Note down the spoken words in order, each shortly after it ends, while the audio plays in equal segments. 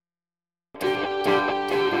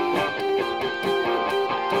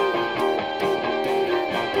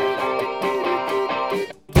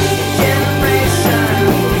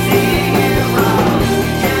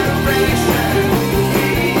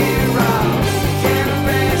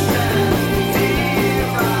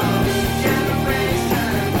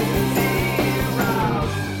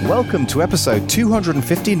welcome to episode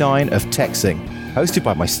 259 of TechZing, hosted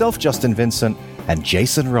by myself, Justin Vincent, and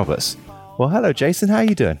Jason Roberts. Well, hello, Jason. How are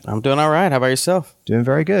you doing? I'm doing all right. How about yourself? Doing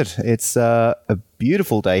very good. It's a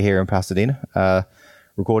beautiful day here in Pasadena.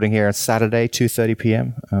 Recording here on Saturday, 2:30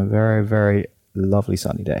 p.m. A very, very lovely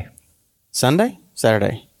sunny day. Sunday?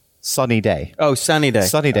 Saturday? Sunny day. Oh, sunny day.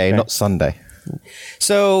 Sunny day, Okay. not Sunday.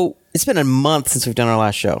 So it's been a month since we've done our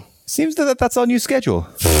last show. Seems that that's our new schedule.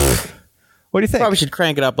 What do you think? Probably should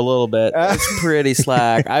crank it up a little bit. It's pretty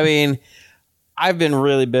slack. I mean, I've been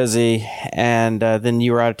really busy, and then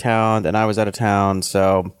you were out of town, and I was out of town.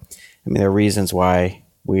 So, I mean, there are reasons why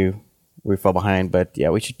we fell behind. But yeah,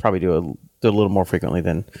 we should probably do a little more frequently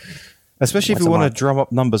than. Especially if we want to drum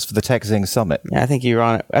up numbers for the TechZing Summit. Yeah, I think you're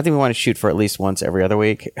on it. I think we want to shoot for at least once every other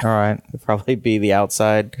week. All right. It'd probably be the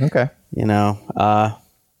outside. Okay. You know.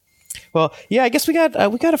 Well, yeah, I guess we got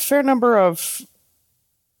a fair number of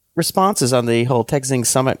responses on the whole TechZing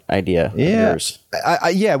Summit idea. Of yours.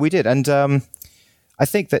 Yeah, we did, and I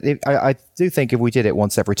think that I do think if we did it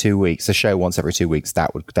once every 2 weeks, a show once every 2 weeks,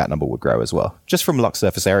 that number would grow as well, just from Lux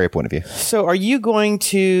surface area point of view. So, are you going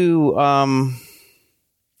to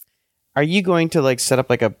like set up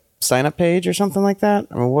like a sign up page or something like that?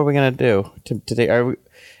 I mean, what are we going to do today?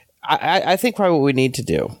 I think probably what we need to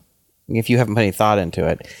do, if you haven't put any thought into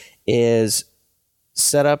it, is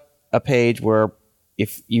set up a page where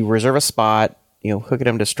if you reserve a spot, hook it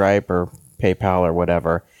into Stripe or PayPal or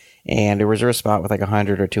whatever, and you reserve a spot with like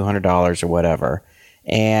 $100 or $200 or whatever.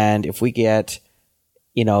 And if we get,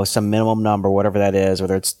 some minimum number, whatever that is,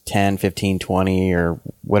 whether it's 10, 15, 20 or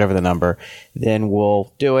whatever the number, then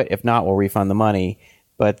we'll do it. If not, we'll refund the money.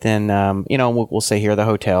 But then, we'll say here are the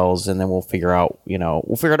hotels, and then we'll figure out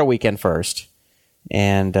a weekend first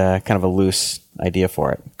and kind of a loose idea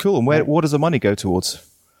for it. Cool. And what does the money go towards?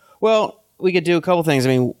 Well, we could do a couple things. I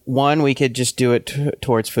mean, one, we could just do it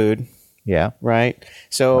towards food. Yeah. Right.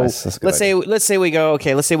 So let's say we go,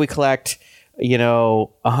 okay, let's say we collect,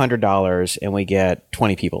 $100 and we get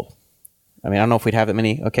 20 people. I mean, I don't know if we'd have that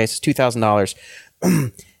many. Okay. So it's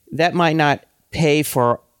 $2,000. That might not pay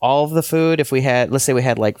for all of the food. If let's say we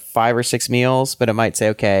had like 5 or 6 meals, but it might say,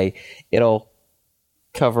 okay, it'll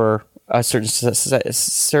cover a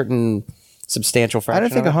certain substantial fraction. I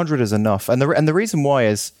don't think 100 is enough. And the reason why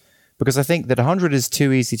is because I think that 100 is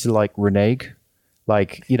too easy to like renege.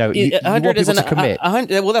 Like, you want people to commit.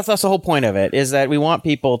 100, well, that's the whole point of it, is that we want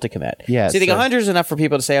people to commit. Yeah, so you think 100 is enough for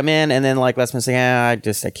people to say, I'm in, and then like less than say, I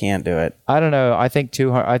can't do it. I don't know. I think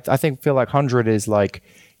 200, I feel like 100 is like,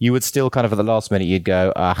 you would still kind of at the last minute, you'd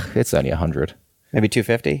go, it's only 100. Maybe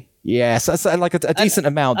 250? Yeah, so that's like a decent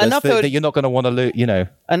amount that you're not going to want to lose,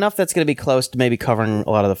 Enough that's going to be close to maybe covering a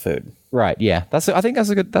lot of the food. Right, yeah. I think that's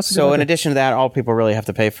a good So in addition to that, all people really have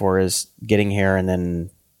to pay for is getting here and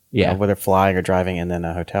then, whether flying or driving and then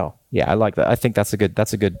a hotel. Yeah, I like that. I think that's a good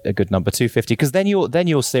number, 250, because then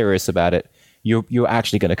you're serious about it. You're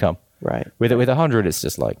actually going to come. Right. With 100, it's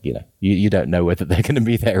just like, you don't know whether they're going to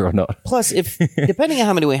be there or not. Plus, if depending on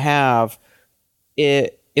how many we have,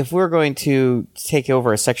 if we're going to take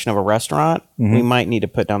over a section of a restaurant, we might need to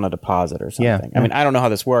put down a deposit or something. Yeah. I mean, I don't know how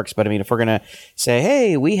this works, but I mean, if we're going to say,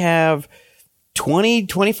 hey, we have 20,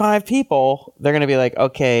 25 people, they're going to be like,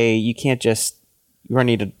 okay, you can't just, you're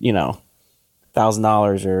going to need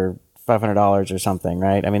 $1,000 or $500 or something,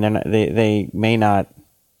 right? I mean, they may not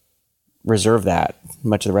reserve that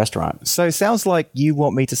much of the restaurant. So it sounds like you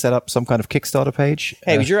want me to set up some kind of Kickstarter page.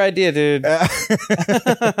 Hey, it was your idea, dude. All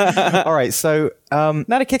right, so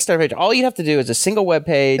not a Kickstarter page. All you have to do is a single web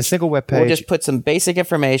page. We'll just put some basic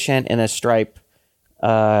information in a Stripe,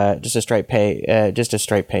 just a Stripe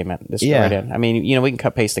payment. Just right in. I mean, we can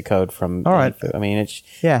cut paste the code from. All right. I mean, it's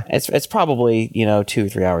probably 2 or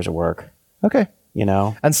 3 hours of work. Okay.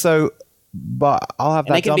 And so. But I'll have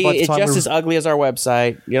that done by the time it's just as ugly as our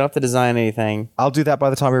website. You don't have to design anything. I'll do that by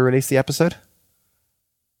the time we release the episode.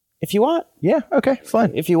 If you want. Yeah, okay,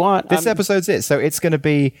 fine. If you want. This episode's it. So it's going to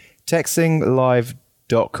be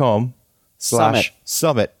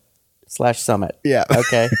techzinglive.com/summit. Yeah.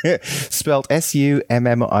 Okay. Spelled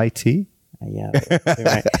SUMMIT. Yeah.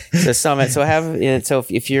 Right. So Summit. So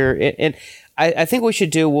if you're in, I think we should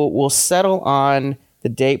do, we'll settle on the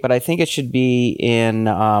date, but I think it should be in,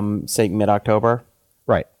 say, mid-October.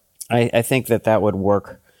 Right. I think that would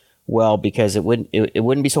work well because it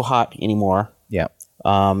wouldn't be so hot anymore. Yeah.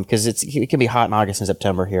 Because it can be hot in August and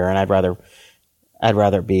September here, and I'd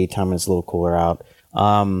rather be time when it's a little cooler out.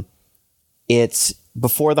 It's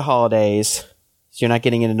before the holidays, so you're not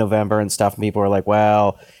getting into November and stuff. And people are like,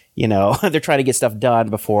 well, they're trying to get stuff done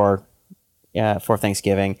before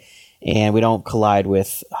Thanksgiving, and we don't collide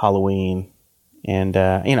with Halloween And,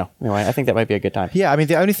 anyway, I think that might be a good time. Yeah, I mean,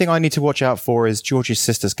 the only thing I need to watch out for is George's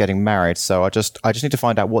sister's getting married. So I just need to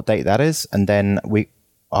find out what date that is, and then you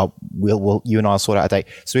and I'll sort out a date.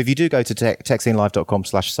 So if you do go to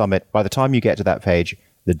techscenelive.com/summit, by the time you get to that page,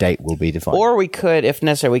 the date will be defined. Or we could, if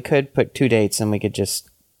necessary, we could put 2 dates and we could just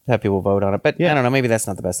have people vote on it. But I don't know, maybe that's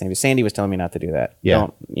not the best thing. Sandy was telling me not to do that. Yeah.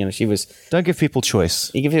 Don't give people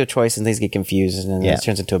choice. You give people a choice and things get confused and then it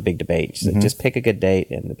turns into a big debate. She's like, just pick a good date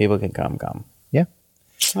and the people can come. Yeah.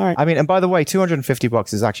 All right. I mean, and by the way,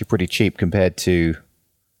 $250 is actually pretty cheap compared to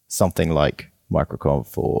something like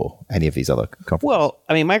Microconf or any of these other conferences. Well,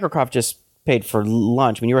 I mean, Microconf just paid for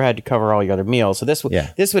lunch. I mean, you had to cover all your other meals. So this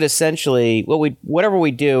would essentially, whatever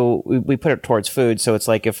we do, we put it towards food. So it's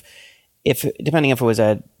like if depending if it was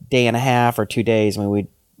a day and a half or 2 days, I mean, we'd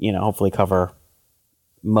hopefully cover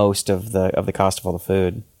most of the cost of all the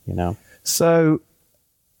food. So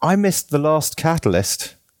I missed the last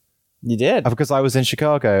Catalyst. You did, because I was in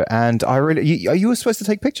Chicago, and you were supposed to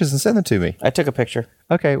take pictures and send them to me. I took a picture.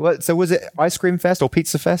 Okay, well, so was it Ice Cream Fest or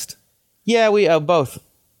Pizza Fest? Yeah, we both.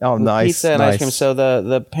 Oh, nice. Pizza and ice cream. So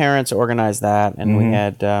the parents organized that, and we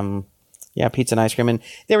had pizza and ice cream, and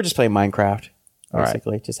they were just playing Minecraft,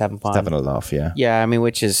 basically, just having fun, just having a laugh. Yeah, yeah. I mean,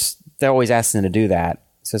 which is they're always asking them to do that,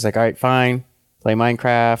 so it's like, all right, fine, play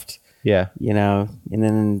Minecraft. Yeah, and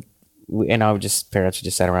then parents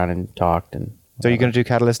just sat around and talked. And so you're going to do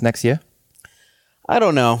Catalyst next year? I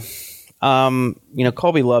don't know.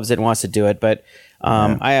 Colby loves it and wants to do it, but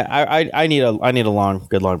I need a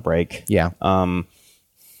good long break. Yeah.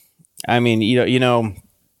 I mean,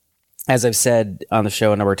 as I've said on the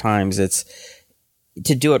show a number of times, it's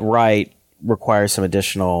to do it right requires some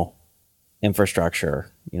additional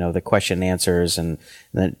infrastructure. The question and answers and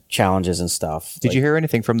the challenges and stuff. Did you hear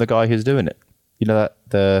anything from the guy who's doing it?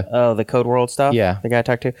 The Code World stuff? Yeah. The guy I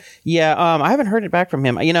talked to? Yeah, I haven't heard it back from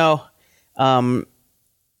him. There's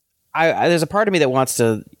a part of me that wants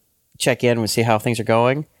to check in and see how things are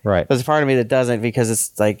going. Right. There's a part of me that doesn't because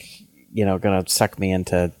it's like, going to suck me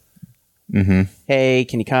into, hey,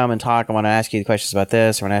 can you come and talk? I want to ask you the questions about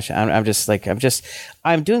this.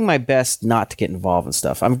 I'm doing my best not to get involved in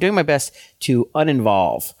stuff. I'm doing my best to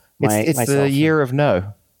uninvolve myself. It's the year of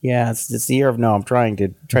no. Yeah, it's the year of no. I'm trying to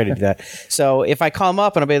do that. So if I call him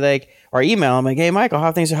up and I'll be like, or email him like, hey, Michael,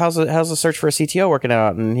 how's the search for a CTO working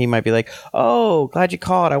out? And he might be like, oh, glad you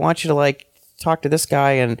called. I want you to talk to this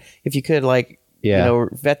guy, and if you could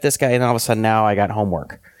vet this guy. And all of a sudden now I got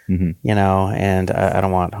homework, and I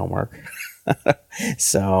don't want homework.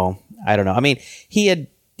 So I don't know. I mean, he had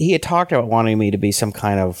talked about wanting me to be some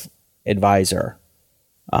kind of advisor,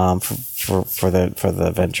 for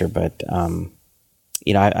the venture, but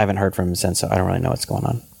I haven't heard from him since, so I don't really know what's going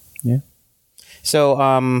on. Yeah. So,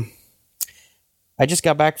 I just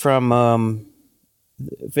got back from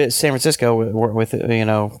San Francisco with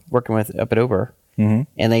working with up at Uber, and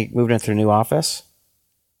they moved into their new office.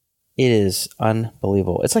 It is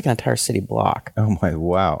unbelievable. It's like an entire city block. Oh my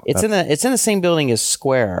wow! It's in the same building as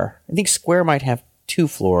Square. I think Square might have 2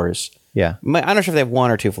 floors. Yeah, I'm not sure if they have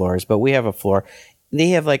 1 or 2 floors, but we have a floor. They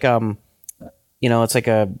have it's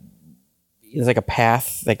like a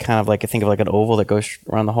path that kind of I think of like an oval that goes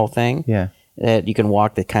around the whole thing. Yeah. That you can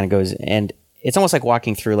walk that kind of goes, and it's almost like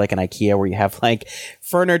walking through like an IKEA where you have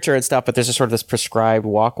furniture and stuff, but there's just sort of this prescribed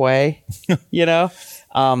walkway, Well,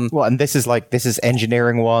 and this is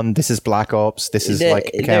engineering one. This is Black Ops. This is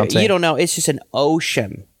accounting. You don't know. It's just an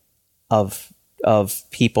ocean of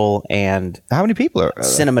people and how many people are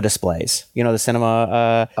cinema displays. The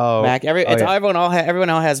cinema Mac. Everyone all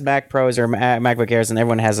has Mac Pros or MacBook Airs, and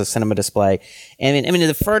everyone has a cinema display. And I mean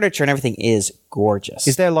the furniture and everything is gorgeous.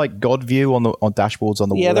 Is there God view on dashboards on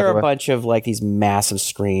the wall? Yeah, there are a bunch of these massive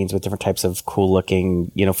screens with different types of cool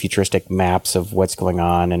looking, futuristic maps of what's going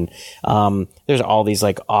on, and there's all these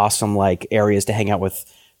awesome areas to hang out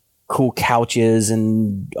with cool couches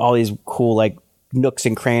and all these cool nooks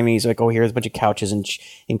and crannies. Here's a bunch of couches and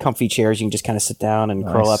comfy chairs. You can just kind of sit down and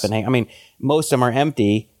curl up and hang. I mean, most of them are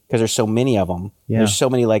empty because there's so many of them. Yeah. There's so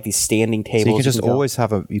many these standing tables. So you can just always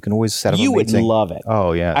you can always set up a meeting. You would love it.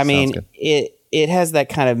 Oh yeah. I mean, it has that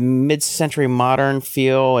kind of mid-century modern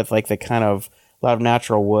feel with the kind of a lot of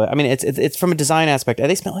natural wood. I mean, it's from a design aspect.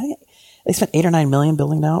 They spent $8 or $9 million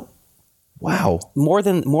building it out. Wow. More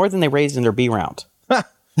than they raised in their B round.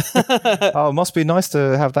 Oh, it must be nice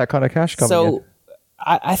to have that kind of cash coming in.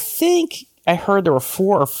 I think I heard there were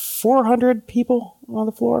 400 or 400 people on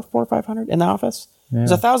the floor, 400 or 500 in the office. Yeah. There's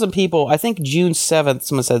 1,000 people. I think June 7th,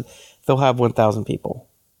 someone said they'll have 1,000 people.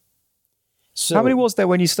 So, how many was there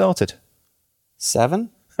when you started? 7?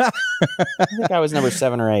 I think I was number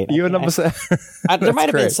 7 or 8. You were number 7. There might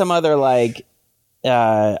have been some other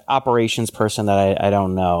operations person that I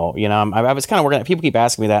don't know. You know, I was kind of working. People keep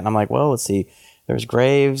asking me that, and I'm like, well, let's see. There's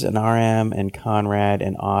Graves and RM and Conrad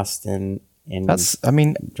and Austin and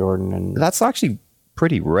Jordan, and that's actually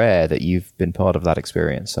pretty rare that you've been part of that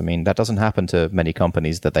experience. I mean, that doesn't happen to many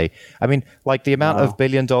companies that like the amount of $1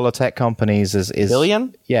 billion tech companies is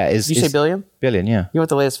billion. Yeah, Did you say billion? Billion, yeah. You know what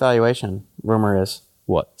the latest valuation rumor is?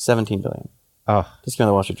 What? 17 billion. Oh, just go to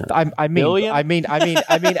the Wall Street Journal. I mean,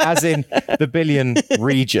 as in the billion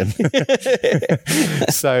region.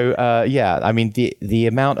 So, yeah, I mean, the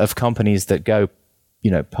amount of companies that go,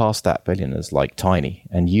 past that billion is like tiny,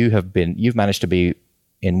 and you've managed to be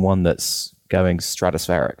in one that's going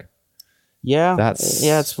stratospheric. Yeah,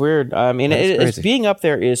 it's weird. I mean, it's being up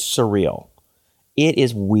there is surreal. It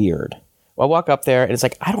is weird. I walk up there and it's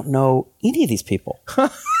like I don't know any of these people. I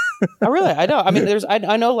know. I mean,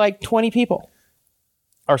 I know like 20 people.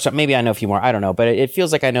 Or so, maybe I know a few more. I don't know, but it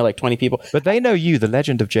feels like I know like 20 people. But they know you, the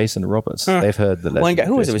legend of Jason Roberts. They've heard the legend. One guy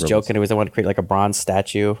who was joking. It was the one to create like a bronze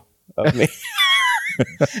statue of me.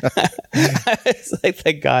 It's like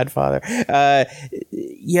the Godfather.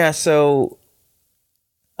 Yeah. So,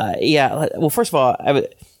 yeah. Well, first of all,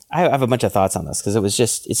 I have a bunch of thoughts on this because it's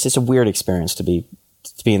just a weird experience to be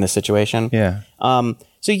in this situation. Yeah.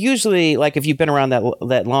 So usually, like if you've been around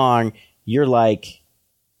that long, you're like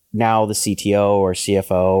now the CTO or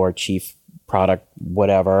CFO or chief product,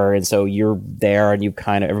 whatever. And so you're there and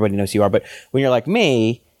everybody knows who you are. But when you're like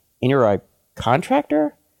me and you're a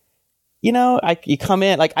contractor, you come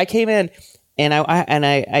in, like I came in and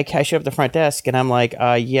I showed up at the front desk and I'm like,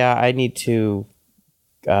 yeah, I need to,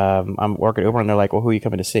 I'm working at Uber, and they're like, well, who are you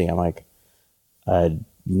coming to see? I'm like,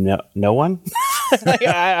 no one.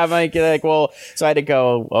 I'm like, well, so I had to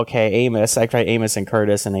go, okay, Amos. I tried Amos and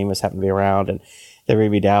Curtis, and Amos happened to be around, and they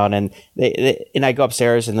bring me down, and and I go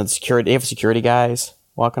upstairs, and they have security guys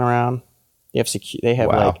walking around. They have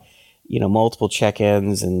wow. like, multiple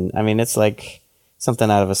check-ins, and I mean, it's like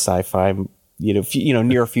something out of a sci-fi,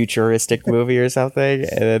 near futuristic movie or something.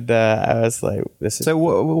 And I was like, this is. So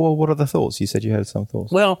what are the thoughts? You said you had some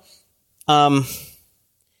thoughts. Well,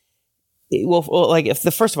 like if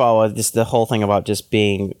first of all, just the whole thing about just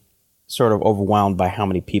being sort of overwhelmed by how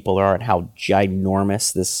many people there are and how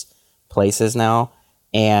ginormous this place is now,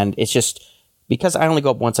 and it's just because I only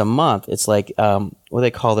go up once a month. It's like what do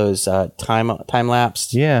they call those time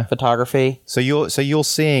lapse photography. So you're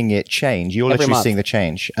seeing it change. You're literally seeing the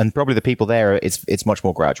change, and probably the people there. It's much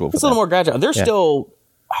more gradual. It's a little more gradual. They're still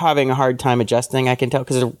having a hard time adjusting. I can tell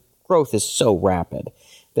because the growth is so rapid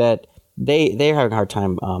that. They're having a hard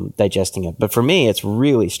time digesting it, but for me, it's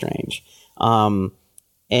really strange. I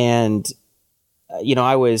was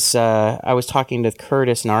talking to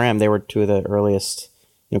Curtis and RM. They were two of the earliest.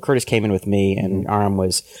 Curtis came in with me, and RM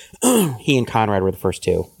was he and Conrad were the first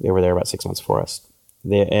two. They were there about 6 months before us.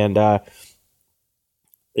 And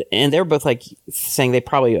they were both like saying they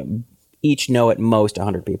probably each know at most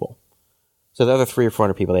 100 people. So the other 300 or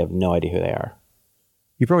 400 people, they have no idea who they are.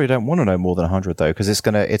 You probably don't want to know more than 100 though, because it's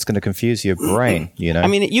gonna confuse your brain. I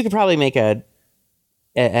mean, you could probably make an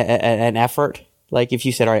effort. Like if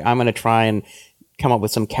you said, "All right, I'm going to try and come up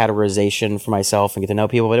with some categorization for myself and get to know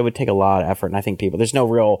people," but it would take a lot of effort. And I think there's not a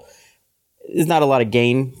lot of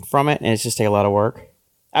gain from it, and it's just take a lot of work.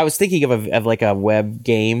 I was thinking of like a web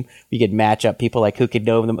game where you could match up people, like who could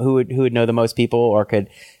know them, who would know the most people, or could,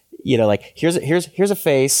 like here's a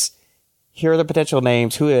face. Here are the potential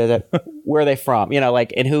names. Who is it? Where are they from?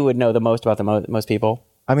 And who would know the most about the most people?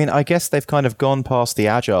 I mean, I guess they've kind of gone past the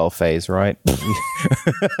agile phase, right?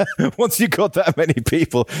 Once you've got that many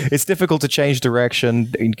people, it's difficult to change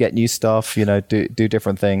direction and get new stuff, do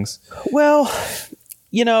different things. Well,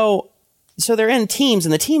 so they're in teams,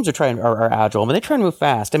 and the teams are agile, but they try to move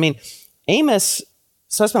fast. I mean, Amos,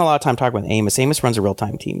 so I spent a lot of time talking with Amos. Amos runs a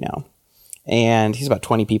real-time team now, and he's about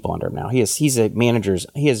 20 people under him now. He's a manager.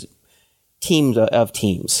 He has teams of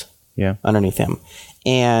teams underneath him.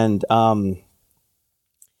 And,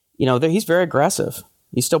 he's very aggressive.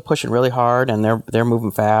 He's still pushing really hard, and they're moving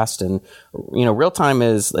fast. And, real time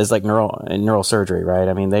is like neural surgery, right?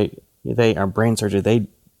 I mean, they are brain surgery.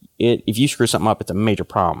 If you screw something up, it's a major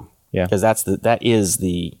problem. Yeah. Because that's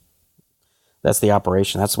the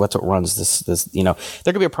operation. That's what runs this, there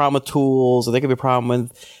could be a problem with tools, or there could be a problem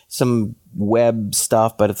with some web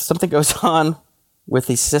stuff. But if something goes on with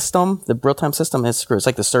the system, the real-time system is screwed. It's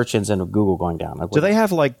like the search engine of Google going down. Do they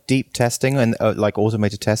have like deep testing and like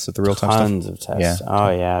automated tests of the real-time stuff? Tons of tests. Yeah. Oh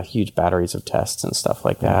yeah, huge batteries of tests and stuff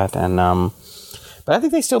like that. And but I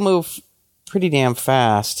think they still move pretty damn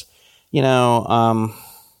fast. But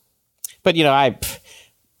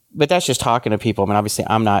but that's just talking to people. I mean, obviously,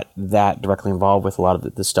 I'm not that directly involved with a lot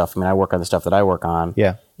of the stuff. I mean, I work on the stuff that I work on.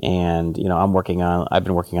 Yeah. And, I've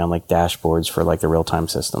been working on like dashboards for like the real-time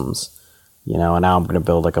systems, and now I'm going to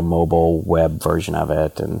build like a mobile web version of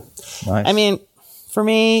it. And Nice. I mean, for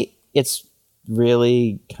me, it's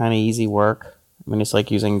really kind of easy work. I mean, it's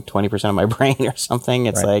like using 20% of my brain or something.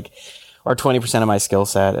 It's like, or 20% of my skill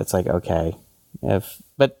set. It's like, okay,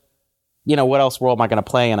 but what else role am I going to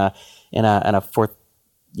play in a fourth,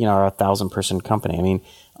 or 1,000-person company? I mean,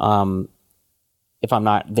 if I'm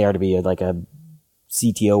not there to be like a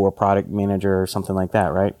CTO or product manager or something like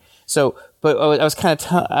that, right? So, but I was kind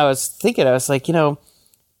of, I was thinking, I was like, we've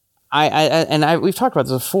talked about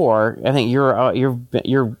this before. I think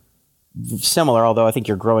you're similar, although I think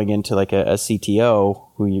you're growing into like a CTO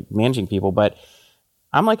who you're managing people. But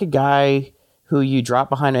I'm like a guy who you drop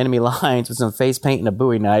behind enemy lines with some face paint and a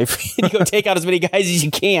Bowie knife, and you go take out as many guys as you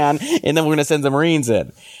can, and then we're going to send the Marines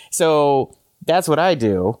in. So that's what I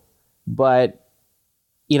do. But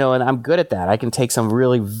and I'm good at that. I can take some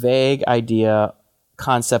really vague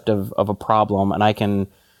concept of a problem, and I can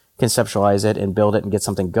conceptualize it and build it and get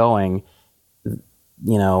something going,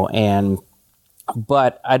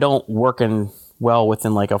 but I don't work well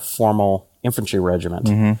within like a formal infantry regiment.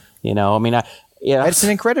 Mm-hmm. I mean, it's an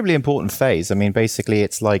incredibly important phase. I mean, basically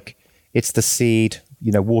it's the seed,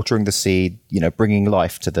 watering the seed, bringing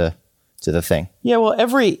life to the thing. Yeah. Well,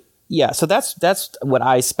 so that's what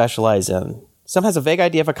I specialize in. Someone has a vague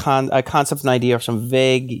idea of a concept, an idea, or some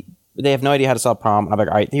vague. They have no idea how to solve a problem. I'm like,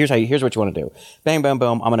 all right, here's what you want to do. Bang, boom,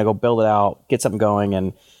 boom. I'm going to go build it out, get something going,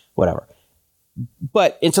 and whatever.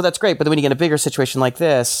 And so that's great. But then when you get in a bigger situation like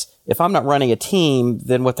this, if I'm not running a team,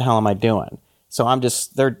 then what the hell am I doing? So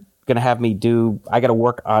they're going to have me I got to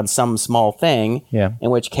work on some small thing. Yeah.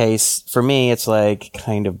 In which case, for me, it's like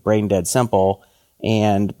kind of brain dead simple.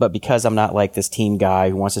 But because I'm not like this team guy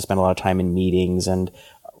who wants to spend a lot of time in meetings and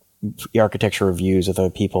architecture reviews with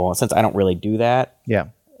other people, since I don't really do that. Yeah.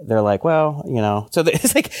 They're like, well, so they're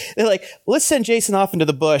like, let's send Jason off into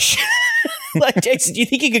the bush. Like, Jason, do you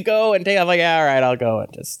think you could go and take? I'm like, yeah, all right, I'll go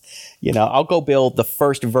and just, I'll go build the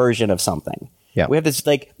first version of something. Yeah. We have this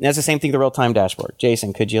that's the same thing, the real-time dashboard.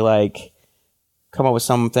 Jason, could you come up with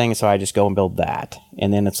something? So I just go and build that.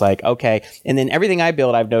 And then it's like, okay. And then everything I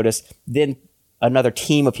build, I've noticed, then another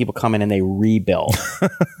team of people come in and they rebuild,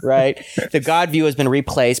 right? The God view has been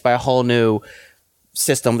replaced by a whole new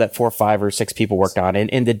system that 4, 5, or 6 people worked on,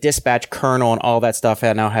 and the dispatch kernel and all that stuff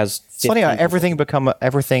now has. It's funny how everything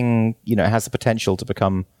has the potential to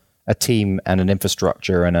become a team and an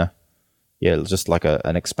infrastructure and just like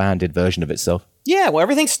an expanded version of itself. Yeah, well,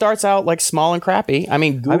 everything starts out like small and crappy. I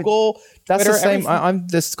mean, Google, that's Twitter, the same.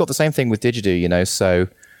 This has got the same thing with Digido, So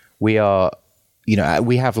we are.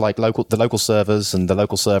 We have like the local servers and the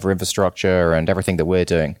local server infrastructure and everything that we're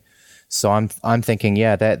doing. So I'm thinking,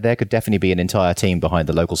 yeah, there could definitely be an entire team behind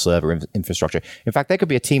the local server infrastructure. In fact, there could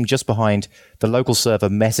be a team just behind the local server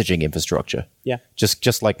messaging infrastructure. Yeah,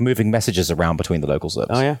 just like moving messages around between the local servers.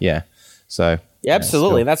 Oh yeah, yeah. So yeah,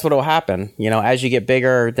 absolutely, that's what will happen. As you get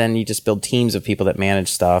bigger, then you just build teams of people that manage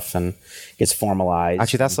stuff and it gets formalized.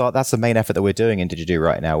 Actually, that's the main effort that we're doing in Digido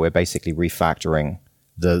right now. We're basically refactoring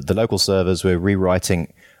the local servers. We're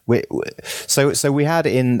rewriting. So we had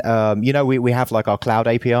we have like our cloud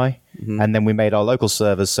API, mm-hmm. and then we made our local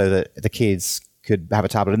servers so that the kids could have a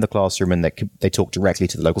tablet in the classroom and they talk directly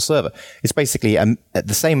to the local server. It's basically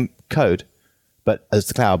the same code, but as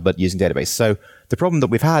the cloud, but using database. So the problem that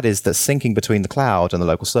we've had is that syncing between the cloud and the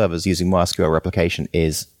local servers using MySQL replication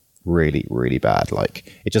is really, really bad.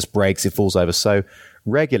 Like it just breaks, it falls over so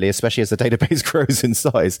regularly, especially as the database grows in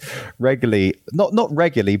size. Not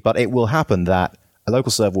regularly, but it will happen that a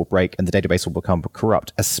local server will break and the database will become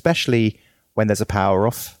corrupt, especially when there's a power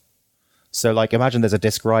off. So like imagine there's a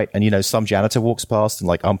disk write and some janitor walks past and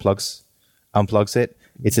like unplugs it.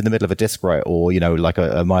 It's in the middle of a disk write or like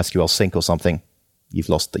a MySQL sync or something. You've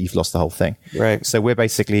lost the whole thing. Right. So we're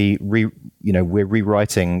basically we're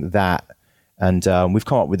rewriting that, and we've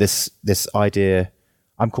come up with this idea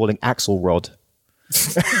I'm calling Axelrod.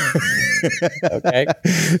 Okay.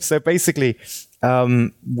 So basically, we're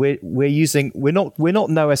not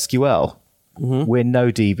NoSQL, mm-hmm. we're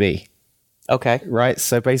NoDB. Okay. Right.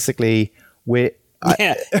 So basically,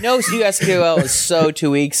 NoSQL is so 2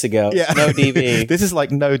 weeks ago. Yeah. NoDB. This is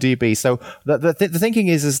like NoDB. So the thinking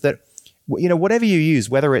is that whatever you use,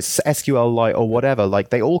 whether it's SQLite or whatever,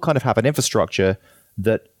 like they all kind of have an infrastructure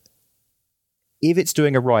that if it's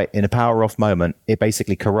doing a write in a power off moment, it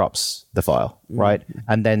basically corrupts the file, right? Mm-hmm.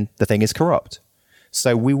 And then the thing is corrupt.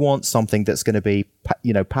 So we want something that's going to be,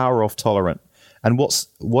 power off tolerant. And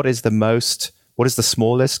what is the most what is the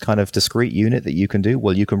smallest kind of discrete unit that you can do?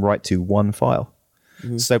 Well, you can write to one file.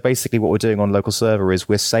 So basically what we're doing on local server is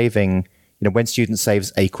we're saving, when student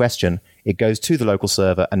saves a question, it goes to the local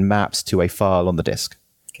server and maps to a file on the disk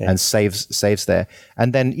and saves there.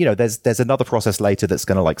 And then, there's another process later that's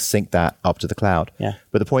going to like sync that up to the cloud. Yeah.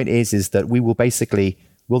 But the point is that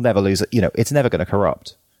we'll never lose it. It's never going to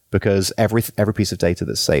corrupt because every piece of data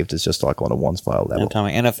that's saved is just like on a one file level.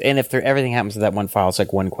 And if everything happens to that one file, it's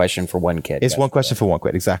like one question for one kid. It's one question for one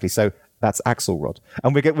kid, exactly. So that's Axelrod,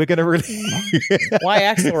 and we're going to really. Why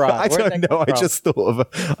Axelrod? I don't know.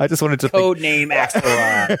 I just wanted to code name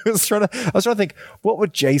Axelrod. I was trying to think, what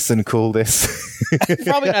would Jason call this?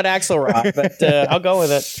 Probably not Axelrod, but I'll go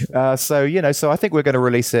with it. So I think we're going to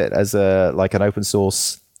release it as an open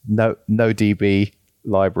source no DB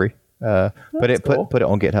library. Put it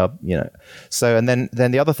on GitHub. So and then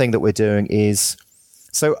the other thing that we're doing is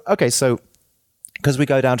because we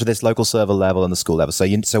go down to this local server level and the school level. So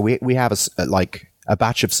we have a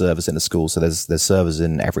batch of servers in the school. So there's servers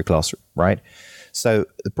in every classroom, right? So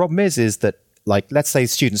the problem is that like let's say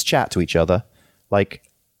students chat to each other, like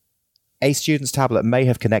a student's tablet may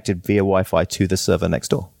have connected via Wi-Fi to the server next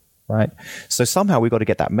door, right? So somehow we've got to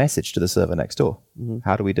get that message to the server next door.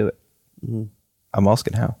 How do we do it? I'm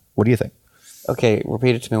asking how. What do you think? Okay,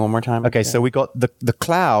 repeat it to me one more time. Okay, so we got the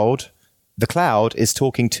cloud. The cloud is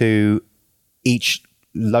talking to each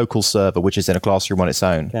local server, which is in a classroom on its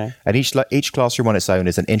own. Okay. And each classroom on its own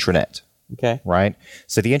is an intranet. Okay. Right?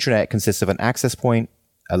 So the intranet consists of an access point,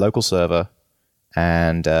 a local server,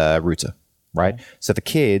 and a router. Right? Okay. So the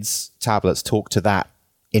kids' tablets talk to that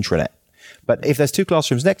intranet. But if there's two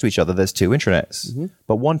classrooms next to each other, there's two intranets.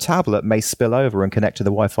 But one tablet may spill over and connect to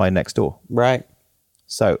the Wi-Fi next door. Right.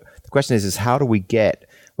 So the question is how do we get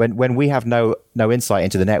when we have no insight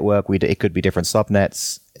into the network? It could be different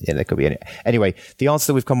subnets. Yeah, there could be anyway. The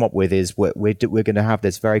answer we've come up with is we're going to have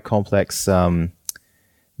this very complex messaging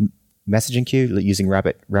queue using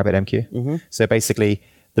RabbitMQ. So basically,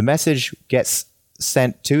 the message gets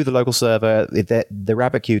sent to the local server. The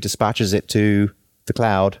Rabbit queue dispatches it to the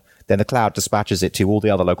cloud. Then the cloud dispatches it to all the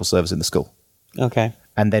other local servers in the school. Okay.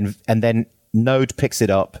 And then Node picks it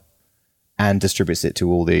up and distributes it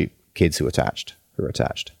to all the kids who are attached.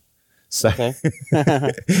 So, okay.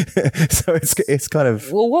 So it's kind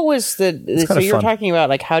of what was so you were talking about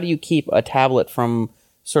like how do you keep a tablet from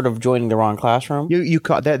sort of joining the wrong classroom? You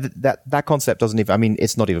can't. That concept doesn't even. I mean,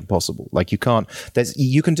 it's not even possible. Like you can't.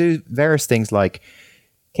 You can do various things like.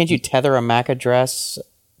 Can't you tether a MAC address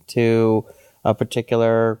to a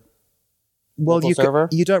particular? Well, you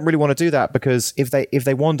don't really want to do that because if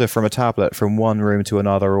they wander from a tablet from one room to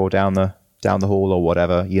another or down the hall or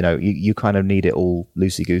whatever, you kind of need it all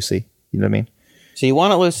loosey goosey. You know what I mean? So you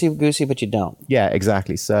want it loosey goosey, but you don't. Yeah,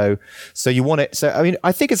 exactly. So you want it. So I mean,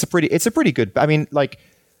 I think it's a pretty good. I mean, like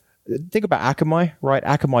think about Akamai, right?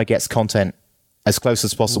 Akamai gets content as close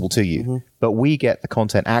as possible to you, but we get the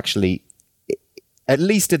content actually at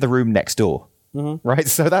least in the room next door, right?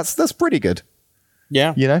 So that's pretty good.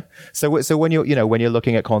 Yeah. So when you're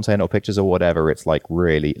looking at content or pictures or whatever, it's like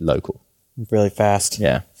really local. Really fast.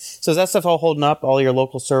 Yeah. So is that stuff all holding up? All your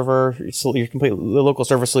local server, your complete local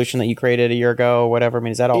server solution that you created a year ago or whatever? I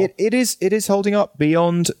mean, is that all? It is holding up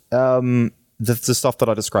beyond the stuff that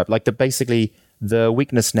I described. Like basically the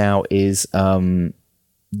weakness now is the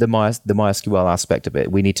MySQL aspect of it.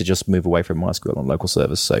 We need to just move away from MySQL on local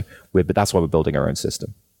servers. But that's why we're building our own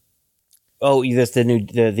system. Oh, that's the new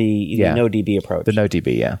NoDB approach. The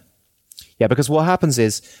NoDB, yeah. Yeah, because what happens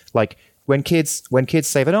is like when kids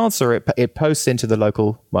save an answer, it posts into the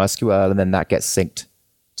local MySQL and then that gets synced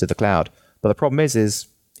to the cloud. But the problem is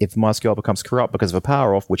if MySQL becomes corrupt because of a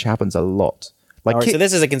power off, which happens a lot. Like so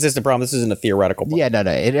this is a consistent problem. This isn't a theoretical problem. Yeah, no.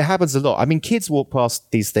 It happens a lot. I mean, kids walk past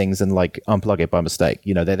these things and like unplug it by mistake.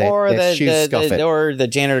 Their shoes scuff it. Or the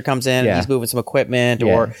janitor comes in and he's moving some equipment,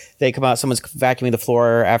 or they come out, someone's vacuuming the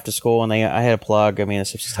floor after school and I had a plug. I mean,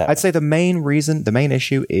 it's just happening. I'd say the main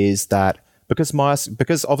issue is that because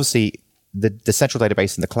obviously the central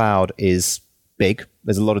database in the cloud is big,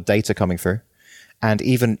 there's a lot of data coming through. And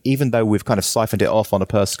even though we've kind of siphoned it off on a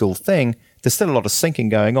per school thing, there's still a lot of syncing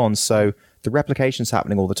going on. So the replication's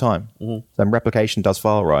happening all the time. And replication does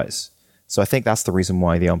file writes. So I think that's the reason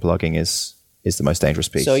why the unplugging is the most dangerous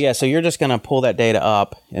piece. So you're just going to pull that data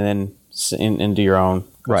up and then into your own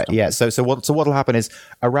custom. Right. Yeah. So what'll happen is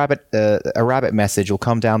a rabbit message will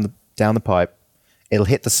come down the pipe. It'll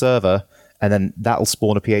hit the server, and then that'll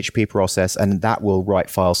spawn a PHP process, and that will write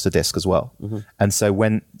files to disk as well. And so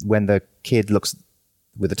when the kid looks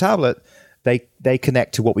with a tablet, they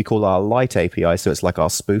connect to what we call our light API. So it's like our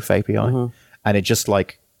spoof API, and it just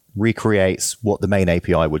like recreates what the main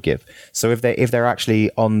API would give. So if they're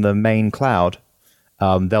actually on the main cloud,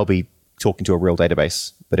 they'll be talking to a real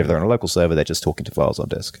database. But if they're on a local server, they're just talking to files on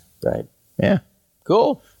disk. Right. Yeah.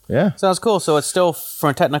 Cool. Yeah. Sounds cool. So it's still,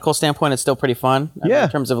 from a technical standpoint, it's still pretty fun. I mean, in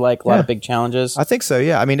terms of like a lot of big challenges. I think so.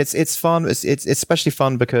 Yeah. I mean, it's fun. It's especially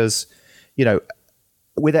fun because,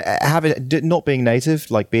 with not being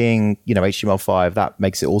native, like being HTML5, that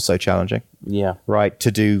makes it also challenging. Yeah. Right.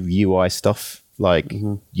 To do UI stuff like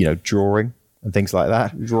drawing and things like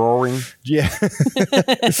that. Drawing. Yeah.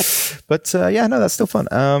 But no, that's still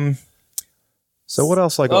fun. So what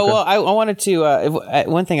else I got? Oh, well, I wanted to,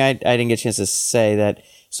 one thing I didn't get a chance to say that,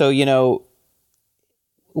 so,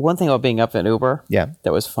 one thing about being up at Uber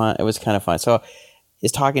that was fun, it was kind of fun. So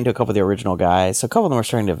is talking to a couple of the original guys. So a couple of them are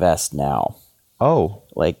starting to vest now. Oh.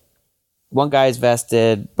 Like one guy's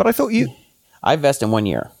vested. But I thought I vest in 1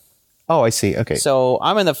 year. Oh, I see. Okay. So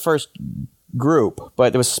I'm in the first group,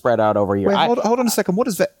 but it was spread out over a year. Wait, hold on a second. What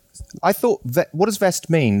does I thought what does vest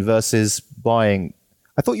mean versus buying?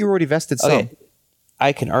 I thought you already vested some. Okay.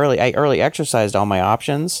 I early exercised all my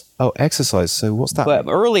options. Oh, exercise. So what's that? But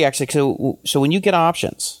early actually, so when you get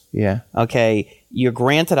options, okay, you're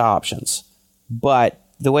granted options. But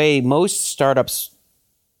the way most startups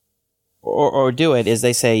or do it is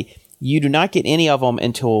they say you do not get any of them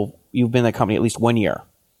until you've been in the company at least 1 year.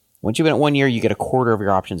 Once you've been at 1 year, you get a quarter of your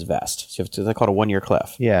options vest. So they call it a 1 year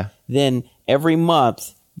cliff. Yeah. Then every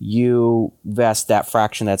month you vest that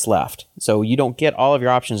fraction that's left. So you don't get all of your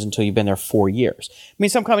options until you've been there 4 years. I mean,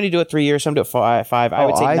 some companies do it 3 years, some do it five. I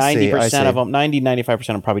would say 90% of them, 95% of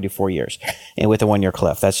them probably do 4 years and with a 1 year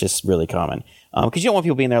cliff. That's just really common. Because you don't want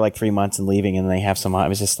people being there like 3 months and leaving and they have some,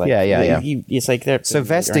 it's just like, it's like they're. So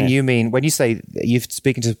vesting, you mean, when you say you've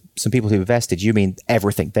speaking to some people who vested, you mean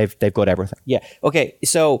everything. They've got everything. Yeah. Okay.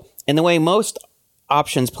 So, and the way most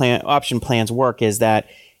option plans work is that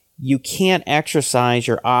you can't exercise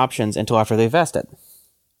your options until after they vested.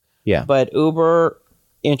 Yeah. But Uber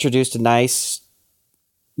introduced a nice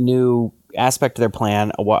new aspect of their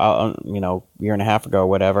plan a year and a half ago or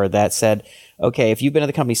whatever that said, okay, if you've been at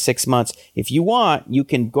the company 6 months, if you want, you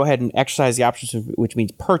can go ahead and exercise the options, which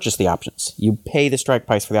means purchase the options. You pay the strike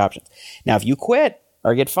price for the options. Now, if you quit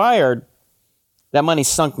or get fired, that money's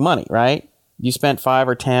sunk money, right? You spent $5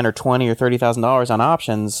 or $10 or $20 or $30,000 on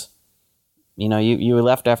options. You were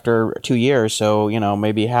left after 2 years, so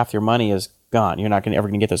maybe half your money is gone. You're not ever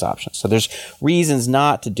going to get those options. So there's reasons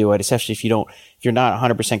not to do it, especially if you're not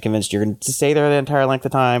 100% convinced you're going to stay there the entire length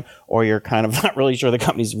of time, or you're kind of not really sure the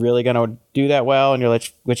company's really going to do that well. In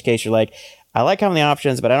which case you're like, I like having the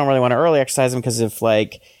options, but I don't really want to early exercise them because if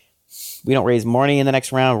we don't raise money in the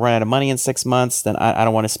next round, run out of money in 6 months, then I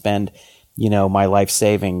don't want to spend my life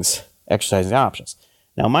savings exercising the options.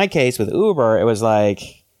 Now in my case with Uber, it was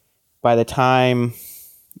like, by the time,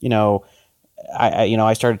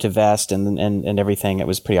 I started to vest and everything, it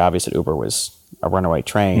was pretty obvious that Uber was a runaway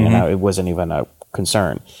train, and it wasn't even a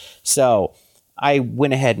concern. So I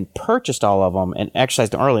went ahead and purchased all of them and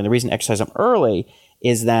exercised them early. And the reason I exercised them early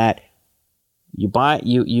is that you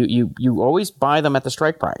always buy them at the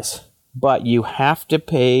strike price, but you have to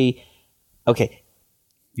pay. Okay,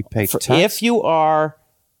 you pay tax? If you are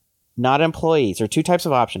not employees. There are two types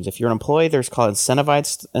of options. If you're an employee, there's called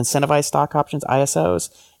incentivized stock options, ISOs,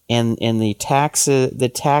 and the tax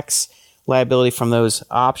liability from those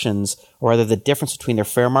options, or rather the difference between their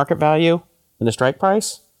fair market value and the strike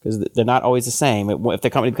price, because they're not always the same. If the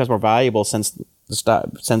company becomes more valuable since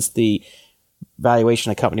the valuation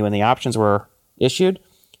of the company when the options were issued,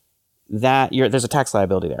 there's a tax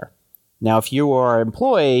liability there. Now, if you are an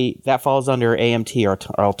employee, that falls under AMT or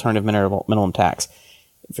alternative minimum tax.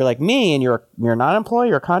 If you're like me and you're not an employee,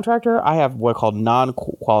 you're a contractor, I have what are called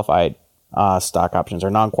non-qualified stock options or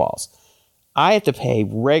non-quals. I have to pay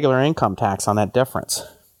regular income tax on that difference.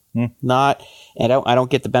 I don't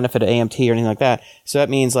get the benefit of AMT or anything like that. So that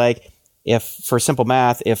means if for simple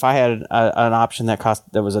math, if I had an option that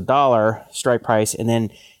was $1 strike price, and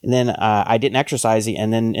then I didn't exercise it,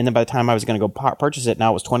 and then by the time I was going to go purchase it,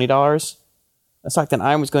 now it was $20. That's like then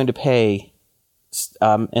I was going to pay,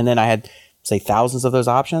 and then I had say thousands of those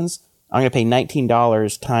options. I'm going to pay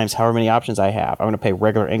 $19 times however many options I have. I'm going to pay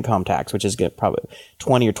regular income tax, which is probably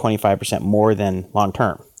 20 or 25% more than long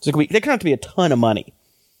term. So they can have to be a ton of money.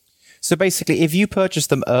 So basically, if you purchase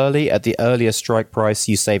them early at the earliest strike price,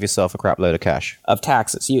 you save yourself a crap load of cash. Of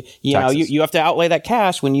taxes. You have to outlay that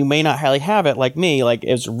cash when you may not really have it, like me. Like,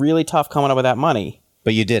 it was really tough coming up with that money.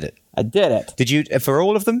 But you did it. I did it. Did you, for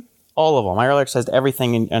all of them? All of them. I early exercised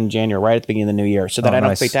everything in January, right at the beginning of the new year, so that I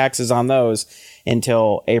don't pay taxes on those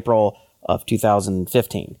until April of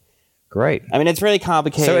 2015. Great. I mean, it's really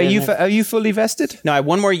complicated. So are you fully vested? No, I have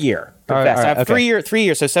one more year. All right, I have okay. 3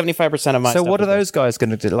 years, so 75% of my. So stuff what are is those guys going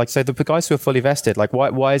to do? Like, so the guys who are fully vested, like,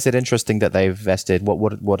 why is it interesting that they've vested?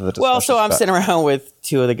 What are the discussions Well, so I'm about? sitting around with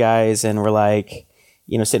two of the guys, and we're like,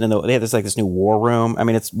 sitting they have this new war room. I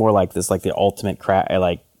mean, it's more like this, like the ultimate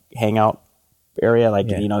hangout area. Like,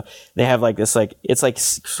 they have like this, like, it's like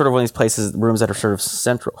sort of one of these places, rooms that are sort of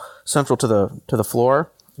central to the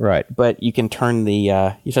floor. Right. But you can turn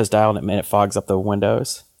you just dial it and it fogs up the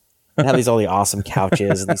windows. And have all the awesome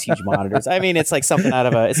couches and these huge monitors. I mean, it's like something out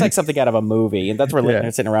of a movie, and that's where we're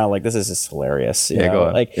sitting around like, this is just hilarious. Go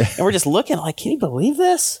on. Like, and we're just looking like, can you believe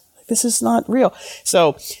this? Like, this is not real.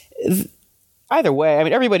 So either way, I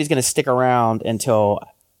mean, everybody's going to stick around until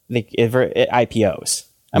it IPOs.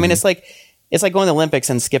 I mean, it's like going to the Olympics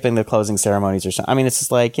and skipping the closing ceremonies or something. I mean, it's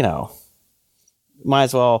just like, might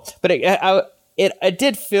as well. But it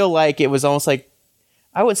did feel like it was almost like,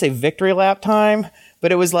 I wouldn't say victory lap time,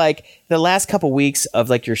 but it was like the last couple weeks of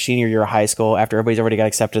like your senior year of high school, after everybody's already got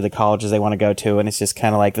accepted to the colleges they want to go to, and it's just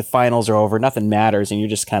kind of like the finals are over, nothing matters, and you're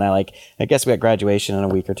just kind of like, I guess we got graduation in a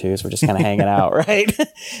week or two, so we're just kind of hanging out, right?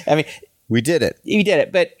 I mean, we did it. You did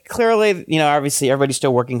it, but clearly, obviously everybody's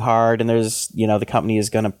still working hard, and there's, the company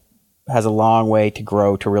has a long way to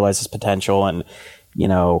grow to realize its potential, and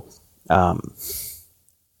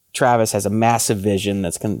Travis has a massive vision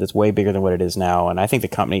that's way bigger than what it is now, and I think the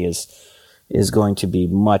company is going to be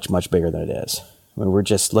much, much bigger than it is. I mean, we're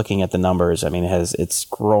just looking at the numbers. I mean, it's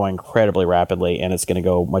growing incredibly rapidly, and it's going to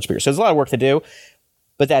go much bigger. So there's a lot of work to do.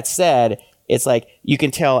 But that said, it's like you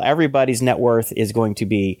can tell everybody's net worth is going to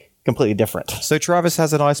be completely different. So Travis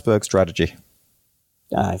has an iceberg strategy.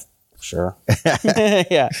 Sure.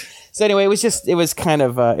 Yeah. So anyway, it was kind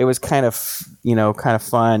of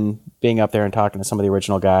fun being up there and talking to some of the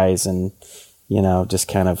original guys, and just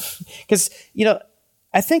kind of, because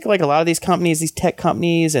I think like a lot of these companies, these tech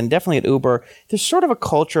companies, and definitely at Uber, there's sort of a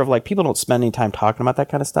culture of like people don't spend any time talking about that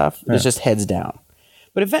kind of stuff. It's just heads down.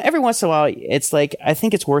 But every once in a while, it's like, I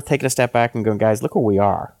think it's worth taking a step back and going, guys, look where we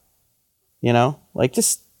are. Like,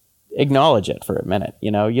 just acknowledge it for a minute.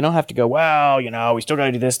 You don't have to go, well, we still got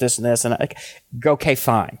to do this, this, and this, and like, okay,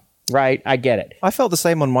 fine, right? I get it. I felt the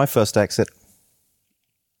same on my first exit.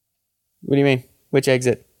 What do you mean? Which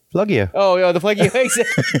exit? Plugio. Oh, the Plugio exit.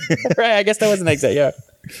 Right, I guess that was an exit. Yeah,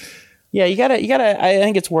 yeah. You gotta. I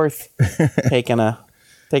think it's worth taking a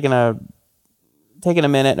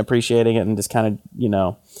minute and appreciating it, and just kind of,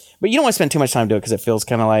 But you don't want to spend too much time doing it, because it feels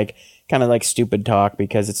kind of like stupid talk,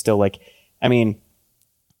 because it's still like, I mean,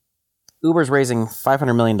 Uber's raising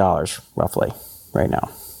 $500 million roughly right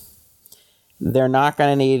now. They're not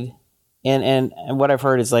going to need, and what I've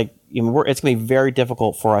heard is like, it's going to be very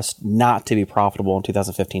difficult for us not to be profitable in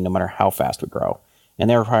 2015, no matter how fast we grow. And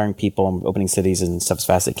they're hiring people and opening cities and stuff as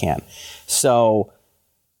fast as they can. So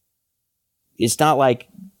it's not like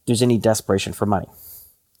there's any desperation for money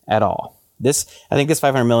at all. I think this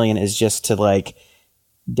 500 million is just to like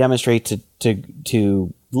demonstrate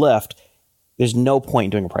to Lyft, there's no point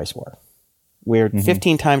in doing a price war. We're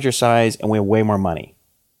 15 times your size and we have way more money.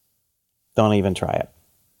 Don't even try it.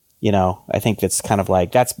 I think that's kind of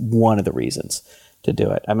like, that's one of the reasons to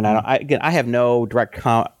do it. I mean, I have no direct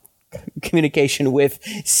communication with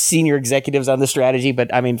senior executives on the strategy,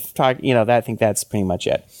 but I mean, I think that's pretty much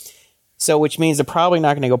it. So, which means they're probably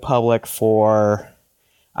not going to go public for,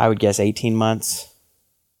 I would guess, 18 months,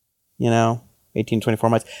 18, 24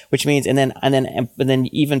 months, which means, and then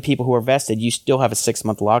even people who are vested, you still have a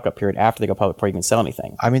 6-month lockup period after they go public before you can sell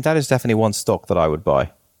anything. I mean, that is definitely one stock that I would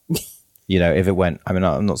buy. If it went, I mean,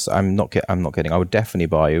 I'm not kidding. I would definitely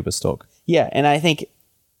buy Uber stock. Yeah. And I think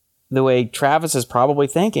the way Travis is probably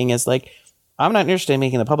thinking is like, I'm not interested in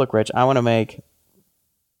making the public rich. I want to make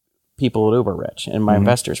people at Uber rich and my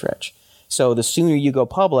investors rich. So the sooner you go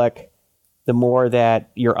public, the more that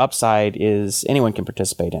your upside is, anyone can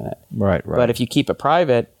participate in it. Right. But if you keep it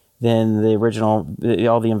private, then all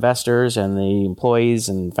the investors and the employees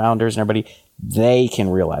and founders and everybody, they can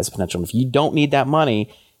realize the potential. If you don't need that money,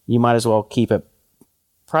 you might as well keep it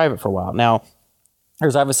private for a while. Now,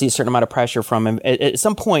 there's obviously a certain amount of pressure from, at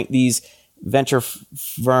some point, these venture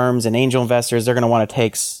firms and angel investors, they're going to want to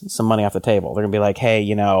take some money off the table. They're going to be like,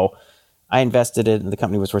 hey, I invested it and the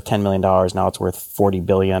company was worth $10 million. Now it's worth 40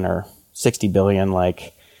 billion or 60 billion.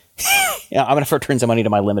 Like, I'm going to return some money to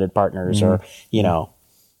my limited partners or,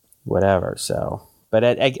 whatever. So, but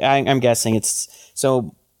I'm guessing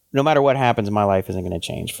so no matter what happens, my life isn't going to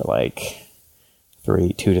change for like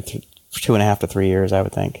 2.5 to 3 years, I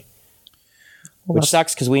would think. Well, which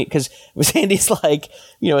sucks because Sandy's like,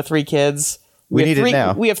 3 kids. We need it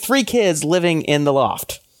now. We have 3 kids living in the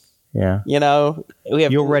loft. Yeah. You know, we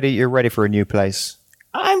have. You're ready. You're ready for a new place.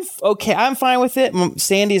 I'm okay. I'm fine with it.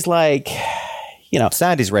 Sandy's like, you know,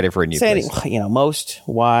 Sandy's ready for a new Sandy. place. You know, most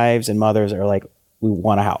wives and mothers are like, we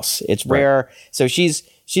want a house. It's rare. So she's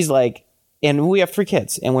like, and we have 3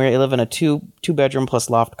 kids, and we live in a two bedroom plus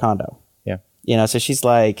loft condo. Yeah. You know, so she's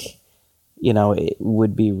like, you know, it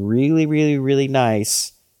would be really, really, really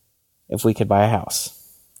nice if we could buy a house.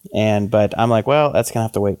 But I'm like, well, that's gonna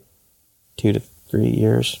have to wait 2 to 3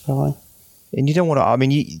 years probably. And you don't want to. I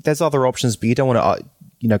mean, there's other options, but you don't want to.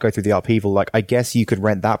 You know, go through the upheaval. Like, I guess you could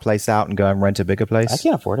rent that place out and go and rent a bigger place. I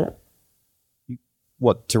can't afford it.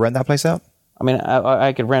 What, to rent that place out? I mean,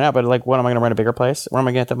 I could rent out, but like, what am I going to rent a bigger place? Where am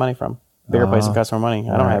I going to get that money from? Bigger place that costs more money.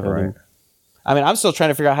 I don't have any. Right. I mean, I'm still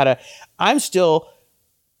trying to figure out how to.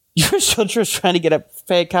 You're still just trying to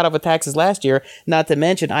get caught up with taxes last year. Not to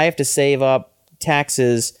mention, I have to save up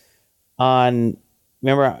taxes on.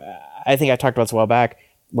 Remember, I think I talked about this a while back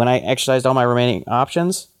when I exercised all my remaining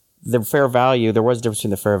options. The fair value, there was a difference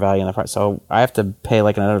between the fair value and the price. So I have to pay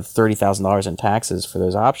like another $30,000 in taxes for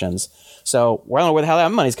those options. So I don't know where the hell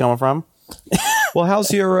that money's coming from. Well,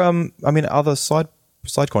 how's your other side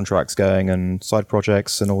contracts going and side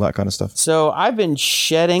projects and all that kind of stuff? So I've been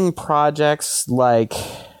shedding projects like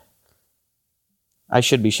I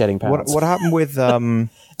should be shedding pounds. What happened with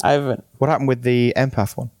what happened with the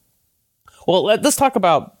empath one? Well, let's talk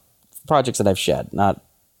about projects that I've shed, not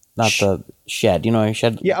the shed. You know,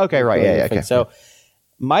 shed. Yeah. Okay. Right. Yeah. Okay. So,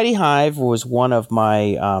 Mighty Hive was one of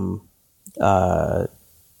my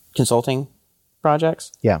consulting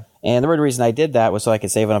projects. Yeah. And the reason I did that was so I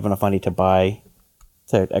could save up enough money to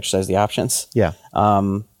exercise the options. Yeah.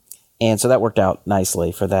 And so that worked out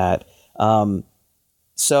nicely for that.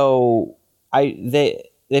 So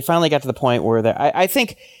they finally got to the point where I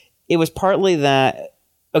think it was partly that.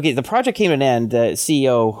 Okay, the project came to an end. The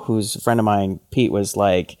CEO, who's a friend of mine, Pete, was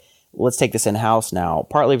like, let's take this in-house now.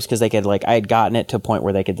 Partly because they could, like, I had gotten it to a point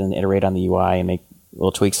where they could then iterate on the UI and make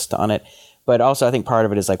little tweaks on it. But also, I think part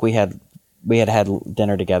of it is, like, we had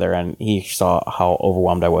dinner together, and he saw how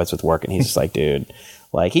overwhelmed I was with work, and he's just like, dude,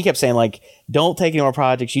 like, he kept saying, like, don't take any more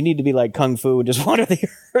projects. You need to be like Kung Fu and just wander the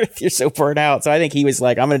earth. You're so burnt out. So I think he was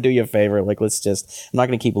like, I'm going to do you a favor. Like, I'm not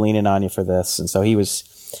going to keep leaning on you for this. And so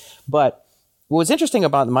but what was interesting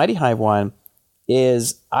about the Mighty Hive one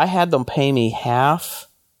is I had them pay me half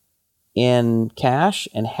in cash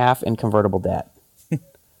and half in convertible debt,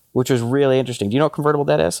 which was really interesting. Do you know what convertible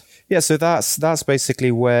debt is? Yeah, so that's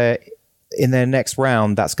basically where in their next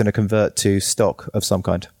round that's going to convert to stock of some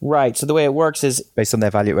kind. Right. So the way it works is based on their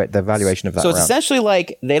valuation of that. So it's round. essentially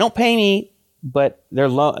like they don't pay me, but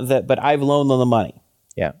but I've loaned them the money.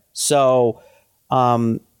 Yeah. So,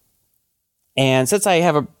 and since I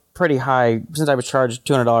have a pretty high, since I was charged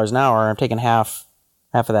 $200 an hour, I'm taking half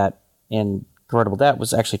of that in convertible debt,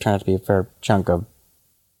 was actually turned out to be a fair chunk of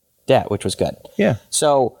debt, which was good. Yeah.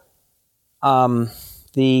 So, so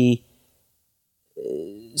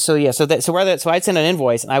I'd send an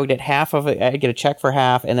invoice and I would get half of it. I'd get a check for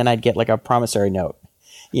half, and then I'd get like a promissory note.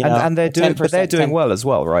 You know, and they're doing well as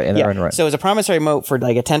well, right? In their own right. So it's a promissory note for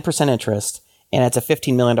like a 10% interest. And it's a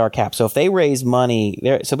 $15 million cap. So if they raise money,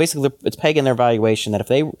 so basically it's pegging their valuation that if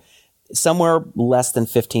they somewhere less than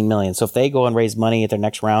 15 million. So if they go and raise money at their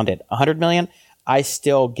next round at 100 million, I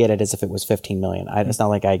still get it as if it was 15 million. It's not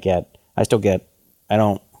like I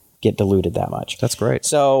don't get diluted that much. That's great.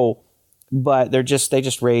 So, but they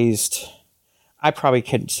just raised, I probably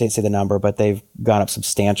couldn't say the number, but they've gone up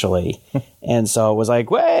substantially. And so it was like,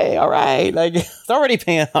 way, all right, like it's already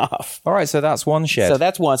paying off. All right, so that's one shed. So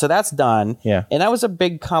that's one. So that's done. Yeah. And that was a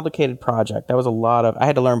big, complicated project. That was I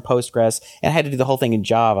had to learn Postgres, and I had to do the whole thing in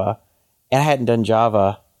Java. And I hadn't done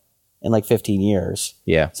Java in like 15 years.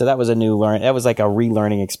 Yeah. So that was that was like a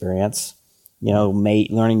relearning experience. You know,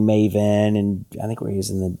 learning Maven, and I think we're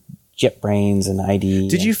using the JetBrains and IDE.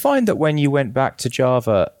 Did you find that when you went back to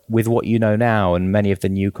Java with what you know now and many of the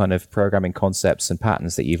new kind of programming concepts and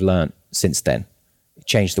patterns that you've learned since then, it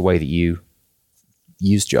changed the way that you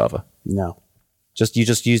use Java? No. You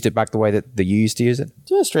just used it back the way that you used to use it?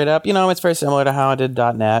 Just straight up. You know, it's very similar to how I did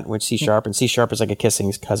 .NET with C#, and C# is like a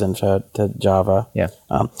kissing cousin to Java. Yeah.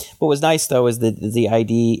 What was nice, though, is that the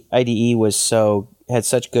IDE had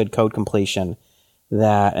such good code completion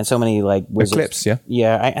and so many like wizards. Eclipse, yeah?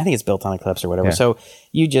 Yeah, I think it's built on Eclipse or whatever. Yeah. So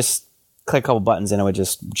you just click a couple buttons and it would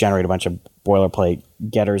just generate a bunch of boilerplate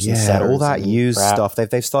getters and setters. All that use stuff.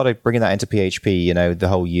 They've started bringing that into PHP, you know, the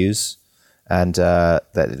whole use. And I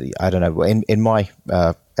don't know, in my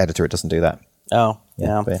editor, it doesn't do that. Oh,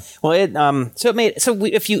 yeah. Well,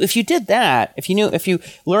 if you did that, if you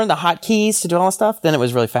learned the hotkeys to do all that stuff, then it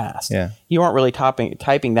was really fast. Yeah. You weren't really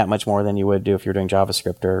typing that much more than you would do if you were doing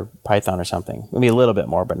JavaScript or Python or something. Maybe a little bit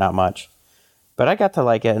more, but not much. But I got to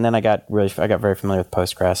like it, and then I got very familiar with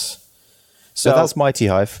Postgres. So that's Mighty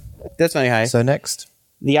Hive. That's Mighty Hive. So next,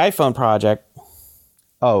 the iPhone project.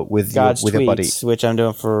 Oh, with God's your buddy, which I'm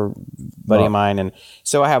doing for a buddy of mine, and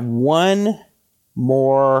so I have one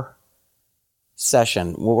more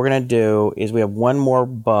session. What we're going to do is we have one more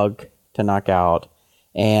bug to knock out,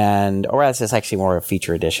 or that's actually more of a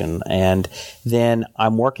feature edition. And then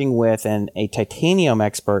I'm working with a Titanium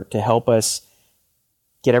expert to help us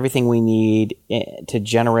get everything we need to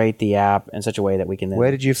generate the app in such a way that we can then.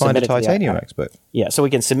 Where did you find a Titanium expert? Yeah, so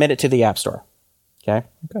we can submit it to the App Store. Okay.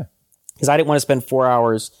 Because I didn't want to spend 4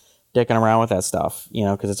 hours dicking around with that stuff,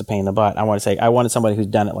 because it's a pain in the butt. I wanted somebody who's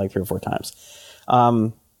done it like 3 or 4 times.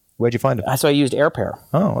 Where'd you find it? So I used AirPair.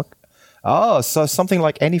 Oh, okay. Oh, so something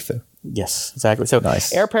like Anyfoo. Yes, exactly. So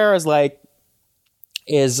nice. AirPair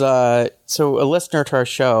is so a listener to our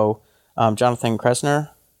show, Jonathan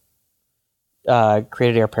Kressner,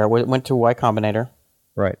 created AirPair. Went to Y Combinator,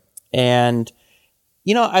 right? And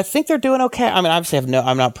I think they're doing okay. I mean, obviously,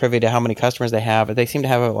 I'm not privy to how many customers they have, but they seem to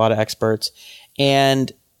have a lot of experts.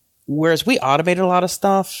 And whereas we automated a lot of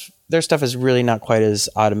stuff, their stuff is really not quite as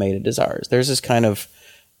automated as ours. There's this kind of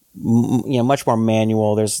much more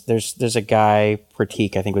manual. There's a guy,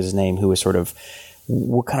 Pratik, I think was his name, who was sort of,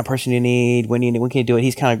 what kind of person do you need? When can you do it?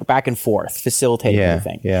 He's kind of back and forth, facilitating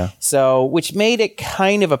everything. Yeah. So, which made it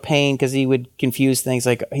kind of a pain because he would confuse things.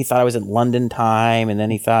 Like he thought I was at London time, and then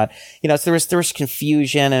he thought, so there was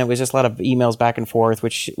confusion, and it was just a lot of emails back and forth,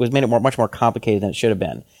 which made it much more complicated than it should have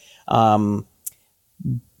been.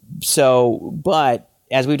 But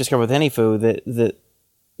as we've discovered with Anyfoo,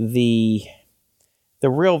 the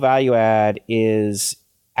real value add is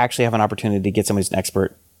actually have an opportunity to get somebody who's an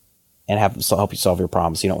expert and have them help you solve your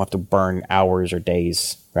problems. So you don't have to burn hours or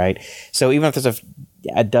days, right? So even if there's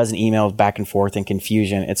a dozen emails back and forth and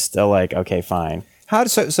confusion, it's still like, okay, fine.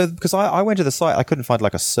 So because I went to the site, I couldn't find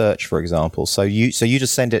like a search, for example. So you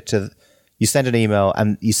just send an email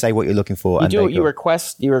and you say what you're looking for. You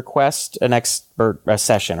request an expert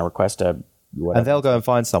session or request a whatever. And they'll go and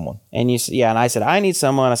find someone. And and I said, I need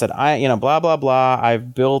someone. I said, blah, blah, blah.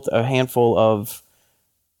 I've built a handful of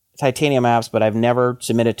Titanium apps, but I've never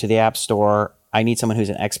submitted to the App Store. I need someone who's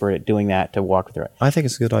an expert at doing that to walk through it. I think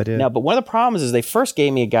it's a good idea. No, but one of the problems is they first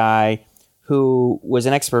gave me a guy who was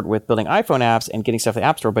an expert with building iPhone apps and getting stuff to the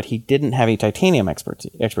App Store, but he didn't have any Titanium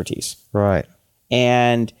expertise. Right.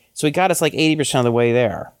 And so he got us like 80% of the way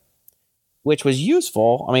there, which was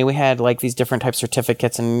useful. I mean, we had like these different types of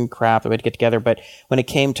certificates and crap that we had to get together. But when it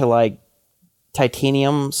came to like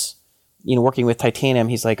Titaniums, working with Titanium,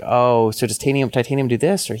 he's like, oh, so does Titanium do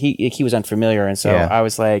this? Or he was unfamiliar. And so I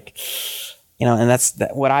was like, and that's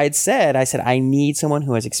what I had said. I said, I need someone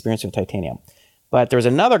who has experience with Titanium. But there was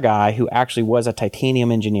another guy who actually was a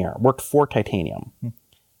Titanium engineer, worked for Titanium.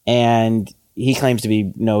 And he claims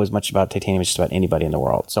to know as much about Titanium as just about anybody in the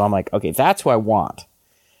world. So I'm like, okay, that's who I want.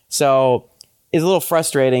 So it's a little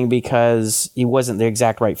frustrating because he wasn't the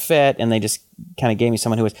exact right fit, and they just kind of gave me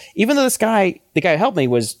someone who was, even though the guy who helped me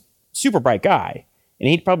was super bright guy, and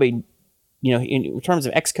he'd probably, in terms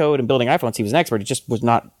of Xcode and building iPhones, he was an expert. It just was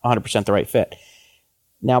not 100% the right fit.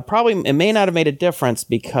 Now, probably it may not have made a difference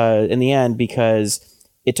because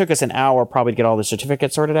it took us an hour probably to get all the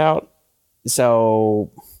certificates sorted out.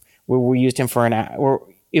 So we used him for an hour.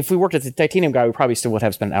 If we worked with the Titanium guy, we probably still would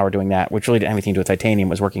have spent an hour doing that, which really didn't have anything to do with Titanium.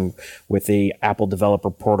 It was working with the Apple developer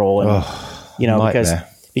portal, and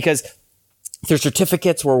because their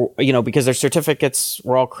certificates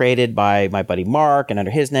were all created by my buddy Mark and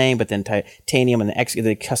under his name, but then Titanium and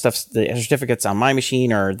the certificates on my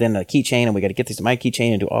machine are then a keychain, and we got to get these to my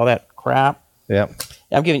keychain and do all that crap. Yeah,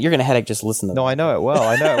 you're gonna headache just listen to. No, I know it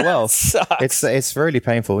well. It's really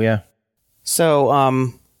painful. Yeah.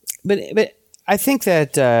 So, but I think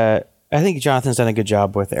that Jonathan's done a good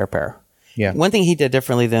job with AirPair. Yeah. One thing he did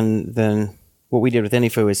differently than what we did with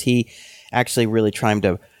Anyfoo is he actually really tried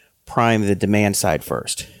to prime the demand side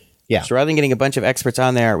first. Yeah. So rather than getting a bunch of experts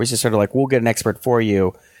on there, it was just sort of like, we'll get an expert for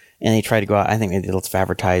you. And he tried to go out, I think maybe lots of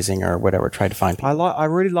advertising or whatever, try to find people. I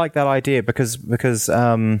really like that idea because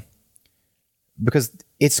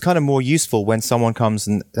it's kind of more useful when someone comes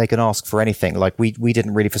and they can ask for anything. Like we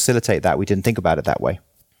didn't really facilitate that. We didn't think about it that way.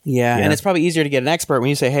 Yeah. And it's probably easier to get an expert when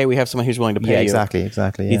you say, hey, we have someone who's willing to pay you. Exactly. You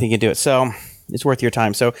think you can do it. So it's worth your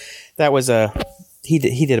time. So that was he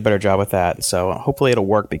did a better job with that. So hopefully it'll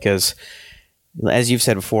work because, as you've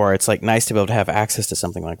said before, it's like nice to be able to have access to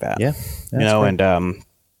something like that. Yeah. And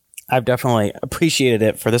I've definitely appreciated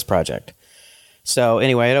it for this project. So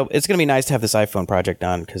anyway, it's going to be nice to have this iPhone project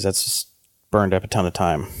done because that's just burned up a ton of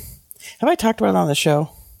time. Have I talked about it on the show?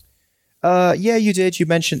 Yeah, you did. You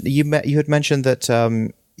had mentioned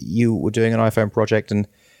that you were doing an iPhone project, and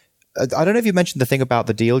I don't know if you mentioned the thing about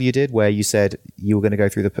the deal you did where you said you were going to go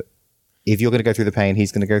through if you're going to go through the pain,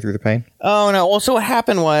 he's going to go through the pain. Oh no! Well, so what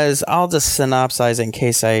happened was, I'll just synopsize it in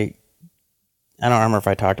case I don't remember if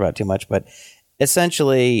I talked about it too much, but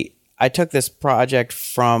essentially, I took this project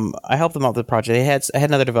I helped them out with the project. I had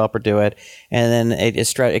another developer do it, and then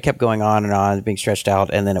it kept going on and on, being stretched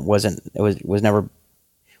out, and then it wasn't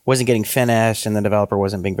getting finished, and the developer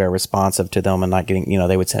wasn't being very responsive to them and not getting,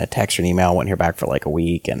 they would send a text or an email, wouldn't hear back for like a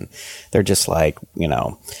week, and they're just like,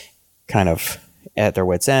 kind of at their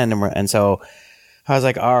wits' end. And so I was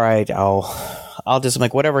like, all right, I'll just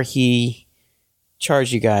like whatever he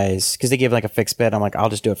charge you guys, because they give like a fixed bid. I'm like, I'll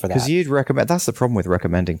just do it for that. Because you'd recommend. That's the problem with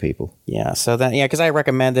recommending people. Yeah. So then, because I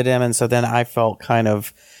recommended him, and so then I felt kind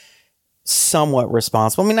of somewhat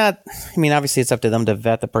responsible. Obviously it's up to them to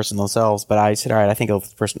vet the person themselves, but I said, all right, I think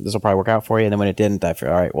this will probably work out for you. And then when it didn't, I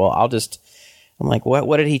figured, all right, well, I'm like,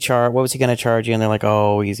 what did he charge? What was he going to charge you? And they're like,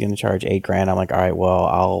 oh, he's going to charge $8,000. I'm like, all right,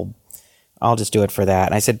 well, I'll just do it for that.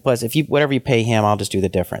 And I said, plus, whatever you pay him, I'll just do the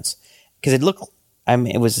difference. Because it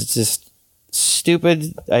was just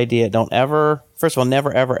stupid idea. First of all,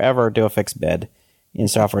 never, ever, ever do a fixed bid in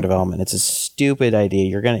software development. It's a stupid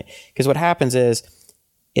idea. Because what happens is,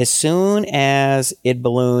 as soon as it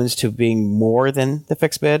balloons to being more than the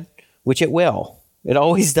fixed bid, which it will, it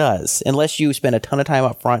always does, unless you spend a ton of time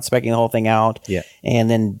up front speccing the whole thing out, and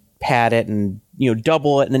then pad it and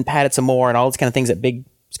double it and then pad it some more and all these kind of things that big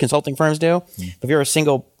consulting firms do. If you're a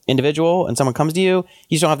single individual and someone comes to you,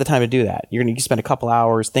 you just don't have the time to do that. You're going to spend a couple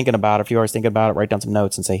hours thinking about it, a few hours thinking about it, write down some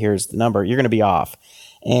notes and say, here's the number. You're going to be off.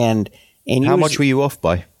 And how much were you off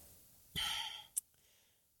by?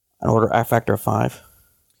 A factor of 5.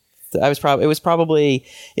 It's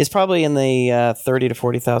probably in the 30 to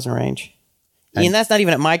 40,000 range. And that's not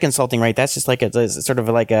even at my consulting rate. That's just like it's sort of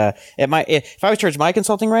like if I was charged my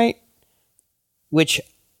consulting rate, which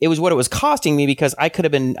it was what it was costing me, because I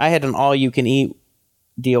had an all you can eat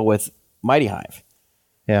deal with Mighty Hive.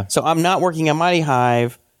 Yeah. So I'm not working on Mighty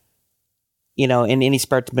Hive, in any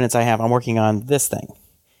spare minutes I have, I'm working on this thing.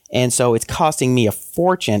 And so it's costing me a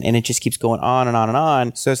fortune, and it just keeps going on and on and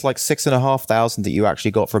on. So it's like $6,500 that you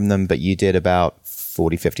actually got from them, but you did about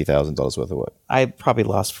 $50,000 worth of work. I probably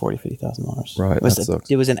lost $50,000. Right, that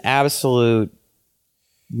sucks. It was an absolute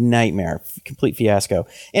nightmare, complete fiasco,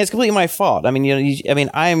 and it's completely my fault.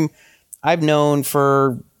 I've known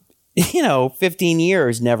for 15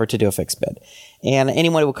 years never to do a fixed bid, and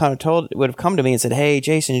anyone would have come to me and said, "Hey,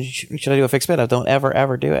 Jason, should I do a fixed bid?" I don't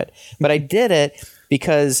ever do it, but I did it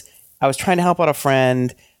because I was trying to help out a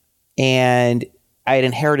friend, and I had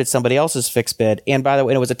inherited somebody else's fixed bid. And by the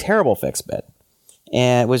way, it was a terrible fixed bid,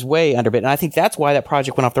 and it was way underbid. And I think that's why that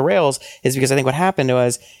project went off the rails, is because I think what happened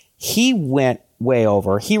was he went way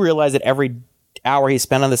over. He realized that every hour he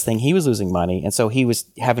spent on this thing, he was losing money, and so he was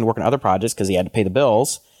having to work on other projects because he had to pay the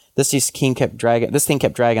bills. This thing kept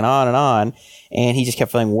dragging on, and he just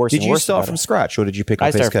kept feeling worse and worse. Did you start from scratch, or did you pick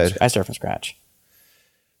up his code? I started from scratch.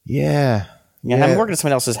 Yeah. Yeah, I'm working on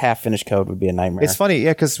someone else's half-finished code would be a nightmare. It's funny,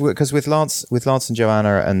 yeah, because with Lance and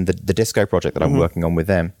Joanna and the Disco project that I'm working on with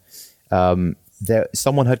them,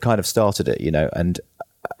 someone had kind of started it, and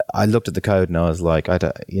I looked at the code and I was like,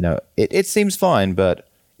 it seems fine, but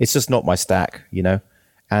it's just not my stack,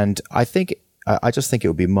 and I just think it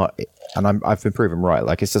would be much, and I've been proven right.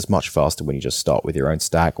 Like, it's just much faster when you just start with your own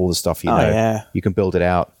stack, all the stuff you can build it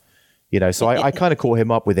out, So I kind of caught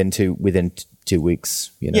him up within 2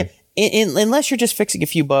 weeks, Yeah. Unless you're just fixing a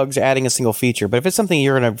few bugs, adding a single feature. But if it's something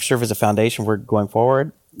you're going to serve as a foundation for going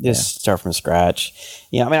forward, just start from scratch.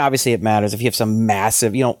 Obviously it matters if you have some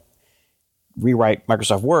massive, you don't rewrite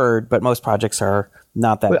Microsoft Word, but most projects are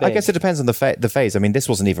not that big. I guess it depends on the phase. This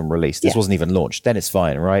wasn't even released. This wasn't even launched. Then it's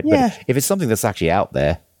fine, right? Yeah. But if it's something that's actually out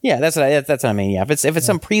there. Yeah, that's what I mean. Yeah, if it's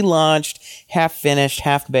some pre-launched, half-finished,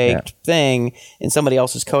 half-baked thing in somebody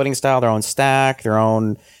else's coding style, their own stack, their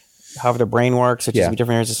own however their brain works, which is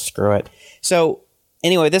different areas, just screw it. So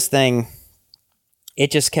anyway, this thing,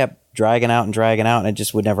 it just kept dragging out, and it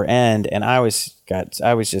just would never end. And I was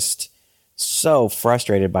just so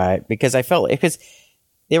frustrated by it, because I felt, because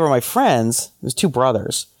they were my friends, it was 2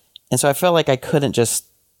 brothers, and so I felt like I couldn't just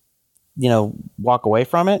walk away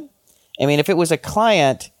from it. If it was a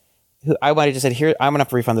client who I might have just said, here, I'm gonna have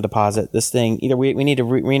to refund the deposit. This thing, either we need to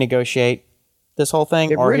renegotiate this whole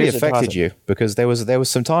thing. It really affected you, because there was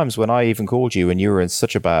some times when I even called you and you were in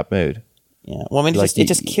such a bad mood. Yeah, well, it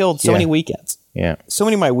just killed so many weekends. Yeah. So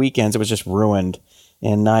many of my weekends, it was just ruined,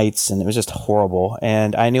 and nights, and it was just horrible.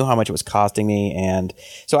 And I knew how much it was costing me. And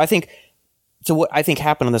so what I think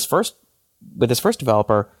happened with this first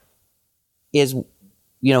developer is,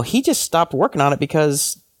 he just stopped working on it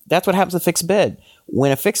because that's what happens with fixed bid.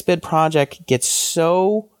 When a fixed bid project gets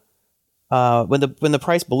so, when the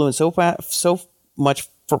price balloons so much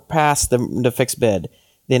past the fixed bid,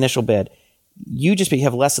 the initial bid, you just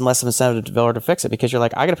have less and less of incentive to developer to fix it, because you're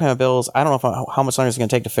like, I got to pay my bills. I don't know how much longer it's going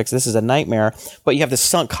to take to fix. This is a nightmare. But you have this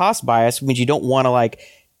sunk cost bias, which means you don't want to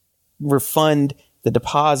refund the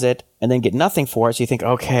deposit and then get nothing for it. So you think,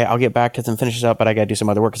 okay, I'll get back to them, finish this up, but I got to do some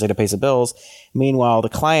other work because I got to pay some bills. Meanwhile, the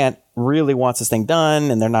client really wants this thing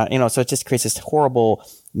done, and they're not, so it just creates this horrible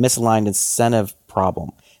misaligned incentive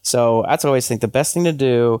problem. So that's what I always think the best thing to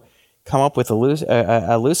do: come up with a loose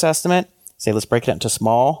estimate. Say, let's break it into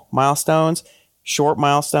small milestones, short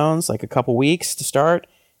milestones, like a couple weeks to start.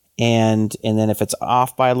 And then if it's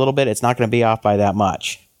off by a little bit, it's not going to be off by that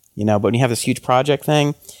much, but when you have this huge project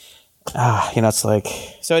thing, it's like,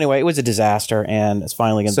 so anyway, it was a disaster, and it's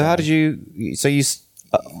finally going to. So how did you,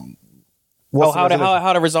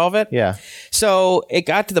 how to resolve it? Yeah. So it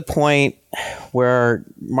got to the point where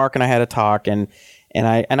Mark and I had a talk, and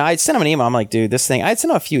I sent him an email. I'm like, dude, this thing, I'd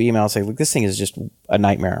sent him a few emails saying, look, this thing is just a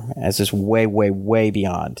nightmare. It's just way, way, way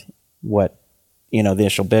beyond what, the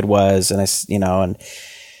initial bid was. And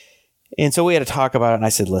and so we had to talk about it. And I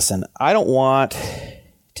said, listen, I don't want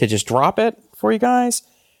to just drop it for you guys.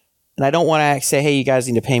 And I don't want to say, hey, you guys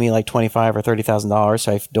need to pay me like $25,000 or $30,000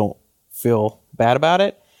 so I don't feel bad about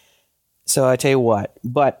it. So I tell you what,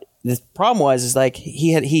 but the problem is like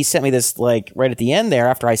he sent me this like right at the end there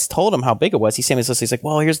after I told him how big it was. He sent me this list. He's like,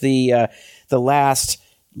 well, here's the last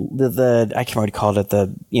I can't remember what he called it.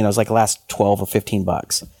 It was like the last $12 or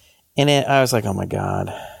 $15, and I was like, oh my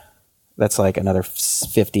god, that's like another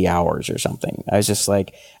 50 hours or something. I would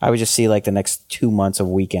just see like the next 2 months of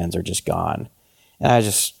weekends are just gone, and I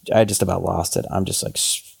just about lost it. I'm just like,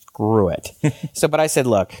 screw it. But I said,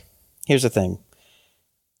 look, here's the thing.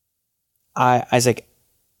 I was like,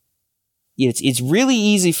 it's really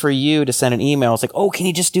easy for you to send an email. It's like, oh, can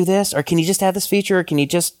you just do this? Or can you just add this feature? Or can you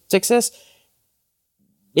just fix this?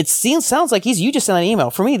 Sounds like you just sent an email.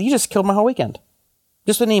 For me, you just killed my whole weekend.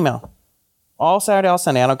 Just with an email. All Saturday, all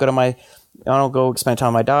Sunday. I don't go spend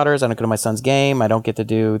time with my daughters. I don't go to my son's game. I don't get to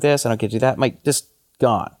do this. I don't get to do that. Just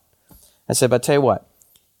gone. I said, but I tell you what,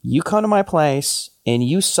 you come to my place and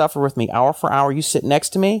you suffer with me hour for hour. You sit next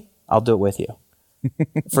to me, I'll do it with you.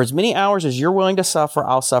 For as many hours as you're willing to suffer,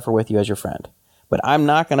 I'll suffer with you as your friend. But I'm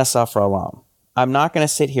not going to suffer alone. I'm not going to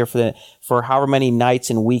sit here for however many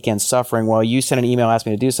nights and weekends suffering while you send an email, ask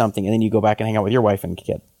me to do something, and then you go back and hang out with your wife and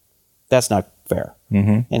kid. That's not fair.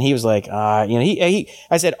 Mm-hmm. And he was like, I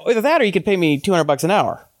said, either that or you could pay me $200 an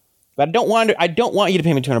hour. But I don't want you to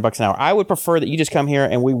pay me $200 an hour. I would prefer that you just come here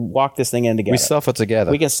and we walk this thing in together. We suffer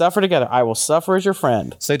together. We can suffer together. I will suffer as your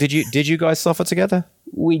friend. So did you guys suffer together?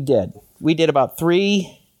 We did. We did about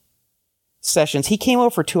 3 sessions. He came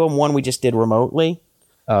over for 2 of them. One we just did remotely.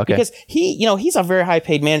 Oh, okay. Because he's a very high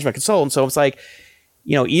paid management consultant. So it's like,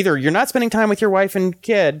 either you're not spending time with your wife and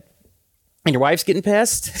kid, and your wife's getting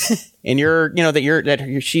pissed, and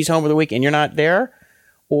she's home for the week and you're not there,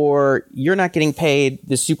 or you're not getting paid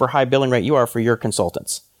the super high billing rate you are for your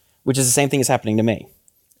consultants, which is the same thing as happening to me.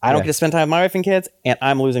 I don't get to spend time with my wife and kids, and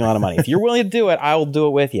I'm losing a lot of money. If you're willing to do it, I will do it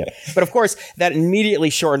with you. But of course, that immediately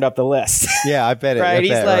shortened up the list. Yeah, I bet it. Right?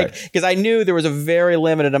 He's like, because I knew there was a very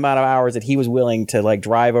limited amount of hours that he was willing to like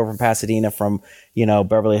drive over from Pasadena from,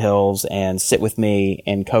 Beverly Hills and sit with me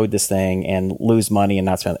and code this thing and lose money and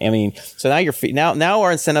not spend. I mean, so now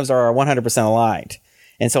our incentives are 100% aligned.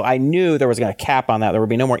 And so I knew there was going to cap on that. There would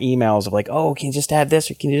be no more emails of like, oh, can you just add this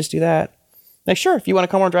or can you just do that? Like, sure, if you want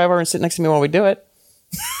to come over and drive over and sit next to me while we do it.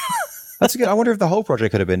 That's good. I wonder if the whole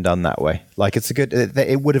project could have been done that way. Like, it's a good.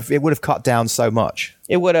 It would have cut down so much.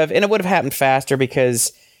 It would have, and it would have happened faster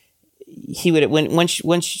because he would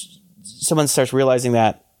when someone starts realizing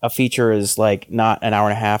that a feature is like not an hour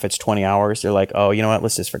and a half, it's 20 hours. They're like, oh, you know what?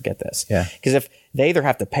 Let's just forget this. Yeah. Because if they either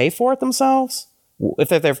have to pay for it themselves, if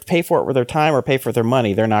they have to pay for it with their time or pay for their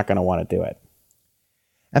money, they're not going to want to do it.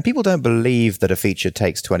 And people don't believe that a feature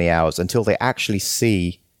takes 20 hours until they actually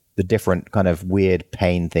see the different kind of weird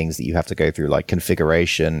pain things that you have to go through, like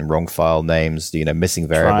configuration, wrong file names, missing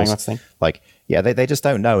variables. Like, yeah, they just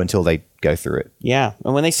don't know until they go through it. Yeah.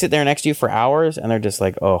 And when they sit there next to you for hours and they're just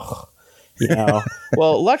like, oh,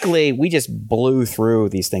 well, luckily we just blew through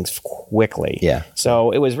these things quickly. Yeah.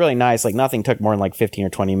 So it was really nice. Like nothing took more than like 15 or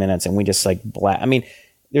 20 minutes. And we just like, I mean,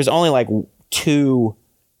 there's only like two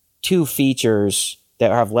features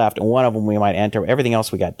that have left. And one of them we might enter. Everything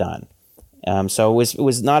else we got done. So it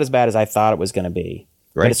was not as bad as I thought it was going to be.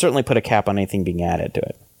 Right. But it certainly put a cap on anything being added to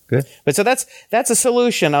it. Good. But so that's a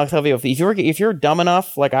solution. I'll tell you, if you're dumb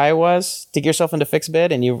enough like I was to get yourself into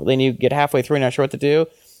Fixbid and you get halfway through and not sure what to do,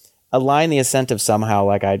 align the incentive somehow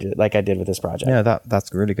like I did with this project. Yeah,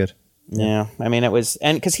 that's really good. Yeah. I mean, it was,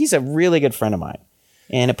 and because he's a really good friend of mine,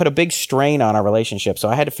 and it put a big strain on our relationship. So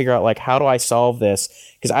I had to figure out, like, how do I solve this?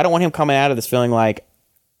 Because I don't want him coming out of this feeling like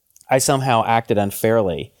I somehow acted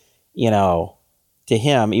unfairly, to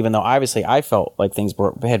him, even though obviously I felt like things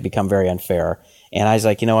had become very unfair. And I was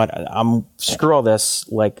like, you know what? Screw all this.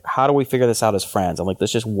 Like, how do we figure this out as friends? I'm like,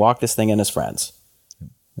 let's just walk this thing in as friends.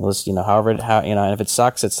 Let's, and if it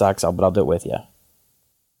sucks, it sucks. But I'll do it with you.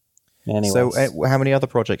 Anyways. So, how many other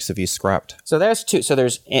projects have you scrapped? So there's two. So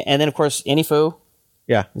and then of course, AnyFu.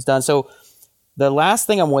 Yeah, it's done. So the last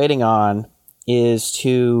thing I'm waiting on is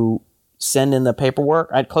to send in the paperwork.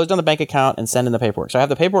 I closed down the bank account and send in the paperwork. So I have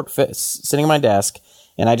the paperwork sitting on my desk,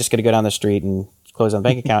 and I just got to go down the street and close on the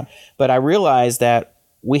bank account. But I realized that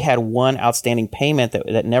we had one outstanding payment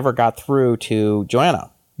that never got through to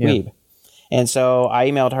Joanna Wiebe. And so I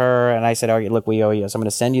emailed her and I said, "Okay, look, we owe you. So I'm going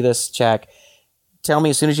to send you this check. Tell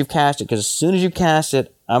me as soon as you've cashed it, because as soon as you cash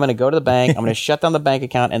it, I'm going to go to the bank. I'm going to shut down the bank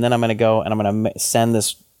account, and then I'm going to go and I'm going to send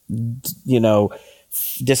this,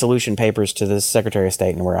 dissolution papers to the Secretary of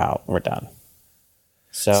State, and we're out. We're done."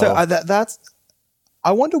 So that's.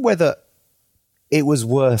 I wonder whether it was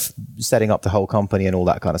worth setting up the whole company and all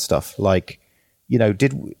that kind of stuff. Like,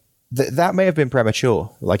 that may have been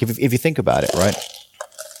premature. Like, if you think about it, right?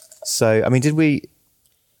 So, I mean,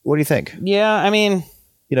 what do you think? Yeah, I mean,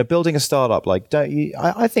 building a startup, like,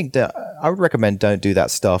 I think that I would recommend don't do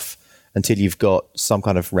that stuff until you've got some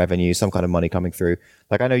kind of revenue, some kind of money coming through.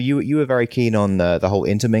 Like, I know you were very keen on the whole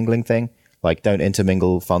intermingling thing, like don't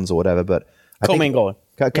intermingle funds or whatever, but commingling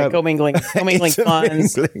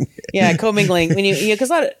funds. Yeah, commingling.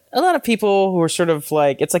 Because a lot of people who are sort of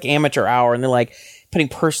like, it's like amateur hour, and they're like putting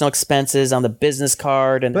personal expenses on the business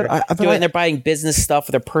card, and they're buying business stuff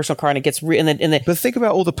with their personal card, and it gets But think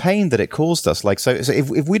about all the pain that it caused us. Like, so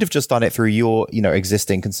if we'd have just done it through your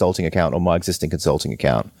existing consulting account or my existing consulting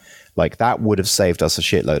account, like that would have saved us a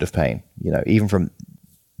shitload of pain. Even from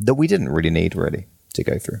that we didn't really need to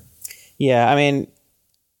go through. Yeah, I mean,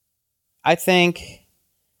 I think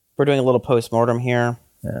we're doing a little post-mortem here.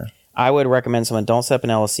 Yeah. I would recommend someone don't set up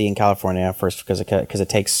an LLC in California first, because it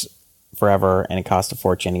takes forever and it costs a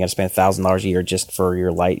fortune. You got to spend $1,000 a year just for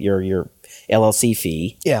your LLC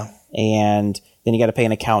fee. Yeah, and then you got to pay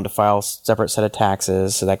an accountant to file a separate set of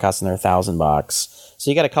taxes, so that costs another $1,000.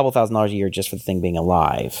 So you got a couple $1,000s a year just for the thing being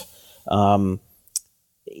alive. I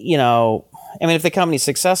mean, if the company's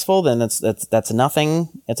successful, then that's nothing.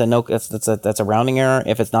 It's that's a rounding error.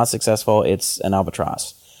 If it's not successful, it's an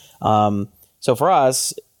albatross. So for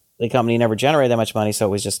us, the company never generated that much money, so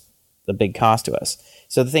it was just a big cost to us.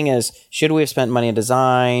 So the thing is, should we have spent money in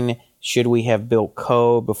design? Should we have built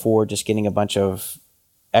code before just getting a bunch of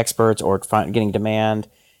experts or getting demand?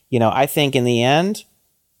 I think in the end,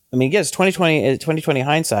 I mean, again, it's 2020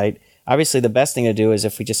 hindsight. Obviously, the best thing to do is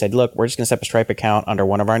if we just said, look, we're just going to set up a Stripe account under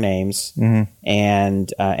one of our names,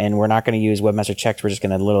 and we're not going to use Webmaster Checks. We're just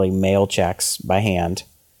going to literally mail checks by hand.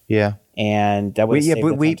 Yeah. And that would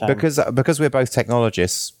because we're both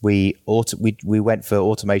technologists, we went for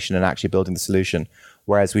automation and actually building the solution,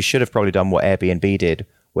 whereas we should have probably done what Airbnb did,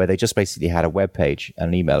 where they just basically had a web page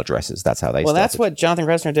and email addresses. That's how they started. That's what Jonathan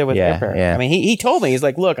Kressner did with Airpair. Yeah. I mean, he told me, he's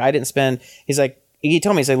like, look, I didn't spend, he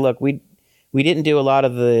told me, look, we didn't do a lot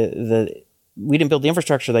of we didn't build the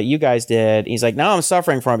infrastructure that you guys did. He's like, now I'm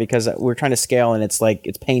suffering from it because we're trying to scale and it's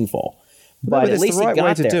painful. But at least it's the right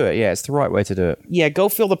way to do it. Yeah, it's the right way to do it. Yeah, go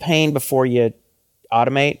feel the pain before you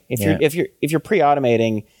automate. If you're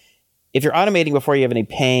pre-automating, if you're automating before you have any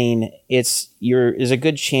pain, there's a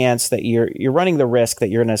good chance that you're running the risk that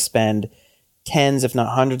you're going to spend tens, if not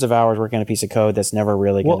hundreds of hours working on a piece of code that's never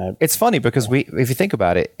really going to... It's funny because if you think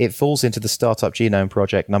about it, it falls into the Startup Genome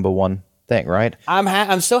Project #1 thing, right?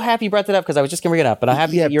 I'm so happy you brought that up because I was just going to bring it up, but I'm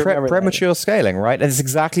happy that you remember premature scaling, right? And it's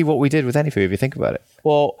exactly what we did with AnyFu, if you think about it.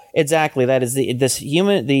 Well, exactly. That is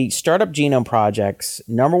the Startup Genome Project's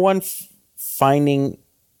 #1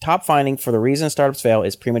 top finding for the reason startups fail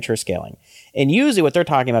is premature scaling. And usually what they're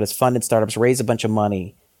talking about is funded startups raise a bunch of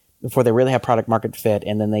money before they really have product market fit,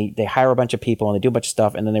 and then they hire a bunch of people and they do a bunch of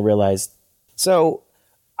stuff, and then they realize. So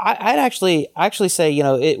I'd actually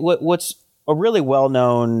say, what's a really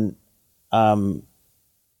well-known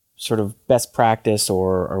sort of best practice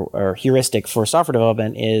or heuristic for software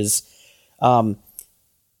development is, or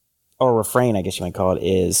refrain, I guess you might call it,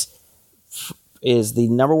 is the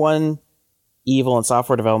 #1 evil in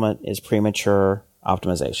software development is premature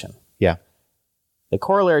optimization. Yeah. the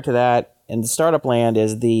corollary to that in startup land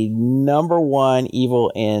is the number one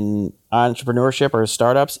evil in entrepreneurship or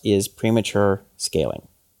startups is premature scaling.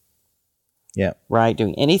 Yeah. Right?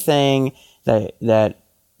 Doing anything that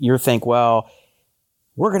you think, well,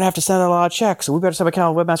 we're going to have to send out a lot of checks. So we better send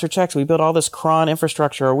account webmaster checks. We build all this cron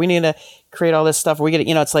infrastructure, or we need to create all this stuff. Or we get,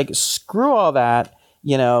 it's like, screw all that,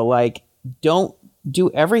 like, don't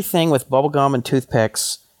do everything with bubblegum and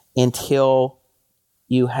toothpicks until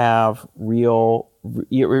you have until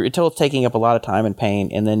it's taking up a lot of time and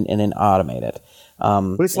pain, and then automate it.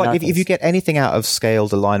 But it's like if you get anything out of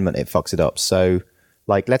scaled alignment, it fucks it up. So,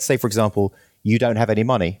 like, let's say, for example, you don't have any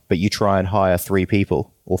money, but you try and hire 3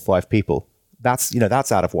 people or 5 people. That's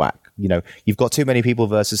out of whack. You've got too many people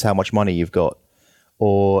versus how much money you've got.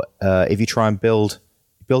 Or if you try and build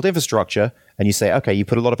infrastructure and you say, okay, you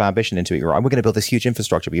put a lot of ambition into it. You're right, we're going to build this huge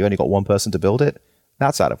infrastructure, but you've only got one person to build it.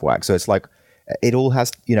 That's out of whack. So it's like it all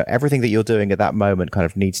has, everything that you're doing at that moment kind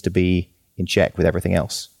of needs to be in check with everything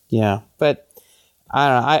else. Yeah, but I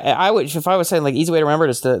don't know. I would, if I was saying, like, easy way to remember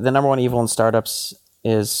it is the number one evil in startups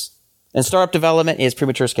is. And startup development is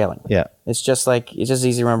premature scaling. Yeah. It's just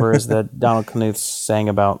easy to remember as the Donald Knuth saying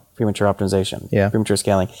about premature optimization. Yeah. Premature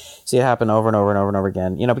scaling. See it happen over and over and over and over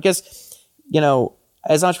again. Because,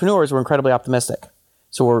 as entrepreneurs, we're incredibly optimistic.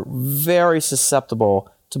 So we're very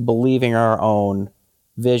susceptible to believing our own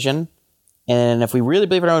vision. And if we really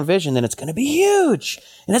believe in our own vision, then it's going to be huge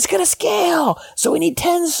and it's going to scale. So we need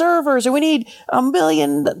 10 servers and we need $10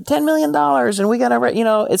 million. And we got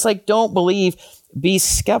to, it's like, don't believe. Be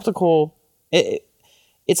skeptical.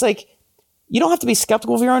 It's like you don't have to be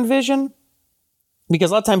skeptical of your own vision,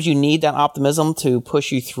 because a lot of times you need that optimism to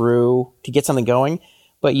push you through to get something going,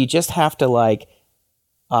 but you just have to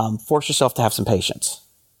force yourself to have some patience.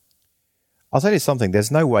 I'll tell you something.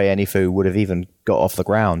 There's no way Anyfoo would have even got off the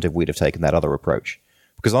ground if we'd have taken that other approach,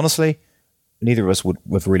 because honestly, neither of us would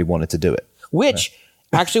have really wanted to do it. Which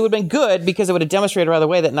actually would have been good, because it would have demonstrated right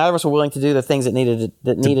away that neither of us were willing to do the things that needed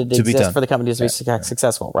to exist for the company to be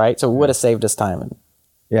successful, right? So it would have saved us time.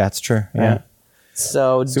 Yeah, it's true. Yeah.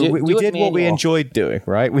 So we did what we enjoyed doing,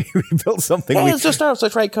 right? We built something. Yeah, let's just start. So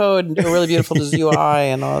let's write code and do a really beautiful UI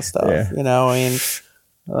and all that stuff. Yeah.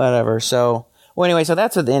 Whatever. So, anyway, so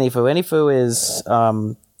that's with Anyfoo. Anyfoo is,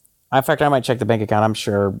 in fact, I might check the bank account. I'm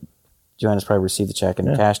sure Joanna's probably received the check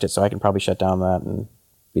and cashed it, so I can probably shut down that and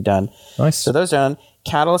be done. Nice. So those are done.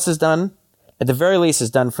 Catalyst is done. At the very least, is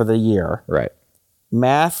done for the year. Right.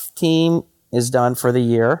 Math team is done for the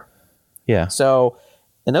year. Yeah. So,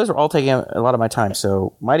 and those are all taking a lot of my time.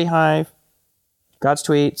 So, Mighty Hive, God's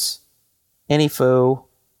Tweets, Anyfoo,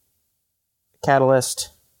 Catalyst,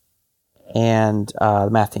 and the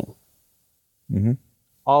math team. Mm-hmm.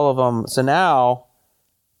 All of them. So now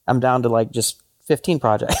I'm down to just 15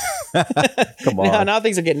 projects. Come on. Now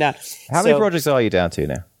things are getting down. How many projects are you down to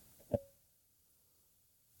now?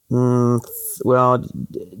 Well,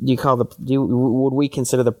 would we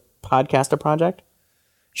consider the podcast a project?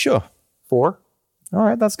 Sure. 4. All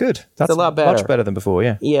right, that's good. That's a lot better. Much better than before,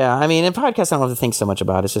 yeah. Yeah, I mean, in podcasts, I don't have to think so much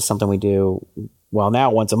about it. It's just something we do,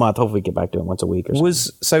 now once a month. Hopefully we get back to it once a week or something.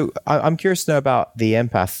 So I'm curious to know about the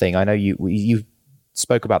empath thing. I know you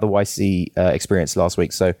spoke about the YC experience last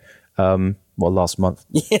week, so last month.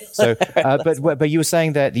 Yeah. So, but you were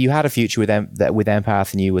saying that you had a future with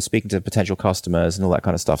empath, and you were speaking to potential customers and all that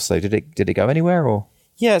kind of stuff. So did it go anywhere, or?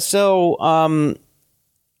 Yeah. So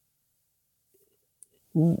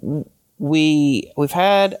we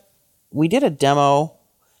did a demo.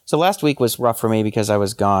 So last week was rough for me because I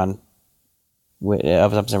was gone. I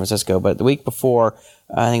was up in San Francisco, but the week before,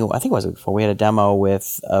 I think it was the week before, we had a demo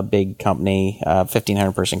with a big company,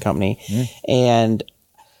 1,500 person company, and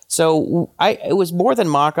so it was more than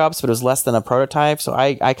mock-ups, but it was less than a prototype. So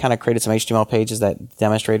I kind of created some HTML pages that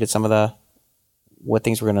demonstrated some of what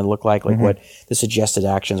things were going to look like what the suggested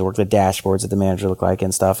actions were, the dashboards that the manager looked like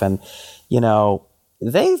and stuff. And,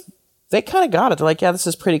 they kind of got it. They're like, yeah, this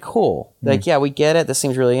is pretty cool. They're like, yeah, we get it. This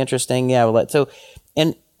seems really interesting. Yeah.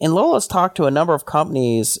 And Lola's talked to a number of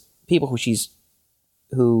companies, people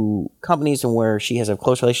companies and where she has a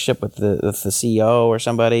close relationship with the CEO or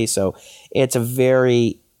somebody. So it's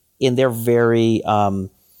they're very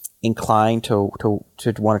inclined to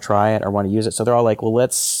want to try it or want to use it. So they're all like, well,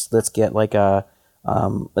 let's get a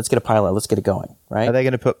pilot. Let's get it going. Right. Are they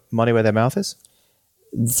going to put money where their mouth is?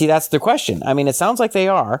 See, that's the question. I mean, it sounds like they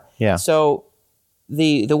are. Yeah. So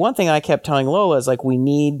the one thing I kept telling Lola is we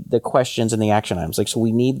need the questions and the action items. So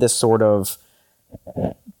we need this sort of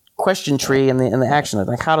question tree and the action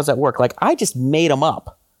items. How does that work? I just made them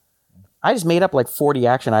up. I just made up 40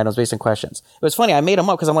 action items based on questions. It was funny. I made them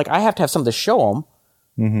up because I'm I have to have something to show them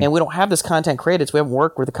and we don't have this content created, so we haven't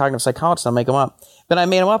worked with a cognitive psychologist to make them up. But I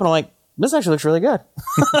made them up, and I'm like, this actually looks really good.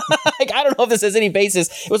 Like, I don't know if this has any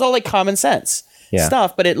basis. It was all like common sense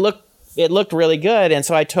stuff, but it looked really good. And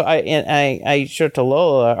so I showed it to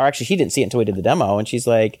Lola, or actually she didn't see it until we did the demo, and she's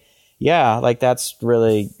like, yeah, like that's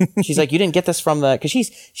really, she's like, you didn't get this from because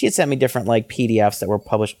she had sent me different like PDFs that were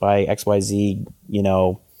published by XYZ,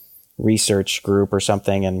 research group or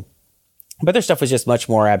something. But their stuff was just much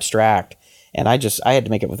more abstract. And I had to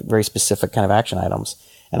make it with very specific kind of action items.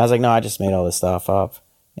 And I was like, no, I just made all this stuff up.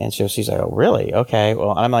 And she's like, oh, really? Okay.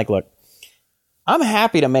 Well, I'm like, look, I'm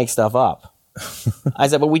happy to make stuff up. I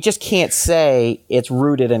said, but we just can't say it's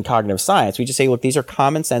rooted in cognitive science. We just say, look, these are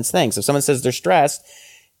common sense things. If someone says they're stressed,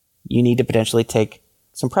 you need to potentially take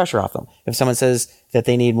some pressure off them. If someone says that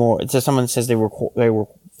they need more, if someone says they'd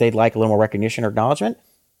like a little more recognition or acknowledgement,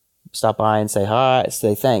 stop by and say hi,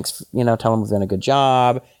 say thanks, tell them we've done a good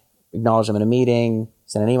job, acknowledge them in a meeting,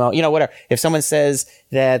 send an email, whatever. If someone says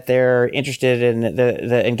that they're interested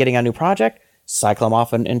in getting a new project, cycle them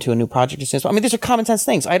off into a new project as soon as possible. I mean, these are common sense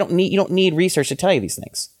things. You don't need research to tell you these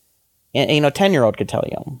things. And 10-year-old could tell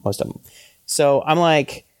you most of them. So I'm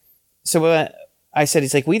like, I said,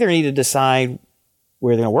 it's like, we either need to decide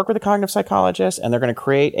we're going to work with a cognitive psychologist and they're going to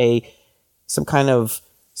create some kind of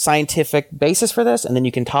scientific basis for this. And then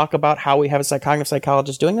you can talk about how we have a cognitive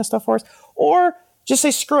psychologist doing this stuff for us, or just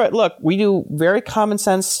say, screw it. Look, we do very common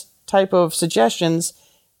sense type of suggestions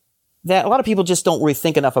that a lot of people just don't really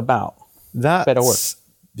think enough about.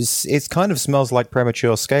 It kind of smells like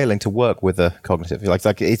premature scaling to work with a cognitive.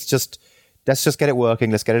 Like it's just, let's just get it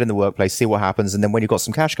working. Let's get it in the workplace, see what happens. And then when you've got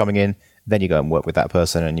some cash coming in, then you go and work with that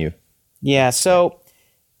person and you. Yeah. So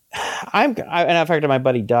and I've talked to my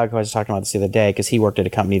buddy Doug, who I was talking about this the other day, because he worked at a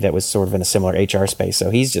company that was sort of in a similar HR space. So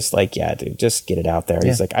he's just like, yeah, dude, just get it out there. Yeah.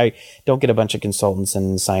 He's like, I don't get a bunch of consultants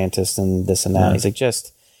and scientists and this and that. Yeah. He's like,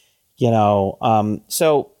 just,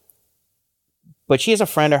 but she has a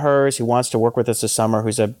friend of hers who wants to work with us this summer,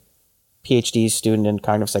 who's a PhD student in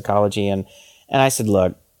cognitive psychology. And I said,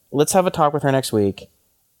 look, let's have a talk with her next week.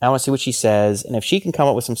 I want to see what she says. And if she can come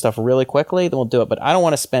up with some stuff really quickly, then we'll do it. But I don't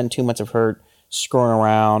want to spend too much of her screwing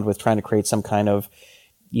around with trying to create some kind of,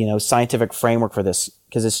 scientific framework for this.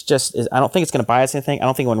 Because I don't think it's going to buy us anything. I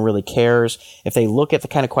don't think anyone really cares. If they look at the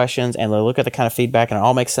kind of questions and they look at the kind of feedback and it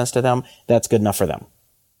all makes sense to them, that's good enough for them.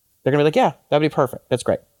 They're going to be like, yeah, that'd be perfect. That's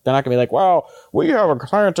great. They're not going to be like, well, we have a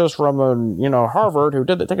scientist from, Harvard who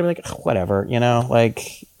did that. They're going to be like, whatever,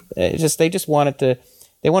 they just want it to,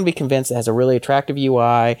 they want to be convinced it has a really attractive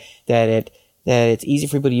UI, that it's easy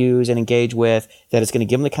for people to use and engage with, that it's going to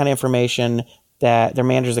give them the kind of information, that their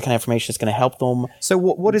managers the kind of information that's going to help them. So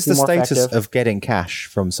what is the status of getting cash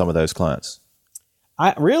from some of those clients?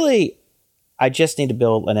 I just need to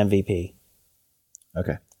build an MVP.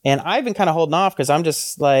 Okay. And I've been kind of holding off because I'm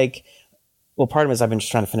just like, well, part of it is I've been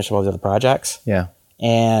just trying to finish all these other projects. Yeah.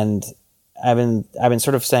 And I've been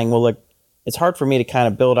sort of saying, well, look, it's hard for me to kind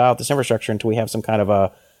of build out this infrastructure until we have some kind of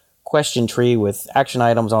a question tree with action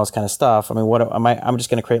items, all this kind of stuff. I mean, I'm just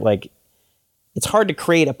going to create it's hard to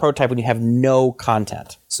create a prototype when you have no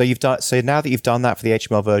content. So now that you've done that for the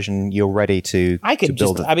HTML version, you're ready to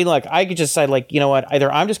build it. I mean, look, I could just say you know what,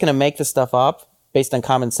 either I'm just going to make this stuff up based on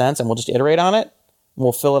common sense and we'll just iterate on it and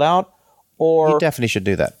we'll fill it out. Or you definitely should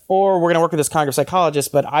do that. Or we're going to work with this cognitive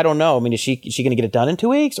psychologist, but I don't know. I mean, is she going to get it done in 2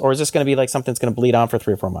 weeks? Or is this going to be like something that's going to bleed on for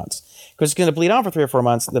 3 or 4 months? Because it's going to bleed on for 3 or 4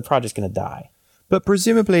 months, the project's going to die. But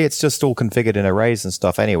presumably it's just all configured in arrays and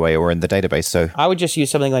stuff anyway, or in the database. So I would just use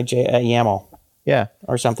something like YAML. Yeah.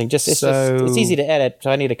 Or something. It's easy to edit, so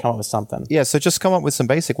I need to come up with something. Yeah, so just come up with some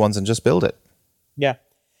basic ones and just build it. Yeah.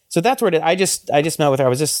 So that's where I just met with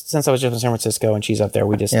her. Since I was just in San Francisco and she's up there,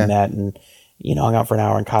 we just met and hung out for an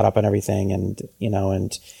hour and caught up on everything, and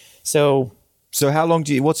so how long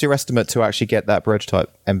what's your estimate to actually get that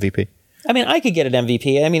prototype MVP? I mean, I could get an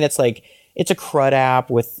MVP. I mean, it's a CRUD app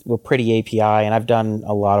with pretty API, and I've done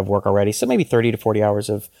a lot of work already. So maybe 30 to 40 hours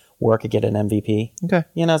of work to get an MVP. Okay.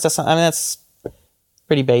 That's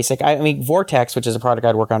pretty basic. I mean, Vortex, which is a product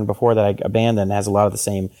I'd worked on before that I abandoned, has a lot of the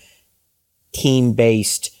same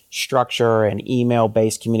team-based structure and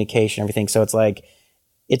email-based communication, everything. So it's like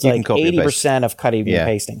 80% of cutting and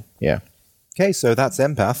pasting. Yeah. Okay, so that's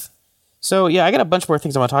Empath. So yeah, I got a bunch more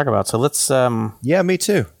things I want to talk about. So let's. Yeah, me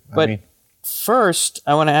too. But first,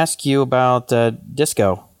 I want to ask you about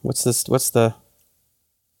Disco. What's the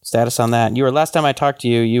status on that? Last time I talked to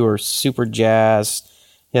you, you were super jazzed.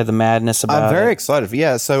 You had the madness about it. I'm very excited.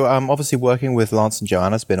 Yeah, so obviously working with Lance and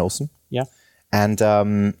Joanna has been awesome. Yeah.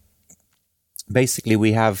 And basically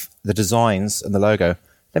we have the designs and the logo.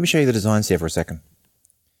 Let me show you the designs here for a second.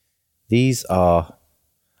 These are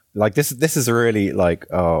Like this is really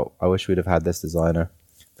like, oh, I wish we'd have had this designer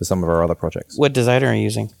for some of our other projects. What designer are you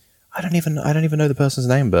using? I don't even know the person's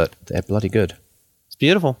name, but they're bloody good. It's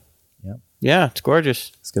beautiful. Yeah. Yeah, it's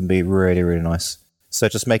gorgeous. It's going to be really, really nice. So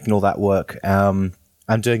just making all that work. I'm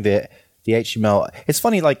doing the HTML. It's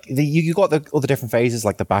funny, like you got all the different phases,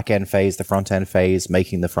 like the back end phase, the front end phase,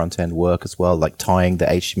 making the front end work as well, like tying the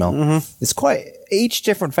HTML. Mm-hmm. It's quite, each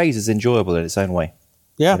different phase is enjoyable in its own way.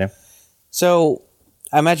 Yeah. You know? So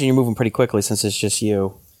I imagine you're moving pretty quickly since it's just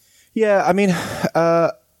you. Yeah, I mean,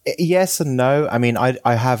 yes and no. I mean,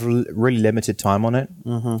 I have really limited time on it.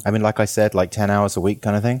 Mm-hmm. I mean, like I said, like 10 hours a week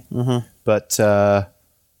kind of thing. Mm-hmm. But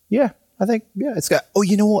yeah, I think, yeah, it's got, oh,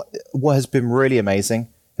 you know what has been really amazing?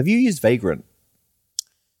 Have you used Vagrant?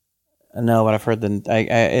 No, but I've heard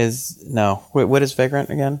no. Wait, what is Vagrant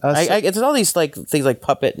again? It's all these like things like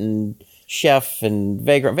Puppet and Chef and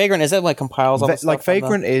Vagrant. Vagrant, is that like compiles all the stuff? Like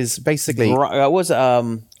Vagrant is basically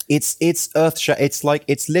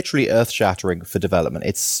it's literally earth shattering for development.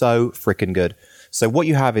 It's so freaking good. So what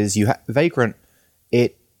you have is Vagrant.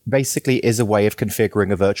 It basically is a way of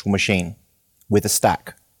configuring a virtual machine with a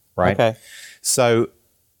stack, right? Okay. So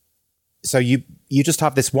you just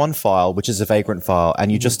have this one file, which is a Vagrant file,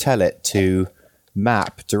 and you just tell it to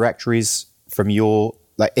map directories from your,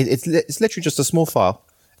 like, it's literally just a small file.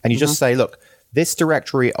 And you just say, look, this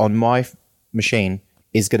directory on my machine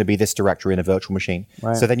is going to be this directory in a virtual machine.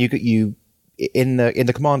 Right. So then you in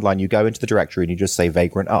the command line, you go into the directory and you just say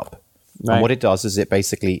Vagrant up. Right. And what it does is it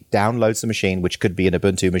basically downloads the machine, which could be an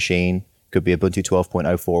Ubuntu machine, could be Ubuntu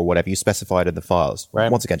 12.04 or whatever you specified in the files.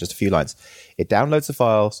 Right. Once again, just a few lines. It downloads the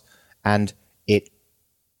files and it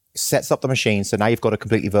sets up the machine. So now you've got a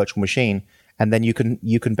completely virtual machine, and then you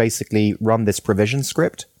can basically run this provision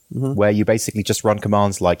script where you basically just run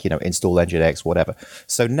commands like, install Nginx, whatever.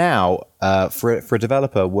 So now for a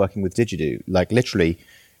developer working with Didgeridoo, like literally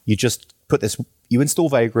you just you install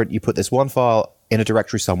Vagrant, you put this one file in a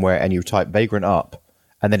directory somewhere and you type Vagrant up,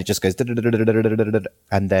 and then it just goes,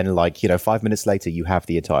 and then 5 minutes later you have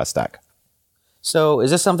the entire stack. So is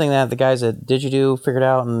this something that the guys at Didgeridoo figured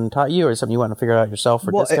out and taught you, or is something you want to figure out yourself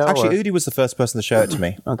for Disco? Actually, Udi was the first person to show it to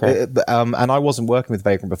me. Okay. And I wasn't working with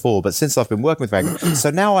Vagrant before, but since I've been working with Vagrant, so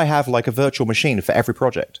now I have like a virtual machine for every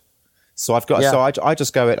project. So I've got, I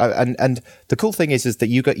just go and the cool thing is that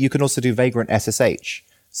you can also do Vagrant SSH.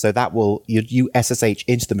 So that you SSH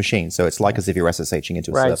into the machine. So it's like as if you're SSHing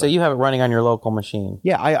into a server. Right. So you have it running on your local machine.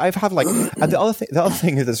 Yeah, I've had and the other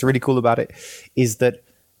thing that's really cool about it is that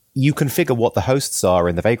you configure what the hosts are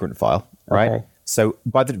in the Vagrant file, right? Okay. So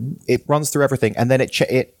it runs through everything, and then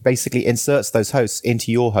it basically inserts those hosts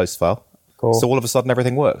into your host file. Cool. So all of a sudden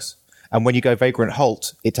everything works. And when you go Vagrant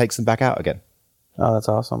halt, it takes them back out again. Oh, that's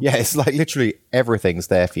awesome. Yeah, it's like literally everything's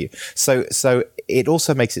there for you. So it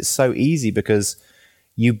also makes it so easy because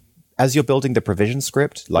as you're building the provision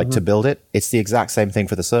script, to build it, it's the exact same thing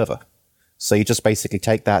for the server. So you just basically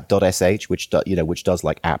take that .sh, which does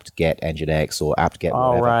like apt get nginx or apt get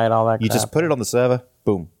whatever. All right, all that. You just put it on the server,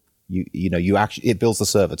 boom. It builds the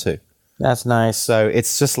server too. That's nice. So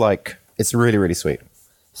it's just it's really, really sweet.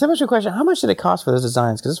 So much a question. How much did it cost for those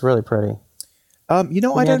designs? Because it's really pretty. I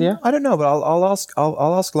don't know, but I'll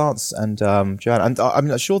ask Lance and Joanne, and I'm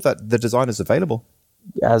not sure that the design is available.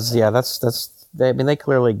 They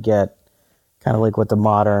clearly get kind of like what the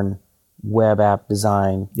modern web app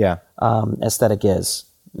design aesthetic is,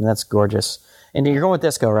 and that's gorgeous. And you're going with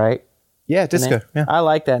Disco, right? Yeah, Disco. Yeah, I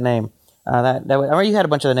like that name. I remember you had a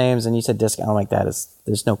bunch of the names, and you said Disco. I'm like,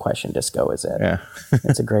 there's no question, Disco is it. Yeah,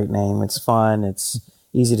 it's a great name. It's fun. It's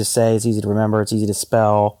easy to say. It's easy to remember. It's easy to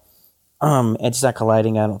spell. It's not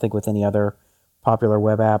colliding, I don't think, with any other popular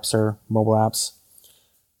web apps or mobile apps.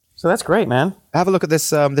 So that's great, man. Have a look at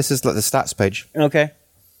this. This is like the stats page. Okay.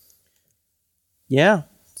 Yeah.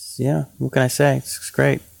 What can I say? It's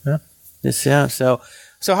great. Yeah. So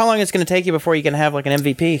how long is it going to take you before you can have like an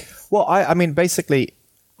MVP? Well, I mean, basically,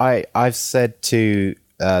 I've said to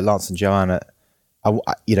Lance and Joanna,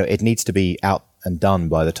 it needs to be out and done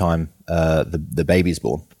by the time the baby's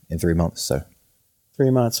born in 3 months. So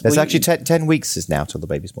 3 months. There's actually 10 weeks is now till the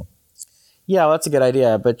baby's born. Yeah, well, that's a good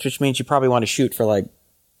idea, but which means you probably want to shoot for like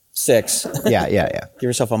 6. Yeah. Give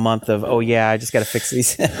yourself a month of, I just got to fix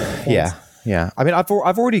these. Yeah. I mean, I've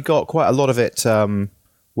already got quite a lot of it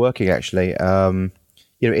working actually.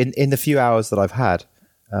 In the few hours that I've had.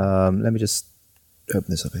 Let me just open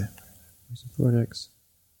this up here. Recent projects.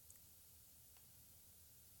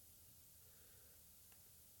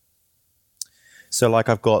 So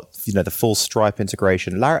I've got the full Stripe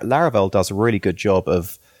integration. Laravel does a really good job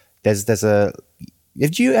of.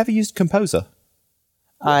 Did you ever use Composer?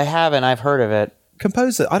 I haven't. I've heard of it.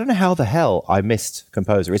 Composer, I don't know how the hell I missed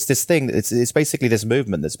Composer. It's this thing, it's basically this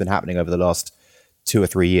movement that's been happening over the last 2 or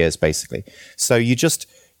 3 years, basically. So you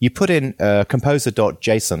put in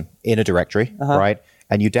composer.json in a directory, right?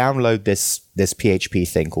 And you download this PHP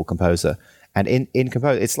thing called Composer. And in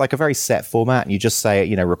Composer, it's like a very set format. And you just say,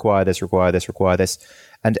 require this, require this, require this.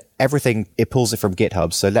 And everything, it pulls it from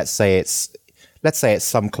GitHub. So let's say it's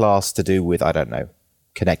some class to do with, I don't know,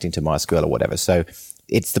 connecting to MySQL or whatever. So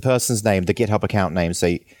it's the person's name, the GitHub account name.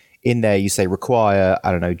 So in there you say require,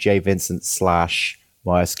 I don't know,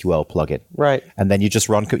 jvincent/MySQL plugin. Right. And then you just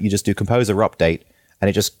do Composer update, and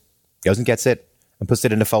it just goes and gets it and puts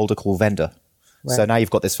it in a folder called vendor. Right. So now you've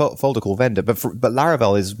got this folder called vendor, but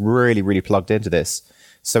Laravel is really, really plugged into this.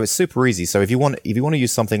 So it's super easy. So if you want to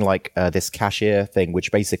use something like this cashier thing,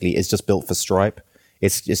 which basically is just built for Stripe,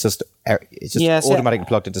 it's just automatically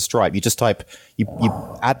plugged into Stripe. You just type, you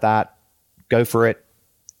add that, go for it.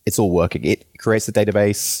 It's all working. It creates the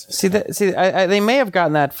database. They may have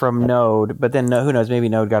gotten that from Node, but then who knows? Maybe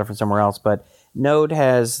Node got it from somewhere else. But Node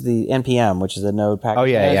has the NPM, which is a Node package. Oh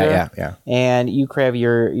yeah. And you grab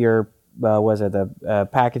your the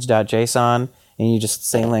package.json, and you just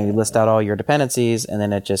same thing. You list out all your dependencies, and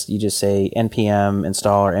then you just say npm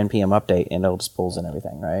install or npm update, and it'll just pulls in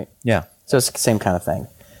everything, right? Yeah. So it's the same kind of thing.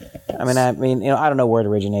 I mean, I don't know where it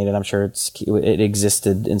originated. I'm sure it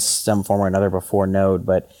existed in some form or another before Node,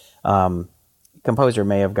 but Composer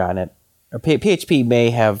may have gotten it, or PHP may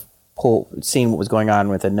have seen what was going on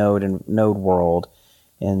with the Node and Node world,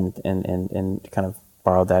 and kind of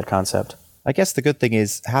borrowed that concept. I guess the good thing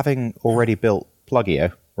is having already built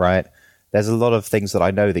Plugio, right? There's a lot of things that I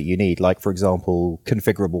know that you need, like, for example,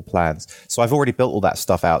 configurable plans. So I've already built all that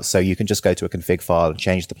stuff out. So you can just go to a config file and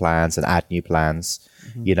change the plans and add new plans,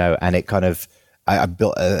 and it kind of, I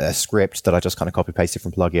built a script that I just kind of copy pasted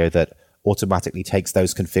from Plugio that automatically takes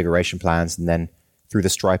those configuration plans and then through the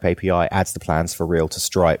Stripe API adds the plans for real to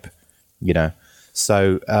Stripe,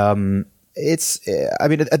 So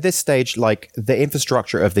at this stage, like the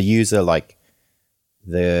infrastructure of the user, like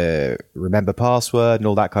the remember password and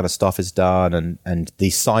all that kind of stuff is done, and the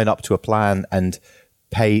sign up to a plan and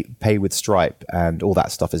pay with Stripe and all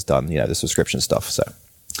that stuff is done, the subscription stuff. So,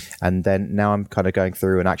 and then now I'm kind of going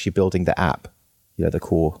through and actually building the app, the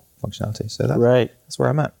core functionality. So that's where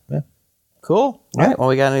I'm at. Yeah. Cool. Yeah. All right. Well,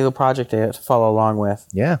 we got a new project to follow along with.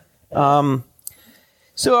 Yeah.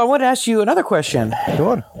 So I want to ask you another question. Go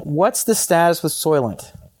on. What's the status with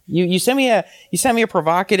Soylent? You sent me a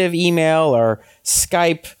provocative email or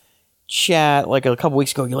Skype chat like a couple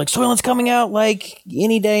weeks ago. You're like, Soylent's coming out like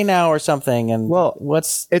any day now or something. And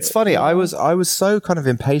it's funny. I was so kind of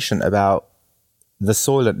impatient about the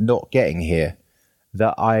Soylent not getting here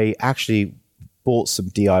that I actually bought some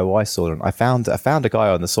DIY Soylent. I found a guy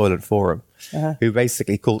on the Soylent forum who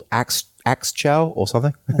basically called Axe Chow or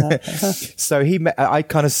something. So I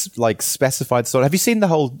kind of like specified Soylent. Have you seen the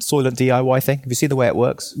whole Soylent DIY thing? Have you seen the way it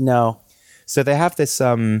works? No. So they have this,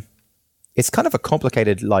 it's kind of a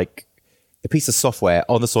complicated, like a piece of software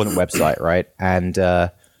on the Soylent website, right? And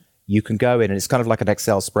you can go in and it's kind of like an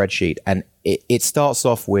Excel spreadsheet, and it starts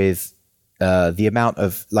off with the amount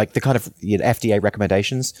of like the kind of FDA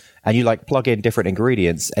recommendations, and you like plug in different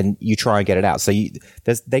ingredients and you try and get it out. So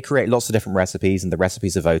they create lots of different recipes, and the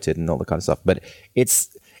recipes are voted and all that kind of stuff. But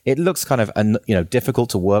it looks kind of difficult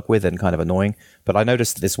to work with and kind of annoying. But I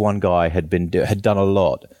noticed that this one guy had done a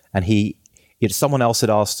lot, and someone else had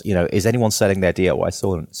asked, is anyone selling their DIY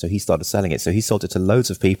Soylent? So he started selling it. So he sold it to loads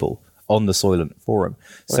of people on the Soylent forum.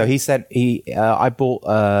 Right. So I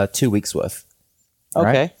bought 2 weeks worth.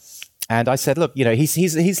 Okay. Right? And I said, look,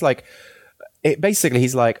 he's like,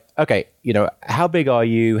 he's like, okay, how big are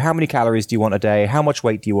you? How many calories do you want a day? How much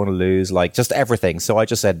weight do you want to lose? Like just everything. So I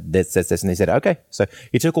just said this, and he said, okay. So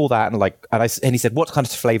he took all that and he said, what kind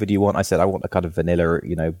of flavor do you want? I said, I want a kind of vanilla,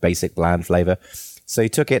 basic bland flavor. So he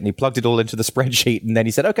took it and he plugged it all into the spreadsheet, and then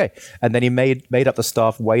he said, okay. And then he made up the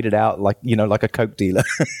stuff, weighed it out like a Coke dealer.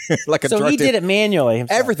 So he did it manually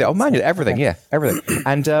himself. Everything. Oh, manually, everything. Okay. Yeah, everything.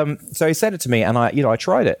 And so he sent it to me, and I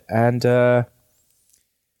tried it, and the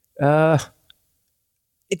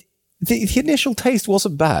initial taste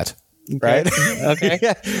wasn't bad. Right? Okay.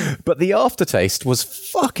 Yeah. But the aftertaste was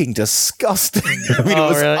fucking disgusting. I mean, it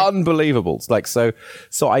was really unbelievable. It's like, so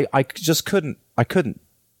I just couldn't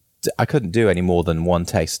do any more than one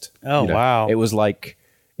taste. Oh, wow. It was like,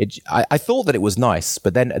 I thought that it was nice,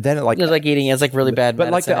 but then it was like eating, it was like really bad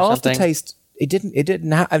but like the aftertaste, it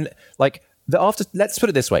didn't have, and like let's put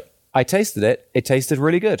it this way. I tasted it. It tasted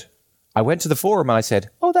really good. I went to the forum and I said,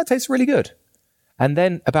 oh, that tastes really good. And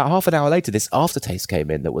then about half an hour later, this aftertaste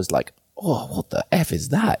came in that was like, oh, what the F is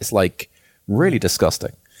that? It's like really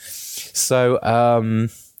disgusting. So I'm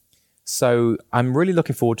really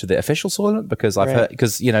looking forward to the official Soylent because I've heard,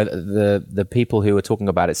 because the people who are talking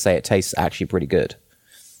about it say it tastes actually pretty good.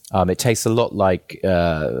 It tastes a lot like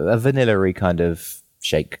a vanilla-y kind of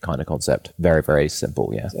shake kind of concept. Very, very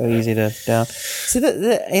simple. Yeah. So easy to down. See,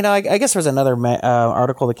 I guess there was another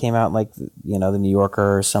article that came out, like the New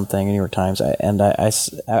Yorker or something, New York Times, I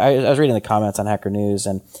was reading the comments on Hacker News,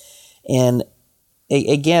 and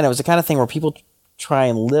again, it was the kind of thing where people try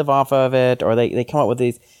and live off of it, or they come up with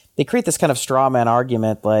these. They create this kind of straw man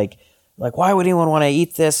argument, like why would anyone want to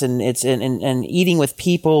eat this? And it's and eating with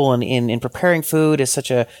people and preparing food is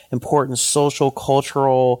such a important social,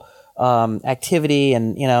 cultural activity,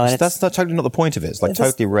 and and that's totally not the point of it. It's like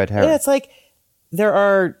totally red herring. Yeah, it's like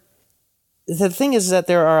the thing is that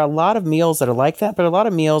there are a lot of meals that are like that, but a lot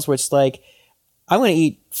of meals where it's like, I'm going to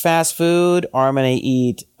eat fast food, or I'm going to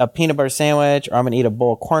eat a peanut butter sandwich, or I'm going to eat a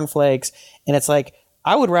bowl of cornflakes, and it's like,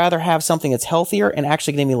 I would rather have something that's healthier and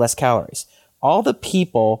actually give me less calories. All the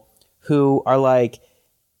people who are like,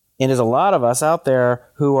 and there's a lot of us out there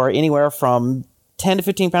who are anywhere from 10 to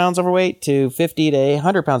 15 pounds overweight to 50 to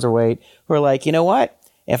 100 pounds overweight, who are like, you know what?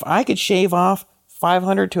 If I could shave off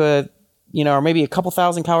 500 to or maybe a couple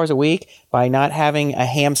thousand calories a week by not having a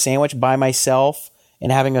ham sandwich by myself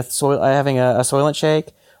and having a Soylent shake,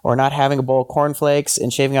 or not having a bowl of cornflakes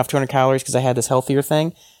and shaving off 200 calories because I had this healthier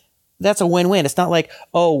thing, that's a win-win. It's not like,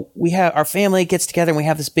 we have our family gets together and we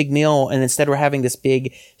have this big meal, and instead we're having this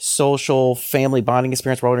big social family bonding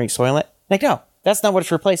experience while we're drinking Soylent. Like, no, that's not what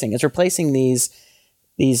it's replacing. It's replacing these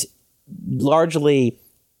largely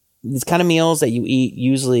these kind of meals that you eat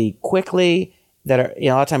usually quickly, that are, a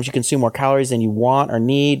lot of times you consume more calories than you want or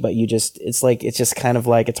need, but it's just kind of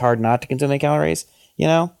like, it's hard not to consume any calories,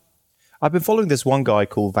 I've been following this one guy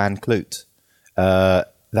called Van Kloot.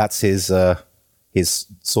 That's his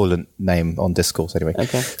Soylent name on Discourse anyway.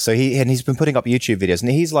 Okay. So he's been putting up YouTube videos,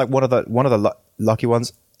 and he's like one of the lucky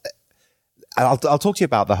ones. I'll talk to you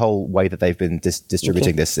about the whole way that they've been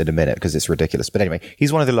distributing this in a minute, because it's ridiculous. But anyway,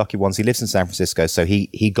 he's one of the lucky ones. He lives in San Francisco, so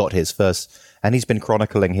he got his first, and he's been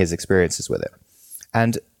chronicling his experiences with it.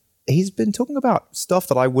 And he's been talking about stuff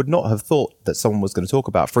that I would not have thought that someone was going to talk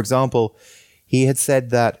about. For example, he had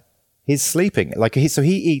said that his sleeping, so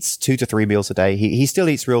he eats 2 to 3 meals a day. He still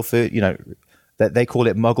eats real food, that they call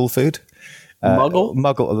it Muggle food.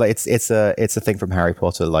 Muggle. It's a thing from Harry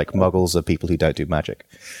Potter. Like, Muggles are people who don't do magic.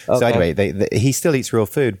 Okay. So anyway, he still eats real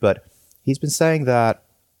food, but he's been saying that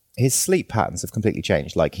his sleep patterns have completely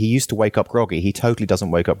changed. Like, he used to wake up groggy. He totally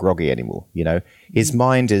doesn't wake up groggy anymore. His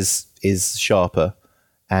mind is sharper,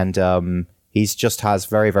 and he's just has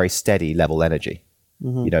very, very steady level energy.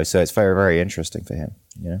 Mm-hmm. So it's very, very interesting for him.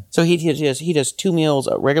 So he does 2 meals,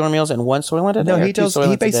 regular meals, and 1 Soylent a day? No, he does.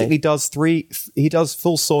 He basically does 3. He does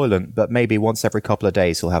full Soylent, but maybe once every couple of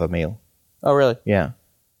days he'll have a meal. Oh, really? Yeah.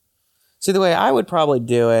 See, the way I would probably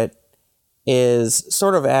do it is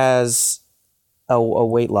sort of as a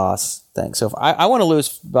weight loss thing. So if I want to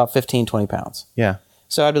lose about 15, 20 pounds. Yeah.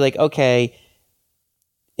 So I'd be like, okay,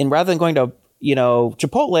 and rather than going to,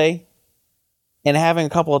 Chipotle and having a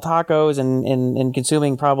couple of tacos and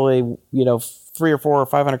consuming probably, 3 or 4 or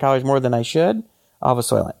 500 calories more than I should, I'll have a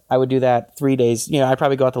Soylent. I would do that 3 days. I'd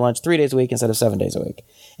probably go out to lunch 3 days a week instead of 7 days a week.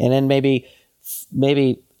 And then maybe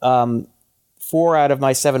 4 out of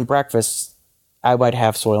my 7 breakfasts, I might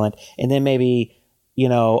have Soylent. And then maybe,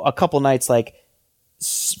 a couple nights, like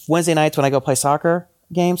Wednesday nights when I go play soccer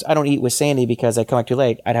games, I don't eat with Sandy because I come back too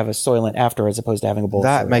late. I'd have a Soylent after, as opposed to having a bowl.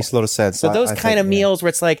 That makes a lot of sense. So those kind of meals where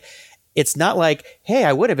it's like, it's not like, hey,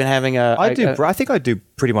 I would have been having I think I do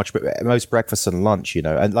pretty much most breakfast and lunch,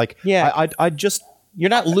 and like, yeah, I just, you're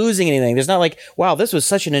not losing anything. There's not like, wow, this was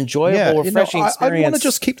such an enjoyable, refreshing experience. I want to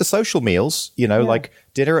just keep the social meals, like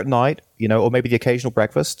dinner at night, or maybe the occasional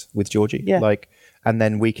breakfast with Georgie, and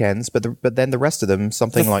then weekends. But then the rest of them,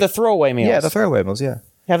 something like the throwaway meals. Yeah, the throwaway meals. Yeah,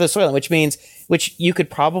 have the Soylent, which you could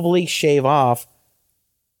probably shave off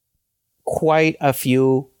quite a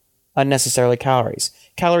few unnecessarily calories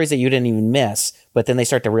that you didn't even miss, but then they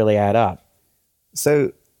start to really add up.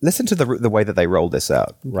 So listen to the way that they rolled this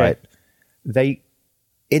out, okay. Right? They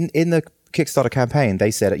in the Kickstarter campaign,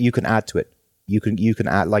 they said you can add to it. You can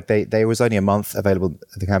add, like, there was only a month available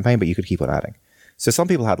of the campaign, but you could keep on adding. So some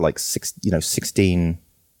people had like 16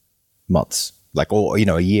 months, like, or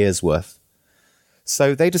a year's worth.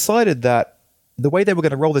 So they decided that the way they were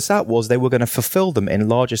going to roll this out was they were going to fulfill them in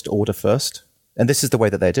largest order first. And this is the way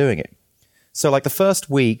that they're doing it. So, like, the first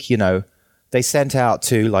week, they sent out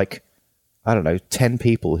to, like, I don't know, 10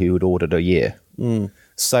 people who had ordered a year.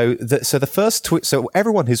 So the first tweet, so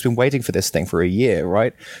everyone who's been waiting for this thing for a year,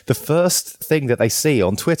 right? The first thing that they see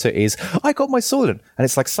on Twitter is, I got my Soylent. And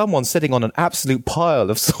it's like someone sitting on an absolute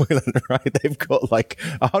pile of Soylent, right? They've got like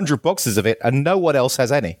 100 boxes of it and no one else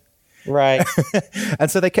has any. Right.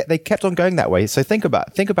 And so they kept on going that way. So think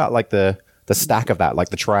about like the stack of that, like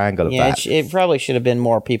the triangle of that. It probably should have been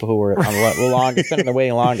more people who were on the longest, been on the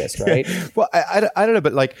waiting longest, right? Well, I don't know,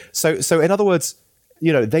 but like, so in other words,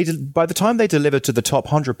 you know, by the time they delivered to the top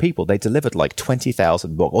 100 people, they delivered like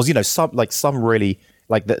 20,000 bottles. You know, some really,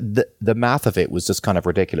 like the math of it was just kind of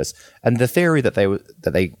ridiculous. And the theory that they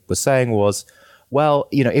were saying was, well,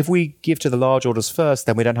 you know, if we give to the large orders first,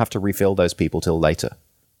 then we don't have to refill those people till later.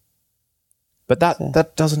 But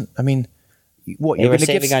that doesn't. I mean, what you're going to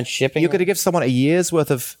give on shipping? You're going to give someone a year's worth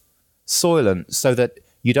of Soylent so that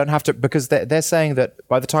you don't have to, because they're saying that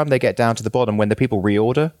by the time they get down to the bottom, when the people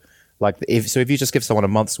reorder. Like if you just give someone a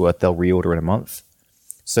month's worth, they'll reorder in a month.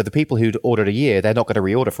 So the people who'd ordered a year, they're not going to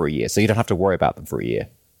reorder for a year. So you don't have to worry about them for a year.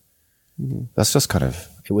 Mm-hmm. That's just kind of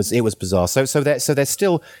it was bizarre. So they're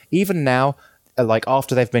still, even now, like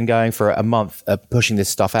after they've been going for a month pushing this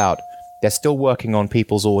stuff out, they're still working on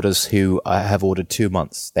people's orders who have ordered 2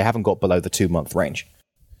 months. They haven't got below the 2-month range.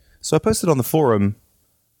 So I posted on the forum,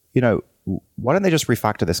 you know, why don't they just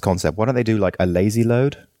refactor this concept? Why don't they do like a lazy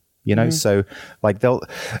load? You know, so like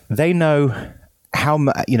they know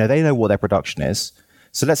they know what their production is.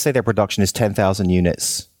 So let's say their production is 10,000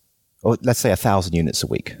 units, or let's say 1,000 units a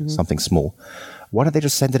week, something small. Why don't they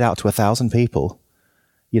just send it out to 1,000 people?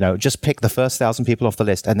 You know, just pick the first 1,000 people off the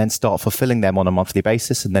list and then start fulfilling them on a monthly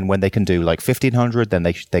basis. And then when they can do like 1,500, then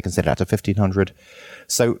they can send it out to 1,500.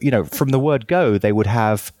 So, you know, from the word go, they would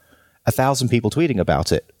have 1,000 people tweeting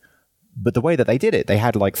about it. But the way that they did it, they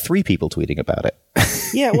had like 3 people tweeting about it.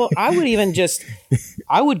 Yeah, well,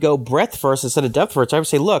 I would go breadth first instead of depth first. I would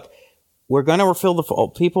say, look, we're going to refill the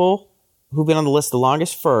people who've been on the list the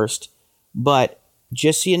longest first, but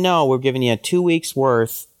just so you know, we're giving you 2 weeks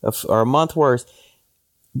worth or a month worth.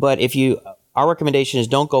 But our recommendation is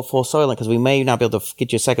don't go full Soylent because we may not be able to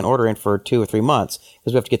get you a second order in for 2 or 3 months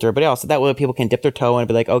because we have to get to everybody else. So that way people can dip their toe in and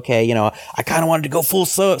be like, okay, you know, I kind of wanted to go full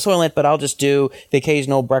Soylent, but I'll just do the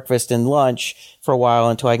occasional breakfast and lunch for a while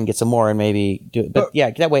until I can get some more and maybe do it. But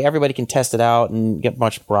yeah, that way everybody can test it out and get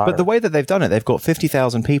much broader. But the way that they've done it, they've got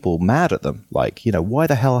 50,000 people mad at them. Like, you know, why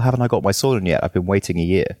the hell haven't I got my Soylent yet? I've been waiting a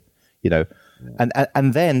year, you know.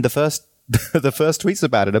 And then the first tweets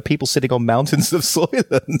about it are people sitting on mountains of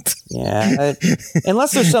Soylent. Yeah.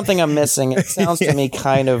 Unless there's something I'm missing, it sounds to me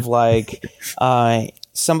kind of like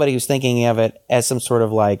somebody who's thinking of it as some sort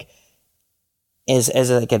of like, as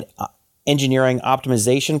like an engineering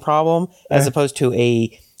optimization problem as opposed to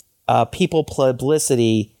a people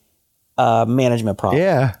publicity management problem.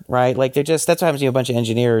 Yeah. Right? Like that's what happens to a bunch of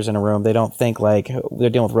engineers in a room. They don't think like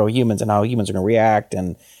they're dealing with real humans and how humans are going to react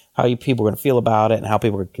and how people are going to feel about it and how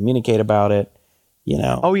people are going to communicate about it, you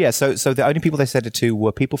know? Oh, yeah. So the only people they said it to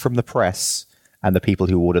were people from the press and the people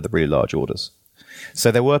who ordered the really large orders.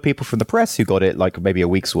 So there were people from the press who got it like maybe a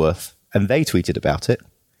week's worth and they tweeted about it.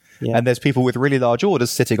 Yeah. And there's people with really large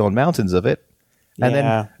orders sitting on mountains of it. And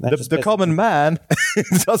then the common man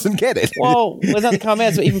doesn't get it. Well, not the common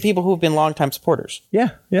man, but even people who have been longtime supporters. Yeah,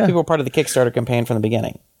 yeah. People were part of the Kickstarter campaign from the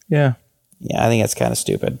beginning. Yeah. Yeah, I think that's kind of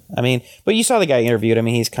stupid. I mean, but you saw the guy interviewed. I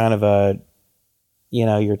mean, he's kind of a, you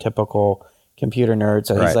know, your typical computer nerd.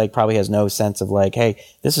 So he's like, probably has no sense of like, hey,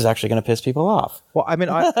 this is actually going to piss people off. Well, I mean,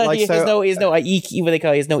 he has no EQ, what they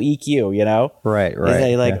call it, he has no EQ, you know? Right.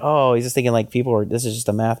 He's like, he's just thinking like this is just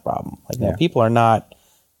a math problem. Like, no, people are not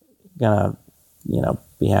going to, you know,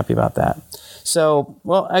 be happy about that. So,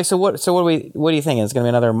 well, what do you think? It's going to be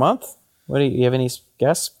another month? Do you have any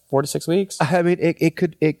guess? 4 to 6 weeks? I mean,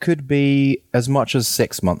 it could be as much as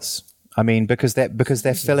 6 months. I mean, because they're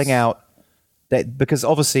filling out that, because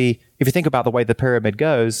obviously, if you think about the way the pyramid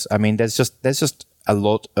goes, I mean, there's just a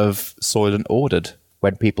lot of Soylent ordered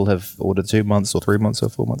when people have ordered 2 months or 3 months or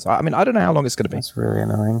 4 months. I mean, I don't know how long it's going to be. That's really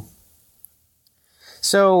annoying.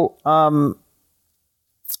 So, one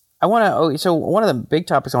of the big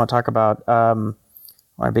topics I want to talk about.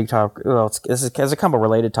 A big topic. Well, this is a couple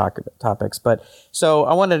related topics, but so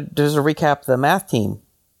I wanted to just recap the math team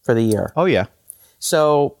for the year. Oh yeah.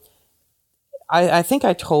 So I think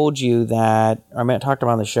I told you that, or I talked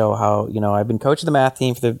about on the show how, you know, I've been coaching the math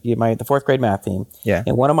team for the fourth grade math team. Yeah.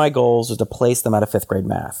 And one of my goals was to place them out of fifth grade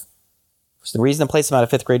math. So the reason to place them out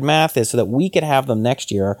of fifth grade math is so that we could have them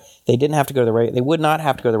next year. They didn't have to go to they would not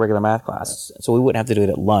have to go to the regular math classes, so we wouldn't have to do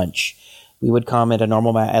it at lunch. We would come at a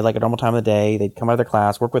normal time of the day. They'd come out of their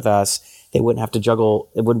class, work with us. They wouldn't have to juggle.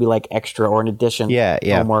 It wouldn't be like extra or an addition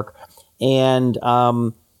homework. And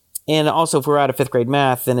And also, if we're out of fifth grade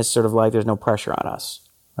math, then it's sort of like there's no pressure on us,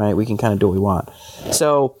 right? We can kind of do what we want.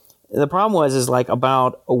 So the problem is like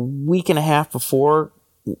about a week and a half before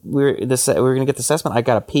we were going to get the assessment, I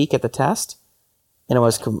got a peek at the test, and it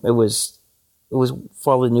was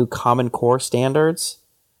for the new Common Core standards.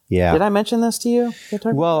 Yeah. Did I mention this to you?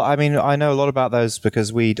 Well, I mean, I know a lot about those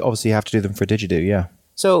because we obviously have to do them for Digido, yeah.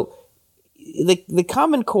 So the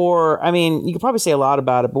Common Core, I mean, you could probably say a lot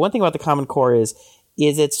about it, but one thing about the Common Core is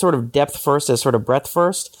it's sort of depth first as sort of breadth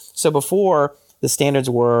first. So before, the standards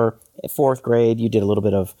were fourth grade, you did a little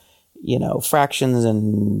bit of, fractions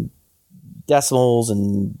and decimals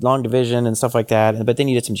and long division and stuff like that. But then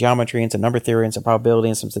you did some geometry and some number theory and some probability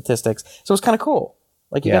and some statistics. So it was kind of cool.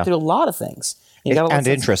 Like you got to do a lot of things. And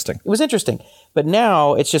interesting. It was interesting. But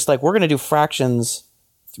now it's just like we're going to do fractions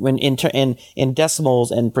in decimals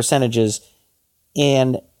and percentages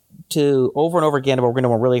and to over and over again, but we're going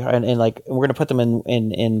to really and we're going to put them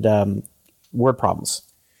in word problems.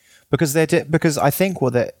 Because I think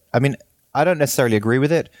I don't necessarily agree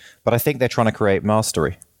with it, but I think they're trying to create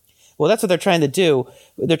mastery. Well, that's what they're trying to do.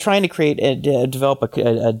 They're trying to develop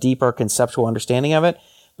a deeper conceptual understanding of it.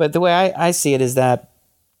 But the way I see it is that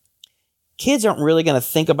kids aren't really going to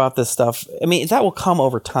think about this stuff. I mean, that will come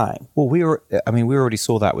over time. Well, we already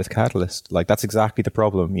saw that with Catalyst. Like, that's exactly the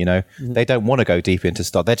problem, Mm-hmm. They don't want to go deep into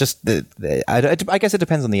stuff. They're just, I guess it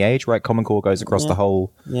depends on the age, right? Common Core goes across the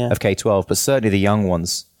whole of K-12, but certainly the young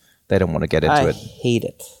ones, they don't want to get into it. I hate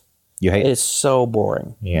it. You hate it? It is so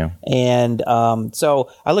boring. Yeah. And so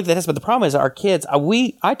I looked at this, but the problem is our kids,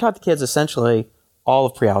 I taught the kids essentially all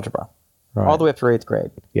of pre-algebra, all the way up through 8th grade.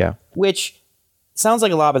 Yeah. Which sounds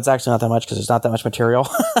like a lot, but it's actually not that much because there's not that much material.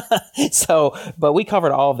 But we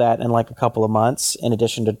covered all of that in like a couple of months in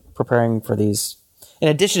addition to preparing for these, in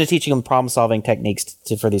addition to teaching them problem solving techniques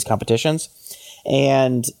for these competitions.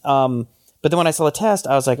 And, but then when I saw the test,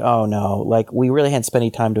 I was like, oh no, like we really hadn't spent any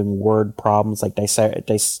time doing word problems, like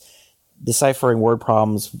deciphering word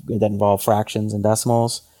problems that involve fractions and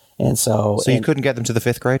decimals. And so you couldn't get them to the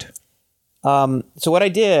 5th grade? So what I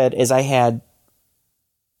did is I had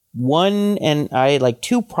like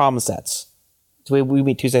 2 problem sets. So we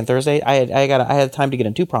meet Tuesday and Thursday. I had time to get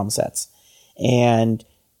in 2 problem sets, and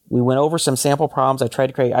we went over some sample problems. I tried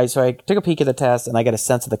to create. So I took a peek at the test, and I got a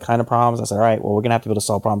sense of the kind of problems. I said, all right, well, we're gonna have to be able to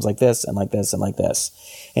solve problems like this and like this and like this.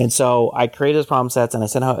 And so I created those problem sets, and I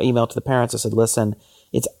sent an email to the parents. I said, listen,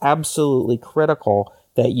 it's absolutely critical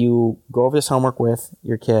that you go over this homework with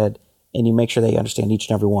your kid and you make sure they understand each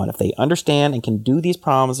and every one. If they understand and can do these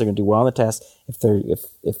problems, they're going to do well on the test.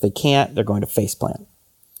 If they can't, they're going to faceplant.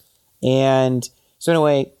 And so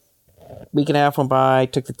anyway, week and a half went by,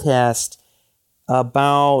 took the test.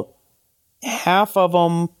 About half of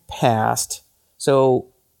them passed. So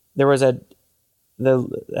there was half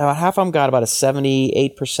of them got about a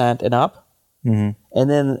 78% and up. Mm-hmm. And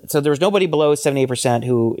then, so there was nobody below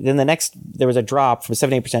 78% there was a drop from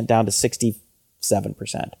 78% down to 67%.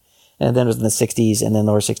 And then it was in the 60s and then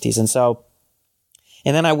lower 60s.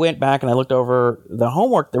 And then I went back and I looked over the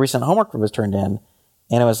recent homework that was turned in.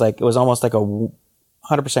 And it was almost like a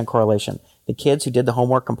 100% correlation. The kids who did the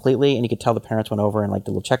homework completely, and you could tell the parents went over and like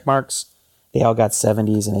the little check marks, they all got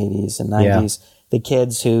 70s and 80s and 90s. Yeah. The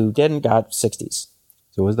kids who didn't got 60s.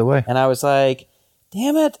 So it was the way. And I was like,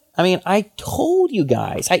 damn it. I mean, I told you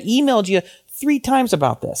guys. I emailed you 3 times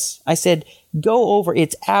about this. I said, go over.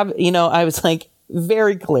 I was like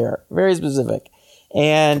very clear, very specific.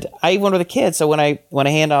 And I went with the kids. So when I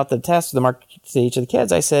hand out the test, the mark to each of the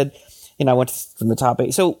kids, I said, I went from the top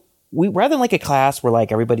 8. So we, rather than like a class where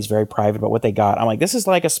like everybody's very private about what they got, I'm like, this is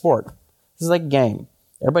like a sport. This is like a game.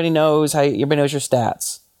 Everybody knows your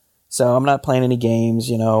stats. So I'm not playing any games,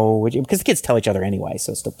 because the kids tell each other anyway.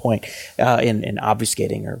 So it's the point in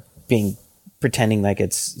obfuscating or pretending like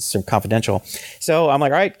it's sort of confidential. So I'm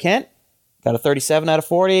like, all right, Kent, got a 37 out of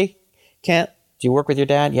 40. Kent, do you work with your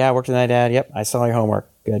dad? Yeah, I worked with my dad. Yep, I saw your homework.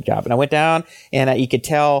 Good job. And I went down and you could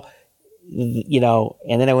tell,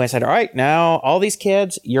 and then I said, all right, now all these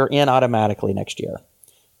kids, you're in automatically next year.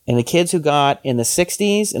 And the kids who got in the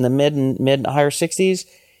 60s, in the mid and higher 60s,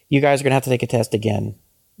 you guys are going to have to take a test again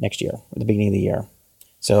next year, at the beginning of the year.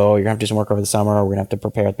 So you're going to have to do some work over the summer, or we're going to have to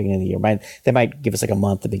prepare at the beginning of the year. They might give us like a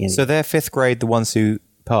month at the beginning. So they're 5th grade, the ones who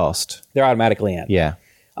passed? They're automatically in. Yeah.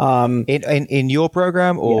 In your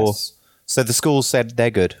program? Or yes. So the school said they're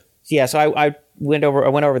good? Yeah, so I went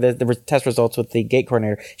over the test results with the gate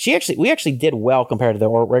coordinator. We actually did well compared to the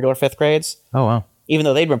regular 5th grades. Oh, wow. Even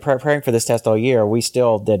though they'd been preparing for this test all year, we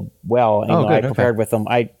still did well. And good, I prepared with them.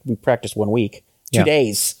 We practiced 1 week, 2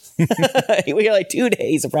 days. We got like 2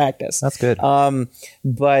 days of practice. That's good.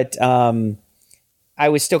 But I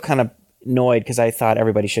was still kind of annoyed because I thought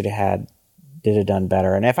everybody should have done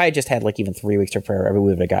better. And if I had just had like even 3 weeks to prepare,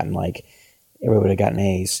 everybody would have gotten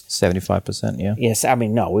A's. 75%, yeah. Yes, I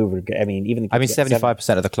mean, no, we would. I mean, even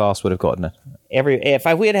 75% of the class would have gotten it. If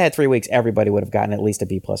we had had 3 weeks, everybody would have gotten at least a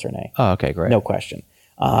B+ or an A. Oh, okay, great. No question.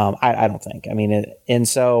 I don't think. I mean,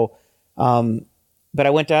 but I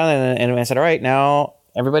went down and I said, all right, now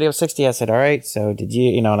everybody was 60. I said, all right, so did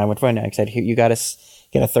you, and I went to I said, here, you got to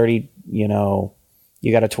get a 30,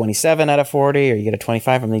 you got a 27 out of 40, or you get a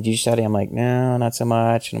 25 from the G study. I'm like, no, not so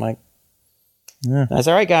much. And I'm like, yeah. I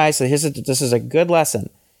said, all right, guys, so this is a good lesson.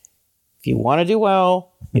 If you want to do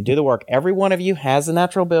well, you do the work. Every one of you has the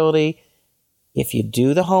natural ability. If you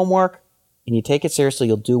do the homework and you take it seriously,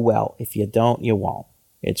 you'll do well. If you don't, you won't.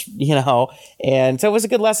 It's, and so it was a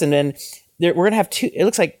good lesson. And we're going to have it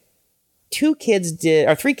looks like 3 kids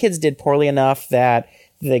did poorly enough that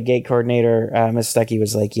the gate coordinator, Ms. Stuckey,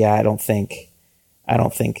 was like, yeah, I don't think,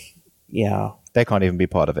 yeah. They can't even be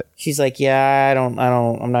part of it. She's like, yeah,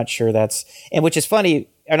 I'm not sure that's, and which is funny,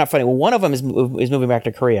 or not funny. Well, one of them is moving back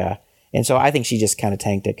to Korea. And so I think she just kind of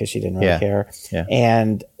tanked it because she didn't really care. Yeah.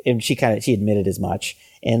 And she admitted as much.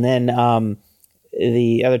 And then,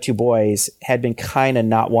 the other 2 boys had been kind of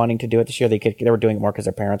not wanting to do it this year. They were doing it more because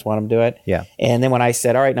their parents want them to do it. Yeah. And then when I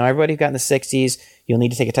said, all right, now everybody who got in the 60s, you'll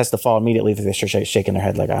need to take a test in the fall, immediately they're shaking their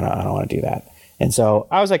head like, I don't want to do that. And so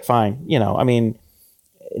I was like, fine. I mean,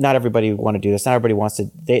 not everybody want to do this. Not everybody wants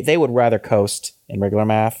to. They would rather coast in regular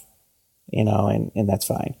math, and that's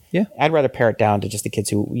fine. Yeah. I'd rather pare it down to just the kids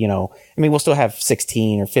who, I mean, we'll still have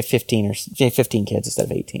 16 or 15 or 15 kids instead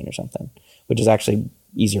of 18 or something, which is actually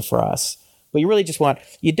easier for us. But you really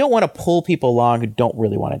you don't want to pull people along who don't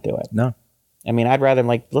really want to do it. No. I mean, I'd rather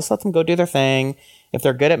let's let them go do their thing. If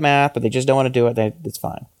they're good at math, but they just don't want to do it, it's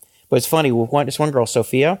fine. But it's funny, with this one girl,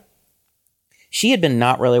 Sophia, she had been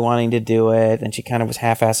not really wanting to do it, and she kind of was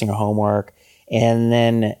half-assing her homework. And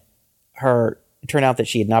then it turned out that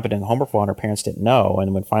she had not been doing homework well, and her parents didn't know.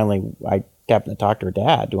 And when finally I happened to talk to her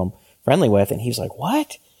dad, who I'm friendly with, and he was like,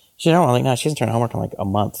 what? She said, no, I'm like, no, she hasn't turned homework in like a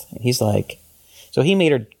month. And he's like, so he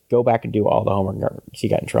made her go back and do all the homework. She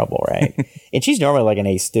got in trouble, right? And she's normally like an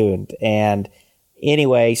A student. And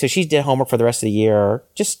anyway, so she did homework for the rest of the year.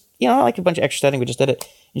 Just, like a bunch of extra studying. We just did it.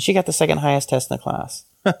 And she got the second highest test in the class.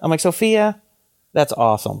 I'm like, Sophia, that's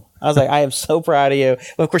awesome. I was like, I am so proud of you.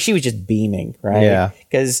 Well, of course, she was just beaming, right? Yeah.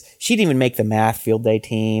 Because she didn't even make the math field day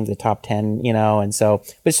team, the top 10, and so,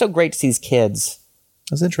 but it's so great to see these kids.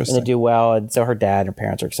 That's interesting. And they do well. And so her dad and her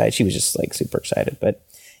parents are excited. She was just like super excited. But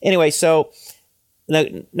anyway, so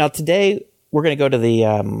now today we're going to go to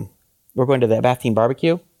the Bath Team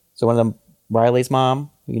Barbecue. So one of them, Riley's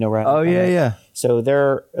mom, Riley. Oh yeah. So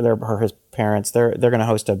his parents, they're going to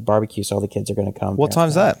host a barbecue. So all the kids are going to come. What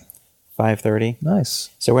time's that? 5:30. Nice.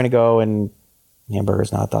 So we're going to go and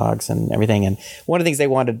hamburgers and hot dogs and everything. And one of the things they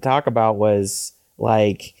wanted to talk about was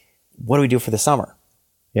like, what do we do for the summer?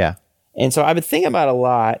 Yeah. And so I've been thinking about it a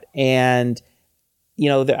lot, and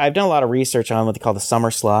I've done a lot of research on what they call the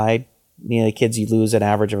summer slide. The kids, you lose an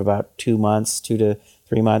average of about 2 months, 2 to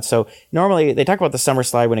 3 months. So normally they talk about the summer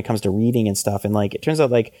slide when it comes to reading and stuff. And it turns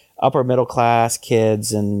out upper middle class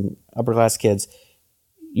kids and upper class kids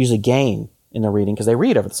usually gain in their reading because they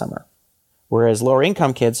read over the summer. Whereas lower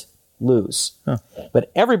income kids lose. Huh.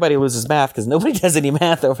 But everybody loses math because nobody does any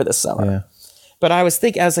math over the summer. Yeah. But I was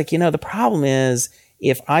like, the problem is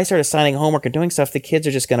if I start assigning homework and doing stuff, the kids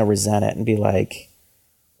are just going to resent it and be like,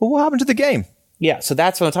 well, what happened to the game? Yeah. So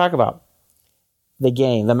that's what I'm talking about. The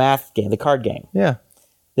game, the math game, the card game. Yeah.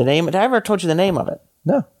 The name, did I ever told you the name of it?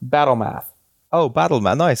 No. Battle Math. Oh, Battle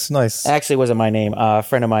Math. Nice. Actually, it wasn't my name. A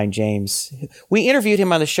friend of mine, James. We interviewed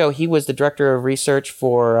him on the show. He was the director of research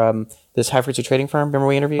for this high-frequency trading firm. Remember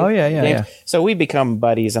we interviewed? Oh, yeah. So we become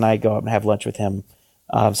buddies, and I go up and have lunch with him.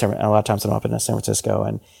 A lot of times I'm up in San Francisco,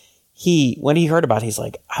 and when he heard about it, he's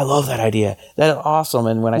like, I love that idea. That is awesome.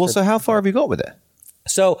 And when so how far have you got with it?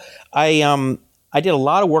 So I did a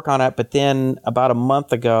lot of work on it, but then about a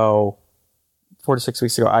month ago, 4 to 6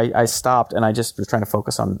 weeks ago, I stopped, and I just was trying to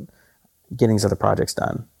focus on getting these other projects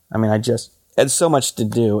done. I mean, I just had so much to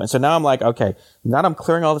do, and so now I'm like, okay, now that I'm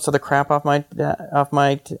clearing all this other crap off my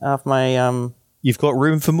You've got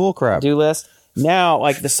room for more crap. do list.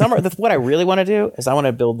 Now, the summer, what I really want to do is I want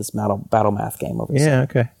to build this battle math game over the summer. Yeah,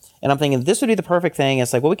 okay. And I'm thinking this would be the perfect thing.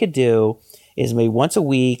 It's like what we could do is maybe once a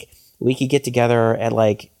week we could get together at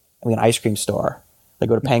an ice cream store,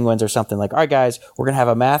 go to Penguins or something. All right, guys, we're gonna have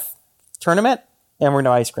a math tournament and we're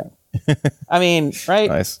gonna ice cream. I mean, right?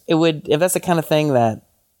 Nice. It would, if that's the kind of thing that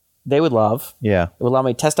they would love. Yeah. It would allow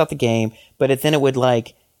me to test out the game, but then it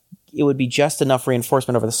would be just enough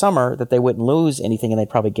reinforcement over the summer that they wouldn't lose anything and they'd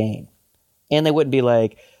probably gain. And they wouldn't be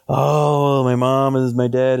like, oh, my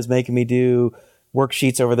dad is making me do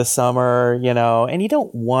worksheets over the summer, and you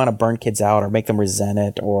don't want to burn kids out or make them resent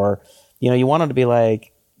it, or, you want them to be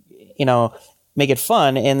like, make it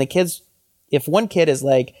fun. And the kids, if one kid is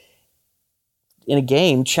like in a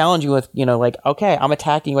game challenging with, like, okay, I'm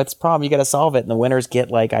attacking you with this problem, you got to solve it. And the winners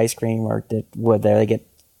get like ice cream or they get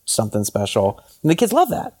something special. And the kids love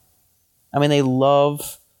that. I mean, they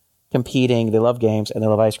love competing, they love games, and they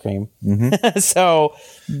love ice cream. Mm-hmm. So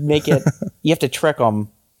you have to trick them.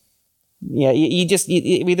 Yeah,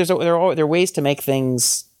 there are ways to make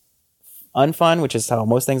things unfun, which is how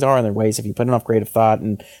most things are, and there are ways, if you put enough creative thought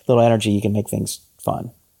and little energy, you can make things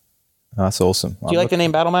fun. That's awesome. Do you like the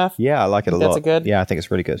name Battle Math? Yeah, I like it a lot. That's good? Yeah, I think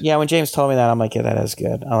it's really good. Yeah, when James told me that, I'm like, yeah, that is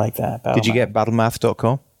good. I like that. Did you get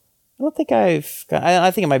battlemath.com? I don't think I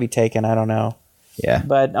think it might be taken. I don't know. Yeah.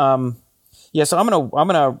 But yeah, so I'm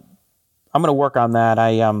gonna work on that.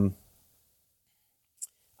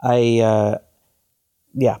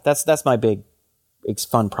 Yeah, that's my big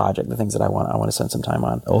fun project. The things that I want to spend some time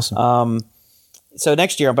on. Awesome. So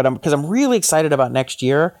next year, because I'm really excited about next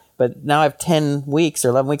year. But now I have 10 weeks or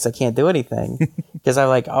 11 weeks I can't do anything because I'm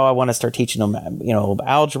like, I want to start teaching them,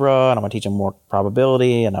 algebra, and I want to teach them more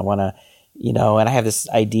probability, and I want to, and I have this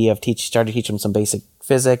idea of starting to teach them some basic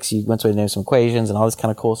physics. Once we know some equations and all this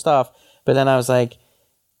kind of cool stuff. But then I was like,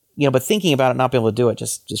 but thinking about it, not being able to do it,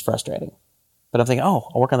 just frustrating. But I'm thinking,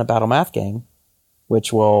 I'll work on the Battle Math game,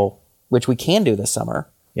 which we can do this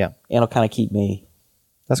summer. Yeah, and it'll kind of keep me.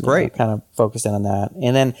 That's great. Kind of focused in on that.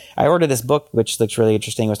 And then I ordered this book, which looks really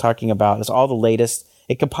interesting. It was talking about all the latest.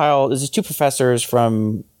 There's these two professors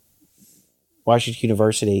from Washington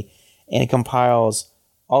University, and it compiles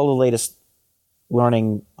all the latest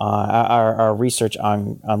learning, our research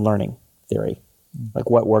on learning theory, like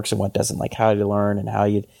what works and what doesn't, like how to learn and how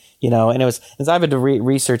and it was, as I've been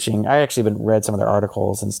researching, I actually read some of their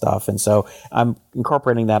articles and stuff. And so I'm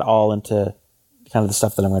incorporating that all into kind of the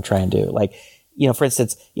stuff that I'm going to try and do. Like, for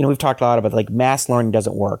instance, we've talked a lot about like mass learning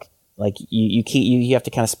doesn't work. Like you have to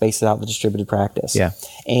kind of space it out with distributed practice. Yeah.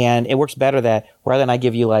 And it works better that rather than I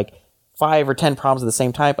give you like 5 or 10 problems of the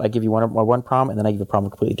same type, I give you one problem, and then I give a problem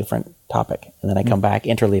of a completely different topic. And then I come back,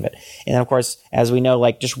 interleave it. And then of course, as we know,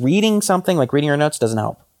 like just reading something, like reading your notes doesn't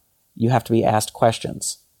help. You have to be asked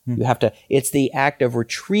questions. It's the act of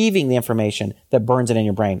retrieving the information that burns it in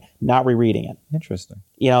your brain, not rereading it. Interesting.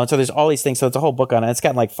 And so there's all these things. So it's a whole book on it. It's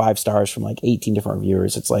gotten like 5 stars from like 18 different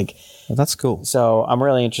reviewers. It's like, well, that's cool. So I'm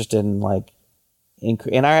really interested in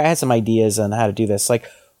and I had some ideas on how to do this. Like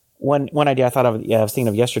one idea I was thinking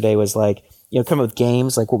of yesterday was like, come up with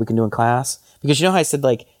games, like what we can do in class. Because how I said,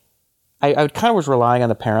 like, I kind of was relying on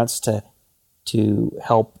the parents to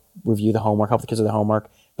help review the homework, help the kids with the homework.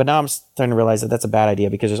 But now I'm starting to realize that that's a bad idea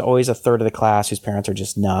because there's always a third of the class whose parents are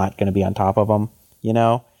just not going to be on top of them,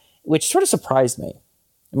 which sort of surprised me.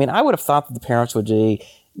 I mean, I would have thought that the parents would be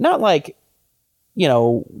not like,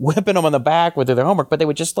 whipping them on the back with their homework, but they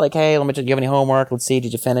would just like, hey, do you have any homework? Let's see,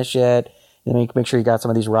 did you finish it? And then make sure you got some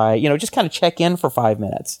of these right. Just kind of check in for 5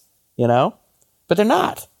 minutes, but they're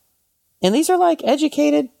not. And these are like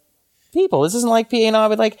educated people. This isn't like,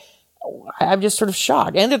 but like, I'm just sort of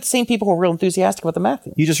shocked. And they're the same people who are real enthusiastic about the math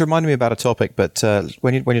thing. You just reminded me about a topic, but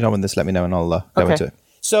when you're done with this, let me know and I'll go into it.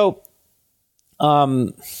 So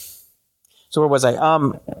where was I?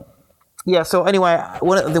 Yeah. So anyway,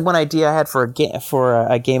 one idea I had for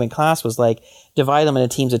a game in class was like divide them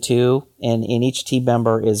into teams of 2, and each team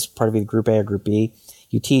member is part of either Group A or Group B.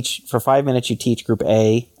 You teach for 5 minutes. You teach Group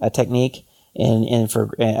A a technique, and for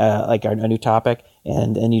like a new topic,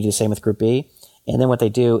 and you do the same with Group B. And then what they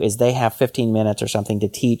do is they have 15 minutes or something to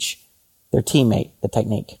teach their teammate the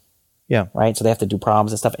technique. Yeah. Right. So they have to do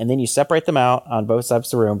problems and stuff. And then you separate them out on both sides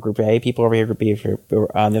of the room. Group A, people over here, Group B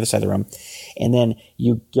on the other side of the room. And then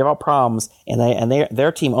you give out problems, and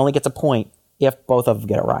their team only gets a point if both of them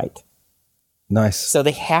get it right. Nice. So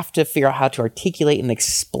they have to figure out how to articulate and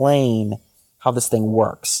explain how this thing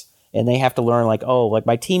works. And they have to learn like, like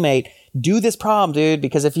my teammate, do this problem, dude,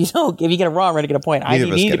 because if you get it wrong, we're going to get a point.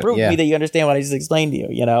 You need to prove to me that you understand what I just explained to you,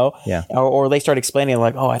 Yeah. Or they start explaining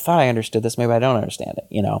like, I thought I understood this. Maybe I don't understand it,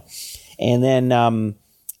 And then,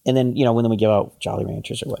 when we give out Jolly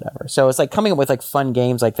Ranchers or whatever. So it's like coming up with like fun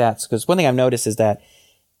games like that. Because one thing I've noticed is that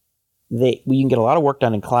you can get a lot of work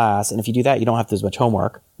done in class. And if you do that, you don't have to do as much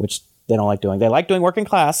homework, which they don't like doing. They like doing work in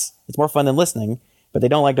class. It's more fun than listening, but they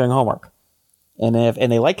don't like doing homework. And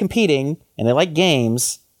they like competing, and they like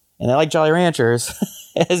games, and they like Jolly Ranchers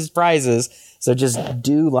as prizes. So just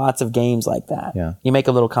do lots of games like that. Yeah. You make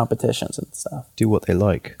a little competitions and stuff. Do what they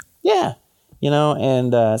like. Yeah.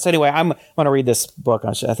 So anyway, I'm going to read this book.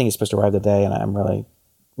 I think it's supposed to arrive today, and I'm really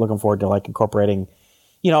looking forward to like incorporating,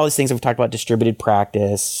 all these things that we've talked about, distributed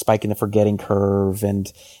practice, spiking the forgetting curve,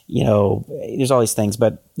 and, there's all these things,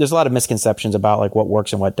 but there's a lot of misconceptions about like what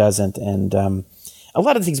works and what doesn't. And a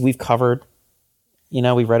lot of the things we've covered,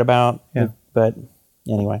 we've read about, but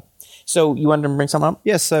anyway. So you wanted to bring something up?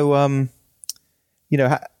 Yeah. So,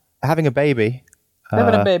 having a baby,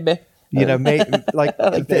 having a baby,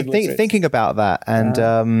 thinking about that.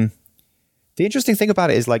 And the interesting thing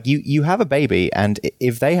about it is like you have a baby, and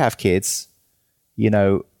if they have kids,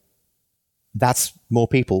 that's more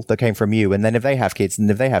people that came from you. And then if they have kids,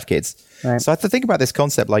 right. So I have to think about this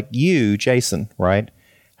concept, like you, Jason, right?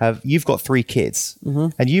 You've got 3 kids,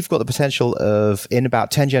 and you've got the potential of, in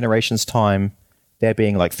about 10 generations time, there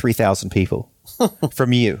being like 3,000 people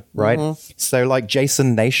from you, right? So like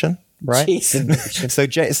Jason Nation, right? Jason Nation.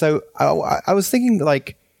 So I was thinking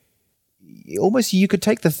like, almost you could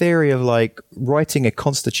take the theory of like writing a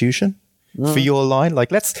constitution for your line.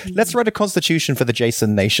 Like let's write a constitution for the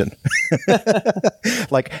Jason Nation.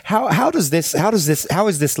 Like how is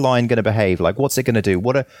this line going to behave? Like what's it going to do?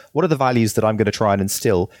 What are the values that I'm going to try and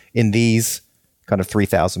instill in these kind of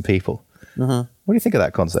 3,000 people? What do you think of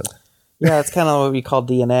that concept? Yeah, it's kind of what we call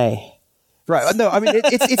DNA. Right. No, I mean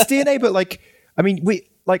it's DNA, but like I mean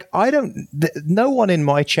no one in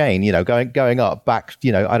my chain, going up back,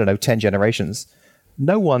 10 generations,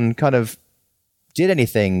 no one kind of did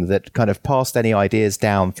anything that kind of passed any ideas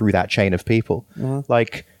down through that chain of people.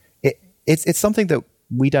 Like it's something that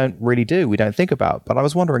we don't really do. We don't think about, but I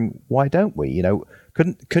was wondering, why don't we,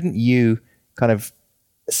 couldn't you kind of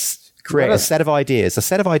create a set of ideas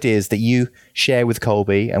that you share with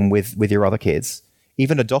Colby and with your other kids,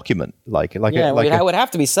 even a document, it would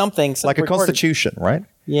have to be something like a constitution, right?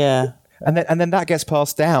 Yeah. And then that gets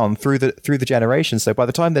passed down through the generations. So by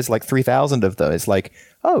the time there's like 3,000 of them, it's like,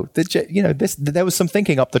 oh, there was some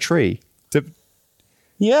thinking up the tree.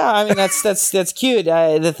 Yeah, I mean that's cute.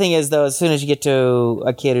 The thing is, though, as soon as you get to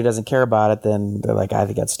a kid who doesn't care about it, then they're like, I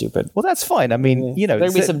think that's stupid. Well, that's fine. I mean,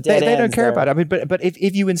 there'd be some dead they don't care there. about it. I mean, but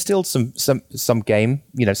if you instilled some game,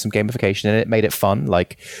 some gamification in it, made it fun,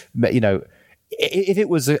 like, if it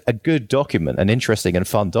was a good document, an interesting and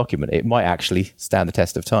fun document, it might actually stand the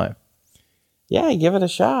test of time. Yeah, give it a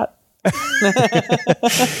shot.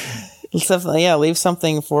 Leave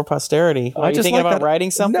something for posterity. Are you thinking about writing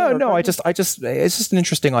something? No. I just it's just an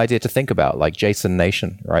interesting idea to think about, like Jason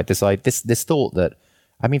Nation, right? This thought that,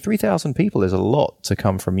 I mean, 3,000 people is a lot to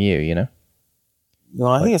come from you,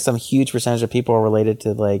 Well, I think it's some huge percentage of people are related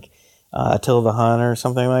to like Attila the Hun or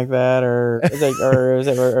something like that,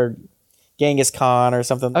 or Genghis Khan or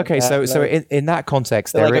something. Okay, like that. so in that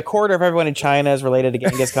context, like a quarter of everyone in China is related to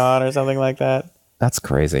Genghis Khan or something like that. That's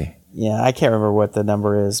crazy. Yeah, I can't remember what the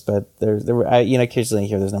number is, but occasionally I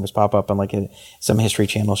hear those numbers pop up on like some History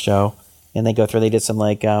Channel show, and they go through. They did some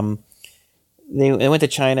like they went to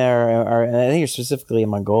China or I think specifically in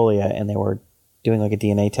Mongolia, and they were doing like a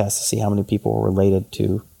DNA test to see how many people were related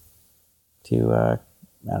to I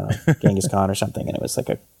don't know, Genghis Khan or something, and it was like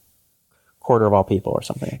a quarter of all people or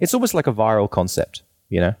something. It's almost like a viral concept,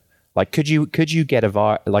 Like could you get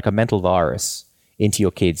a mental virus into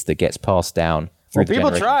your kids that gets passed down? Well,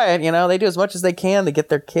 people try it, they do as much as they can to get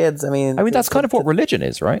their kids. I mean, that's kind of what religion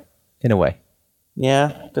is, right? In a way.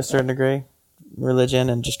 Yeah, to a certain degree, religion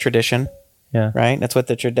and just tradition. Yeah. Right. That's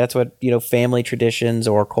what family traditions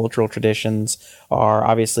or cultural traditions are.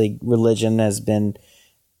 Obviously, religion is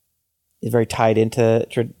very tied into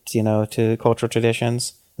to cultural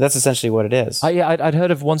traditions. That's essentially what it is. I'd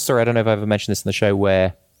heard of one story. I don't know if I've ever mentioned this in the show,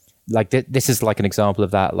 where like this is like an example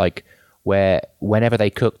of that, like where whenever they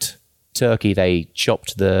cooked turkey, they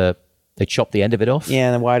chopped the end of it off. Yeah,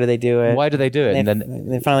 and then why do they do it? Why do they do it? And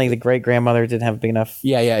then finally, the great grandmother didn't have a big enough.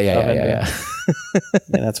 Yeah.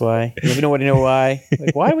 And that's why. You know why?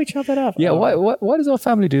 Like, why do we chop it off? Yeah. Why does our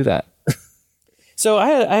family do that? So I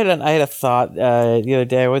had a thought the other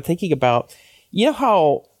day. I was thinking about,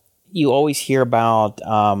 how you always hear about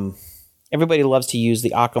everybody loves to use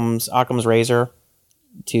the Occam's razor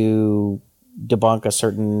to debunk a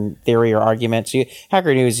certain theory or argument. So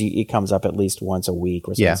Hacker News, it comes up at least once a week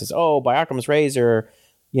where someone says, oh, by Occam's razor,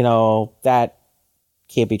 that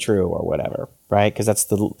can't be true or whatever, right? Because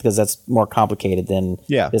that's more complicated than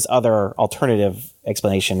this other alternative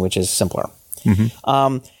explanation, which is simpler.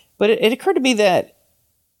 But it occurred to me that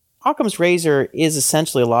Occam's razor is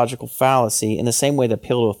essentially a logical fallacy in the same way that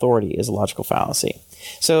appeal to authority is a logical fallacy.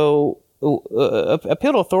 So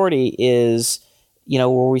appeal to authority is, where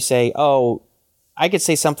we say, oh, I could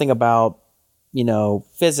say something about,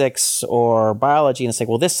 physics or biology and say,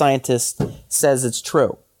 well, this scientist says it's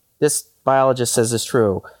true. This biologist says it's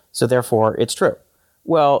true. So therefore it's true.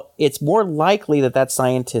 Well, it's more likely that that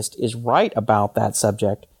scientist is right about that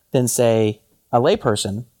subject than, say, a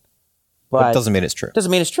layperson. But it doesn't mean it's true.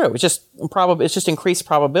 Doesn't mean it's true. It's just It's just increased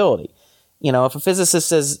probability. If a physicist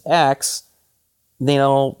says X,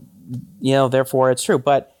 therefore it's true.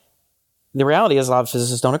 But the reality is, a lot of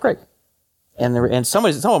physicists don't agree, and some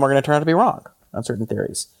of them are going to turn out to be wrong on certain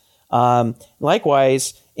theories.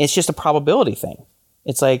 Likewise, it's just a probability thing.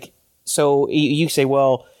 It's like, so you say,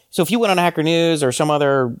 well, so if you went on Hacker News or some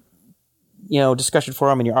other, discussion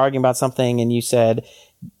forum and you're arguing about something and you said,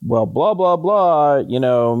 well, blah, blah, blah,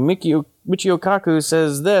 Michio Kaku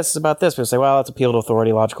says this about this. People say, well, it's appeal to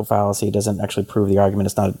authority, logical fallacy. It doesn't actually prove the argument.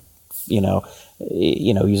 It's not,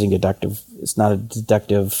 using deductive. It's not a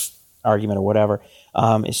deductive argument or whatever.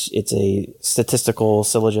 It's a statistical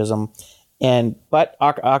syllogism. But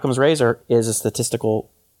Occam's razor is a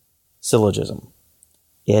statistical syllogism.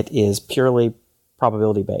 It is purely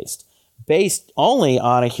probability based only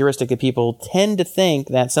on a heuristic that people tend to think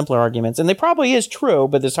that simpler arguments, and they probably is true,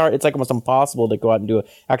 but it's like almost impossible to go out and do an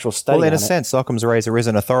actual study. Well, in a sense, Occam's razor is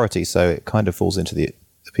an authority, so it kind of falls into the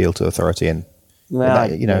appeal to authority in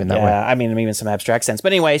that way. I mean, maybe in some abstract sense.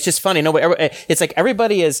 But anyway, it's just funny. It's like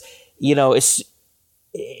everybody is,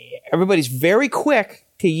 everybody's very quick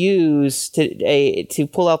to use to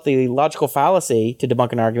pull out the logical fallacy to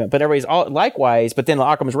debunk an argument, but everybody's likewise. But then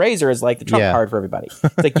Occam's razor is like the trump card for everybody.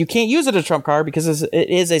 It's like you can't use it as a trump card because it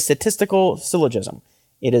is a statistical syllogism.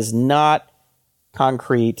 It is not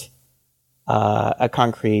concrete, a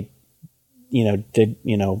concrete,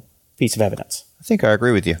 piece of evidence. I think I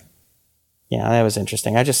agree with you. Yeah, that was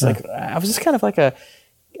interesting. I was just kind of like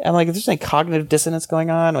I'm like, there's any cognitive dissonance going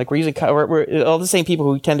on? Like we're all the same people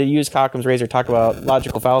who tend to use Occam's razor talk about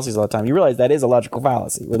logical fallacies all the time. You realize that is a logical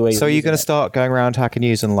fallacy. So you're going to start going around Hacker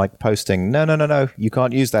News and like posting, no, you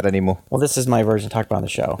can't use that anymore. Well, this is my version talked about on the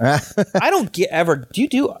show. I don't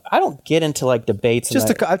get into like debates.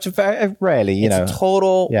 Rarely, It's a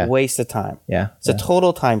total waste of time. Yeah. It's a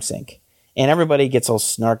total time sink. And everybody gets all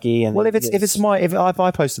snarky. And if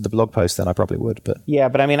I posted the blog post, then I probably would. But yeah,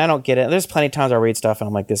 but I mean, I don't get it. There's plenty of times I read stuff and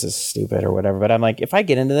I'm like, this is stupid or whatever. But I'm like, if I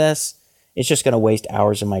get into this, it's just going to waste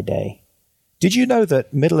hours of my day. Did you know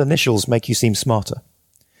that middle initials make you seem smarter?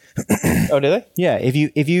 Oh, do they? Yeah.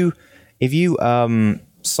 If you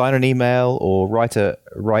sign an email or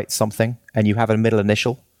write something and you have a middle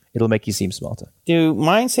initial, it'll make you seem smarter. Do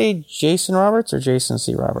mine say Jason Roberts or Jason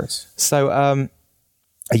C. Roberts? So,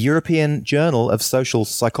 a European Journal of Social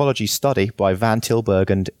Psychology study by Van Tilburg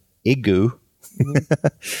and Igu.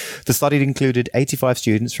 The study included 85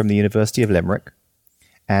 students from the University of Limerick,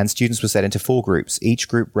 and students were set into 4 groups. Each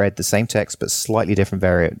group read the same text, but slightly different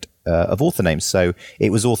variant of author names. So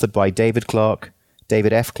it was authored by David Clark,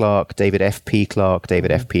 David F. Clark, David F. P. Clark,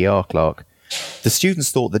 David F. P. R. Clark. The students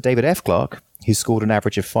thought that David F. Clark, who scored an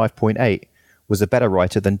average of 5.8, was a better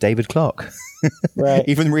writer than David Clark. Right.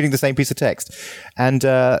 Even reading the same piece of text. And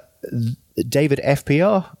David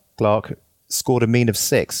FPR Clark scored a mean of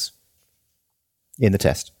 6 in the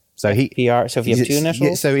test. So so if you have 2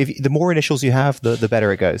 initials? So the more initials you have, the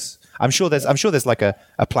better it goes. I'm sure there's like a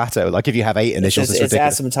plateau. Like if you have 8 initials, it's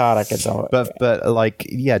ridiculous. Asymptotic. It's all, but like,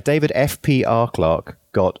 yeah, David FPR Clark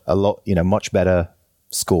got a lot, much better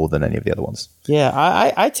score than any of the other ones. Yeah,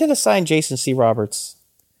 I tend to sign Jason C. Roberts.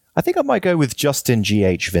 I think I might go with Justin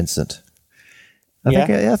G.H. Vincent.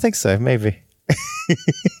 I think so, maybe.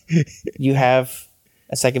 You have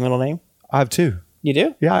a second middle name? I have 2. You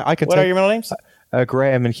do? Yeah, I can. What are your middle names?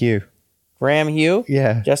 Graham and Hugh. Graham Hugh?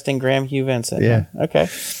 Yeah. Justin Graham Hugh Vincent. Yeah. Okay.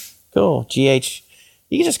 Cool. GH.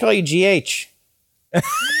 You can just call you GH.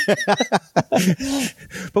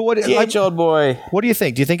 But what? GH, old boy. What do you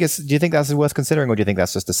think? Do you think that's worth considering, or do you think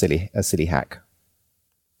that's just a silly hack?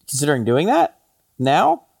 Considering doing that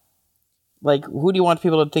now? Like, who do you want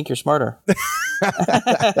people to think you're smarter?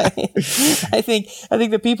 I think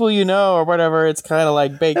the people or whatever, it's kind of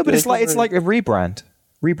like baked. No, but it's like a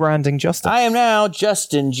rebranding Justin. I am now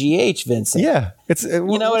Justin G.H. Vincent. Yeah, it's it's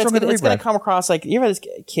going to come across like, you remember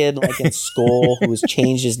this kid like in school who was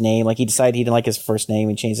changed his name, like he decided he didn't like his first name,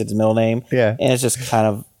 he changed it to his middle name. Yeah, and it's just kind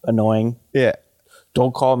of annoying. Yeah.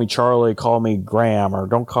 Don't call me Charlie, call me Graham, or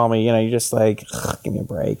don't call me, you're just like, give me a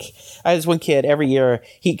break. I had this one kid every year,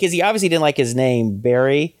 because he obviously didn't like his name,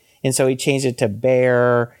 Barry, and so he changed it to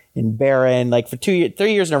Bear and Baron. Like for 3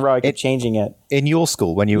 years in a row, I kept changing it. In your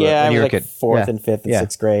school, when you were a kid? 4th and 5th and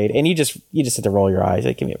 6th grade. And you just had to roll your eyes.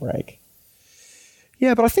 Like, give me a break.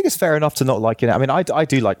 Yeah, but I think it's fair enough to not like it. I mean, I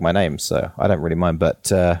do like my name, so I don't really mind, but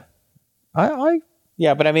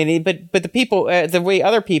Yeah, but I mean, but the people, the way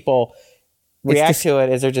other people react to it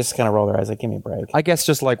is they're just kind of roll their eyes like, give me a break. I guess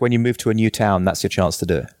just like when you move to a new town, that's your chance to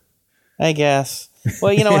do it. I guess.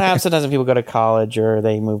 Well, you know what happens sometimes when people go to college or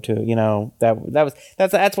they move to,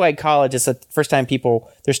 that's why college is the first time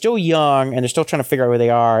they're still young and they're still trying to figure out where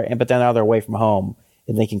they are, but then now they're away from home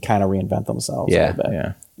and they can kind of reinvent themselves. Yeah, a little bit.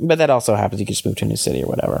 yeah. But that also happens. You can just move to a new city or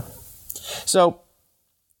whatever. So,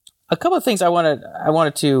 a couple of things I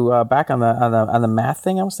wanted to back on the math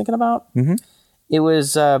thing I was thinking about. Mm-hmm. It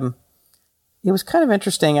was kind of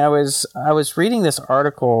interesting. I was reading this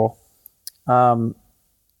article.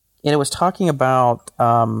 And it was talking about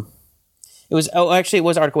it was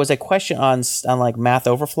a question on like math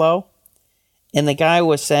overflow, and the guy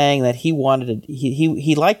was saying that he wanted to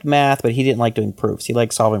he liked math, but he didn't like doing proofs. He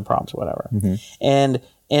liked solving problems, or whatever. Mm-hmm.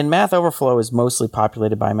 And math overflow is mostly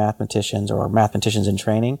populated by mathematicians or mathematicians in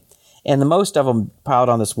training, and the most of them piled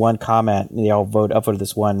on this one comment. They all upvoted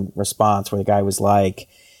this one response where the guy was like,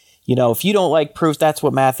 if you don't like proofs, that's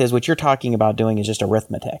what math is. What you're talking about doing is just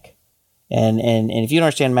arithmetic. And if you don't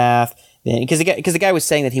understand math, then because the guy was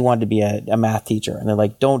saying that he wanted to be a math teacher, and they're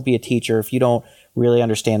like, don't be a teacher if you don't really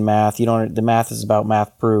understand math. The math is about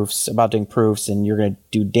math proofs, about doing proofs, and you're going to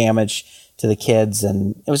do damage to the kids.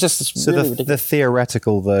 And it was just this really ridiculous. The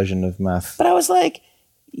theoretical version of math. But I was like,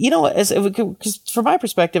 because from my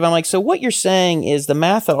perspective, I'm like, so what you're saying is the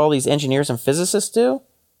math that all these engineers and physicists do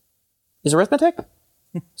is arithmetic.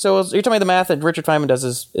 So you're telling me the math that Richard Feynman does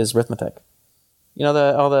is arithmetic.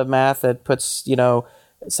 All the math that puts,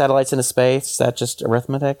 satellites into space, that's just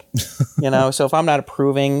arithmetic. So if I'm not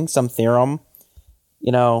approving some theorem,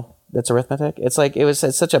 that's arithmetic.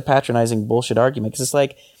 It's such a patronizing bullshit argument, because it's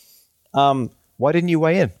like, why didn't you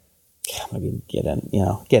weigh in? Maybe get in,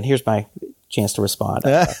 again, here's my chance to respond.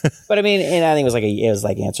 But I mean, and I think it was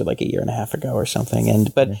answered like a year and a half ago or something.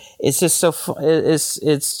 But it's just so,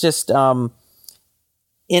 it's just, and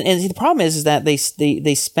the problem is that they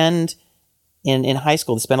spend, in high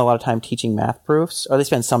school, they spend a lot of time teaching math proofs, or they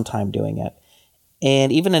spend some time doing it.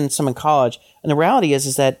 And even in college. And the reality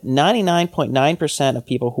is that 99.9% of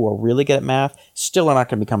people who are really good at math still are not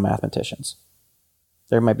going to become mathematicians.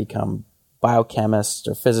 They might become biochemists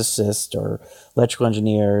or physicists or electrical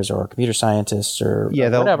engineers or computer scientists or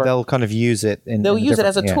whatever. They'll kind of use it. They'll use it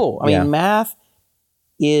as a tool. I mean, math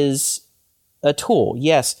is a tool.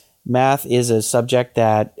 Yes, math is a subject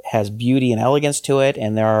that has beauty and elegance to it,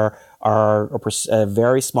 and there are a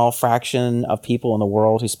very small fraction of people in the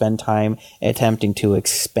world who spend time attempting to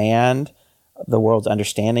expand the world's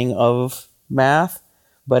understanding of math.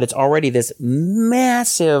 But it's already this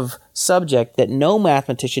massive subject that no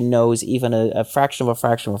mathematician knows even a fraction of a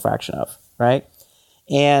fraction of a fraction of, right?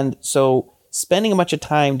 And so spending a bunch of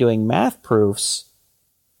time doing math proofs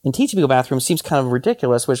and teaching people math proofs seems kind of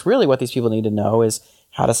ridiculous, which really what these people need to know is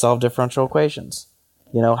how to solve differential equations.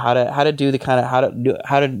 How to do the kind of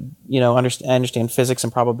understand physics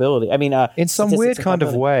and probability. I mean, in some weird kind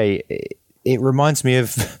of way, it reminds me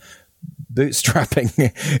of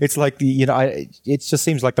bootstrapping. It's like it just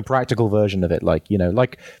seems like the practical version of it. Like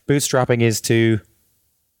bootstrapping is to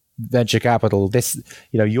venture capital. This,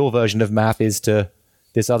 your version of math is to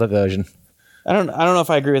this other version. I don't know if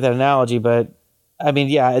I agree with that analogy, but I mean,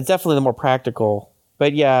 yeah, it's definitely the more practical.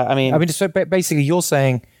 But yeah, I mean, so basically, you're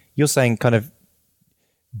saying kind of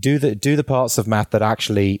do the parts of math that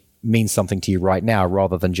actually mean something to you right now,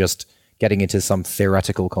 rather than just getting into some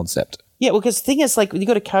theoretical concept. Yeah, well, because the thing is, like, when you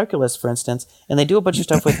go to calculus, for instance, and they do a bunch of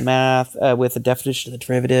stuff with math, with the definition of the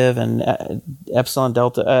derivative and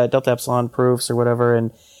delta epsilon proofs or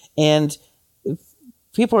whatever, and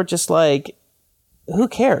people are just like, who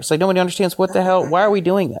cares? Like, nobody understands what the hell. Why are we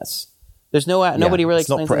doing this? There's nobody really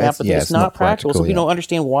explains the math, but it's not practical, so people don't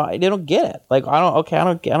understand why. They don't get it. Like, I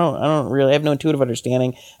don't really have no intuitive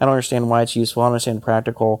understanding. I don't understand why it's useful. I don't understand the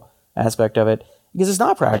practical aspect of it because it's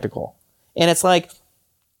not practical. And it's like,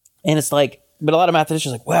 but a lot of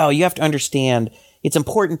mathematicians are like, well, you have to understand, it's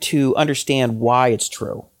important to understand why it's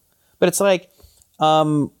true. But it's like,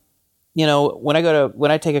 when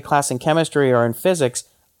I take a class in chemistry or in physics,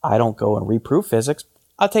 I don't go and reprove physics.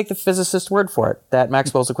 I'll take the physicist's word for it that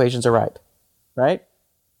Maxwell's equations are right?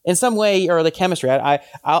 In some way, or the chemistry, I'm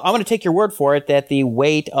going to take your word for it that the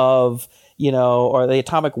weight of, or the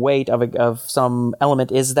atomic weight of some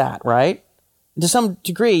element is that, right? To some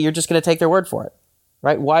degree, you're just going to take their word for it,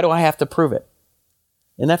 right? Why do I have to prove it?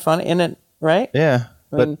 Isn't that funny? Isn't it, right? Yeah.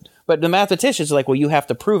 But the mathematicians are like, well, you have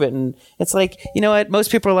to prove it. And it's like, you know what?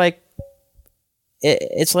 Most people are like,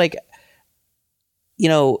 it's like,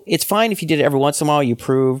 it's fine if you did it every once in a while, you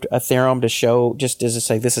proved a theorem to show, just as to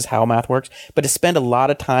say, this is how math works. But to spend a lot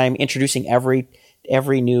of time introducing every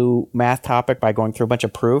new math topic by going through a bunch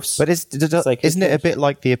of proofs. But isn't it a bit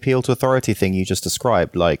like the appeal to authority thing you just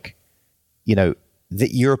described? Like, that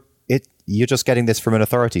you're just getting this from an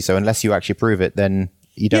authority. So unless you actually prove it, then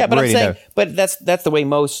you don't but really know. But that's the way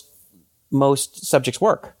most subjects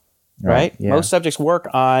work, right? Yeah. Most subjects work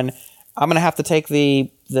on. I'm going to have to take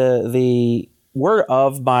the word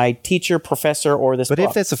of my teacher, professor, or this. But book.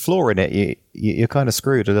 if there's a flaw in it, you're kind of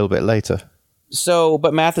screwed a little bit later. So,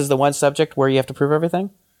 but math is the one subject where you have to prove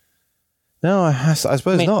everything? No, I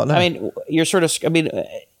suppose not. No. I mean, you're sort of. I mean,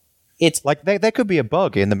 it's like there could be a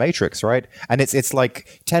bug in the Matrix, right? And it's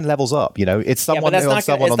like 10 levels up. You know, it's someone on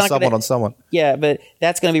someone on someone on someone. Yeah, but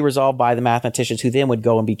that's going to be resolved by the mathematicians, who then would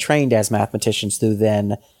go and be trained as mathematicians, who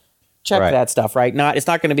then check that stuff, right? It's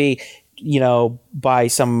not going to be, by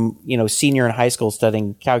some senior in high school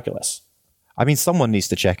studying calculus. I mean, someone needs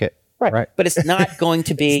to check it. Right. But it's not going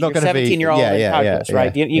to be your 17-year-old in calculus,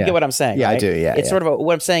 right? You get what I'm saying? Yeah, right? I do. Yeah. It's sort of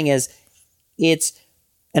what I'm saying is it's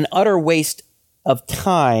an utter waste of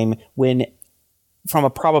time when, from a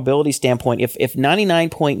probability standpoint, if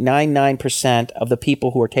 99.99% of the people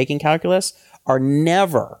who are taking calculus are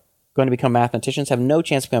never going to become mathematicians, have no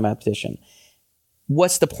chance to become a mathematician,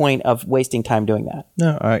 what's the point of wasting time doing that?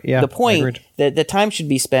 No, the point that the time should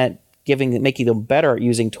be spent making them better at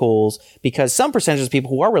using tools, because some percentage of people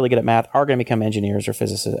who are really good at math are going to become engineers or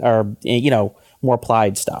physicists or more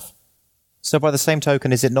applied stuff. So by the same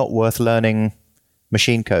token, is it not worth learning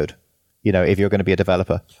machine code? If you're going to be a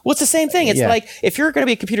developer. Well, it's the same thing. It's like if you're going to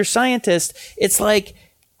be a computer scientist, it's like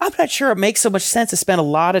I'm not sure it makes so much sense to spend a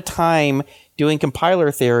lot of time doing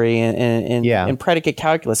compiler theory and predicate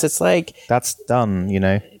calculus. It's like that's done.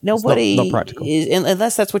 Nobody it's not practical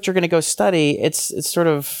unless that's what you're going to go study. It's sort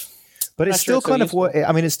of. But it's still kind of.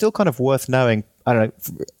 It's still kind of worth knowing. I don't know,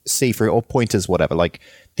 C3 or pointers, whatever. Like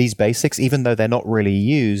these basics, even though they're not really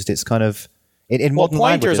used, it's kind of. In modern pointers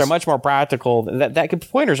languages, are much more practical.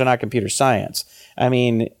 Pointers are not computer science. I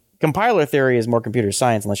mean, compiler theory is more computer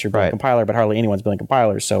science unless you're building a compiler, but hardly anyone's building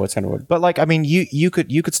compilers, so it's kind of. But you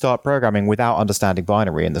could start programming without understanding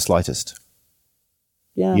binary in the slightest.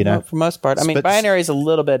 Yeah, for most part. I mean, binary is a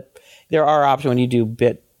little bit. There are options when you do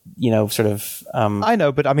bit. Sort of. I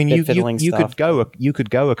know, but I mean, you could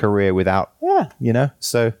go a career without. Yeah.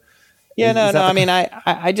 So. Yeah, no. I mean,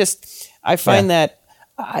 I find that.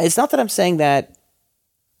 It's not that I'm saying that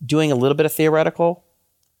doing a little bit of theoretical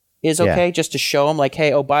is okay, just to show them, like,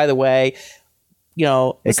 hey, oh, by the way,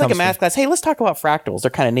 it's like a math class. Hey, let's talk about fractals.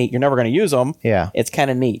 They're kind of neat. You're never going to use them. Yeah. It's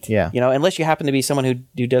kind of neat. Yeah. Unless you happen to be someone who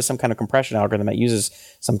does some kind of compression algorithm that uses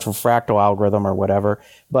some fractal algorithm or whatever.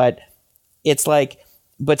 But it's like,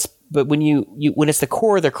 but when when it's the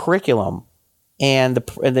core of the curriculum and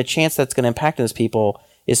the chance that's going to impact those people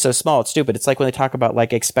is so small, it's stupid. It's like when they talk about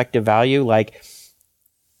like expected value, like.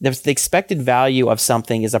 The expected value of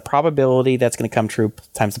something is a probability that's going to come true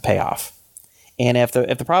times the payoff. And if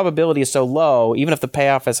the probability is so low, even if the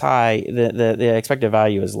payoff is high, the expected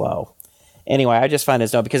value is low. Anyway, I just find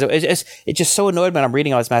because it just so annoyed when I'm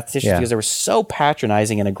reading all these mathematicians because they were so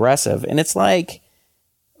patronizing and aggressive. And it's like,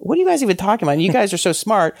 what are you guys even talking about? And you guys are so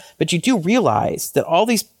smart, but you do realize that all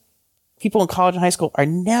these people in college and high school are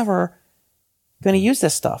never going to use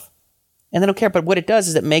this stuff. And they don't care. But what it does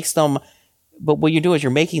is it makes them... But what you're doing is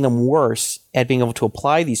you're making them worse at being able to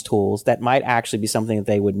apply these tools that might actually be something that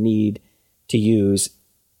they would need to use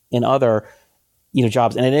in other,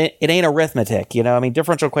 jobs. And it ain't arithmetic, I mean,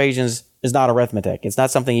 differential equations is not arithmetic. It's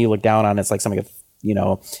not something you look down on. It's like something, a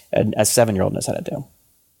 7-year-old knows how to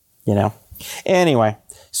do, Anyway,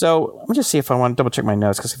 so let me just see if I want to double check my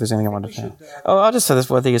notes because if there's anything I want to say. I'll just say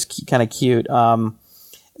this one I think is kind of cute.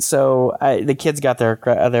 So the kids got their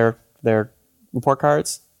report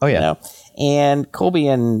cards. Oh yeah. And Colby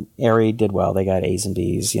and Ari did well. They got A's and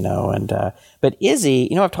B's, but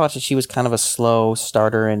Izzy, I've taught that she was kind of a slow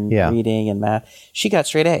starter in reading and math. She got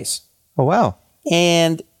straight A's. Oh, wow.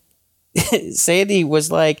 And Sandy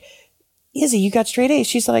was like, Izzy, you got straight A's.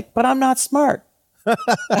 She's like, but I'm not smart.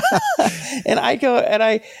 And I go,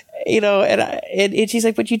 and she's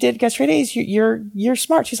like, but you did get straight A's. You're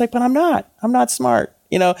smart. She's like, but I'm not smart.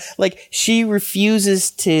 Like she refuses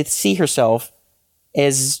to see herself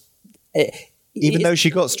as even though she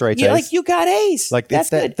got straight A's. Like you got A's. Like that's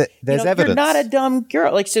good. There's evidence. You're not a dumb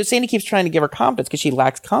girl. Like so Sandy keeps trying to give her confidence because she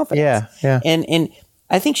lacks confidence. Yeah. And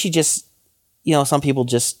I think she just some people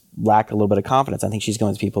just lack a little bit of confidence. I think she's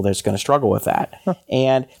going to people that's going to struggle with that. Huh.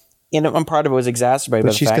 And part of it was exacerbated by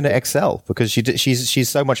the fact she's going to excel because she's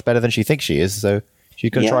so much better than she thinks she is, so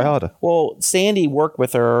she's going to try harder. Well, Sandy worked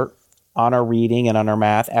with her on her reading and on her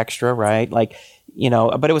math extra, right? Like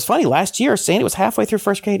but it was funny. Last year, Sandy was halfway through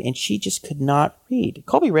first grade, and she just could not read.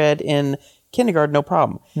 Colby read in kindergarten, no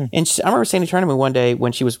problem. And I remember Sandy turning to me one day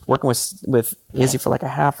when she was working with Izzy for like a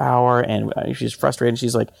half hour, and she was frustrated, and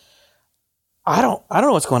she's like, I don't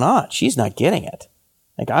know what's going on. She's not getting it.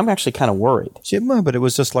 Like, I'm actually kind of worried. But it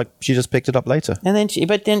was just like she just picked it up later. And then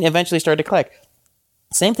then eventually started to click.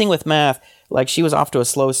 Same thing with math. Like, she was off to a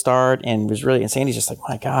slow start and was really, and Sandy's just like,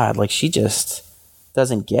 my God, like, she just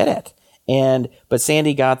doesn't get it. But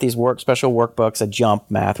Sandy got these special workbooks at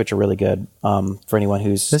Jump Math, which are really good for anyone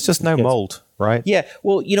who's. There's just no mold, right? Yeah.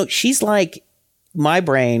 Well, she's like my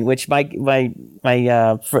brain, which my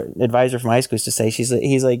advisor from high school used to say.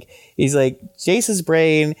 He's like Jace's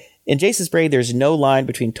brain. In Jace's brain, there's no line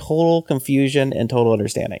between total confusion and total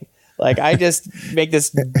understanding. Like, I just make this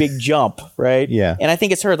big jump, right? Yeah. And I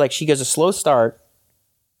think it's her. Like, she goes a slow start,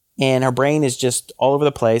 and her brain is just all over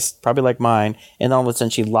the place, probably like mine. And all of a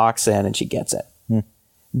sudden, she locks in and she gets it.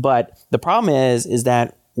 But the problem is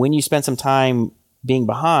that when you spend some time being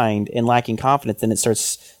behind and lacking confidence, then it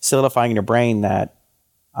starts solidifying in your brain that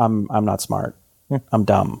I'm not smart. I'm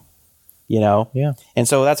dumb. Yeah. And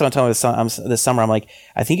so that's what I'm telling her this summer. I'm like,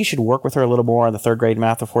 I think you should work with her a little more on the third grade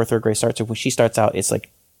math before third grade starts. So when she starts out, it's like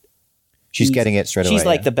she's getting it straight away. She's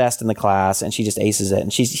like the best in the class, and she just aces it.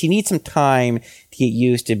 And she needs some time to get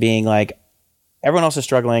used to being like, everyone else is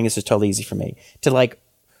struggling. This is totally easy for me to like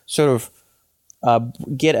sort of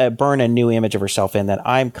burn a new image of herself in that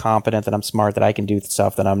I'm competent, that I'm smart, that I can do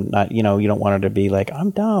stuff that I'm not. You don't want her to be like, I'm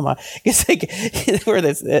dumb. It's like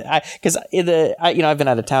I've been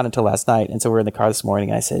out of town until last night, and so we're in the car this morning.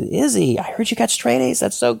 And I said, Izzy, I heard you got straight A's.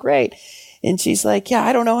 That's so great. And she's like, yeah,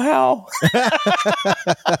 I don't know how.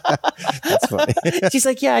 That's funny. She's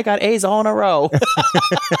like, yeah, I got A's all in a row. But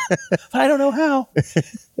I don't know how.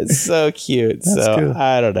 It's so cute. That's cool.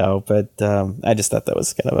 I don't know. But I just thought that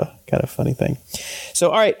was kind of funny thing. So,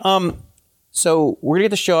 all right. So we're going to get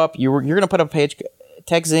the show up. You're going to put up a page,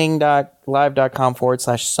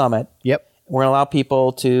 techzing.live.com/summit. Yep. We're going to allow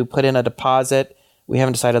people to put in a deposit. We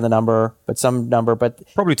haven't decided the number, but some number.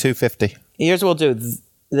 But probably $250. Here's what we'll do.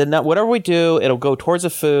 Whatever we do, it'll go towards the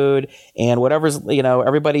food, and whatever's,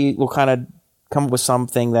 everybody will kind of come up with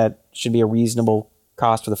something that should be a reasonable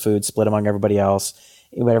cost for the food, split among everybody else,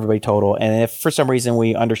 everybody total. And if for some reason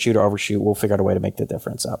we undershoot or overshoot, we'll figure out a way to make the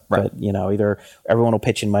difference up. Right. But, either everyone will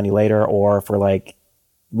pitch in money later, or if we're like,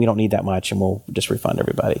 we don't need that much, and we'll just refund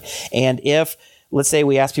everybody. And if, let's say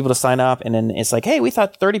we ask people to sign up, and then it's like, hey, we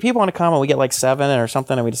thought 30 people want to come, and we get like 7 or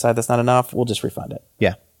something, and we decide that's not enough, we'll just refund it.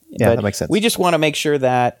 Yeah. Yeah, that makes sense. We just want to make sure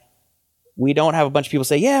that we don't have a bunch of people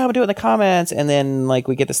say, yeah, I'm going to do it in the comments. And then like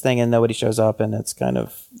we get this thing and nobody shows up, and it's kind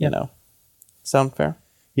of, sound fair?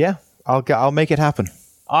 Yeah, I'll make it happen.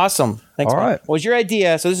 Awesome. Thanks. All right. Well, it was your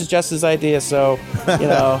idea. So this is Justin's idea. So,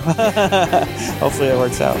 hopefully it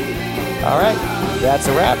works out. All right. That's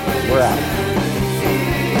a wrap. We're out.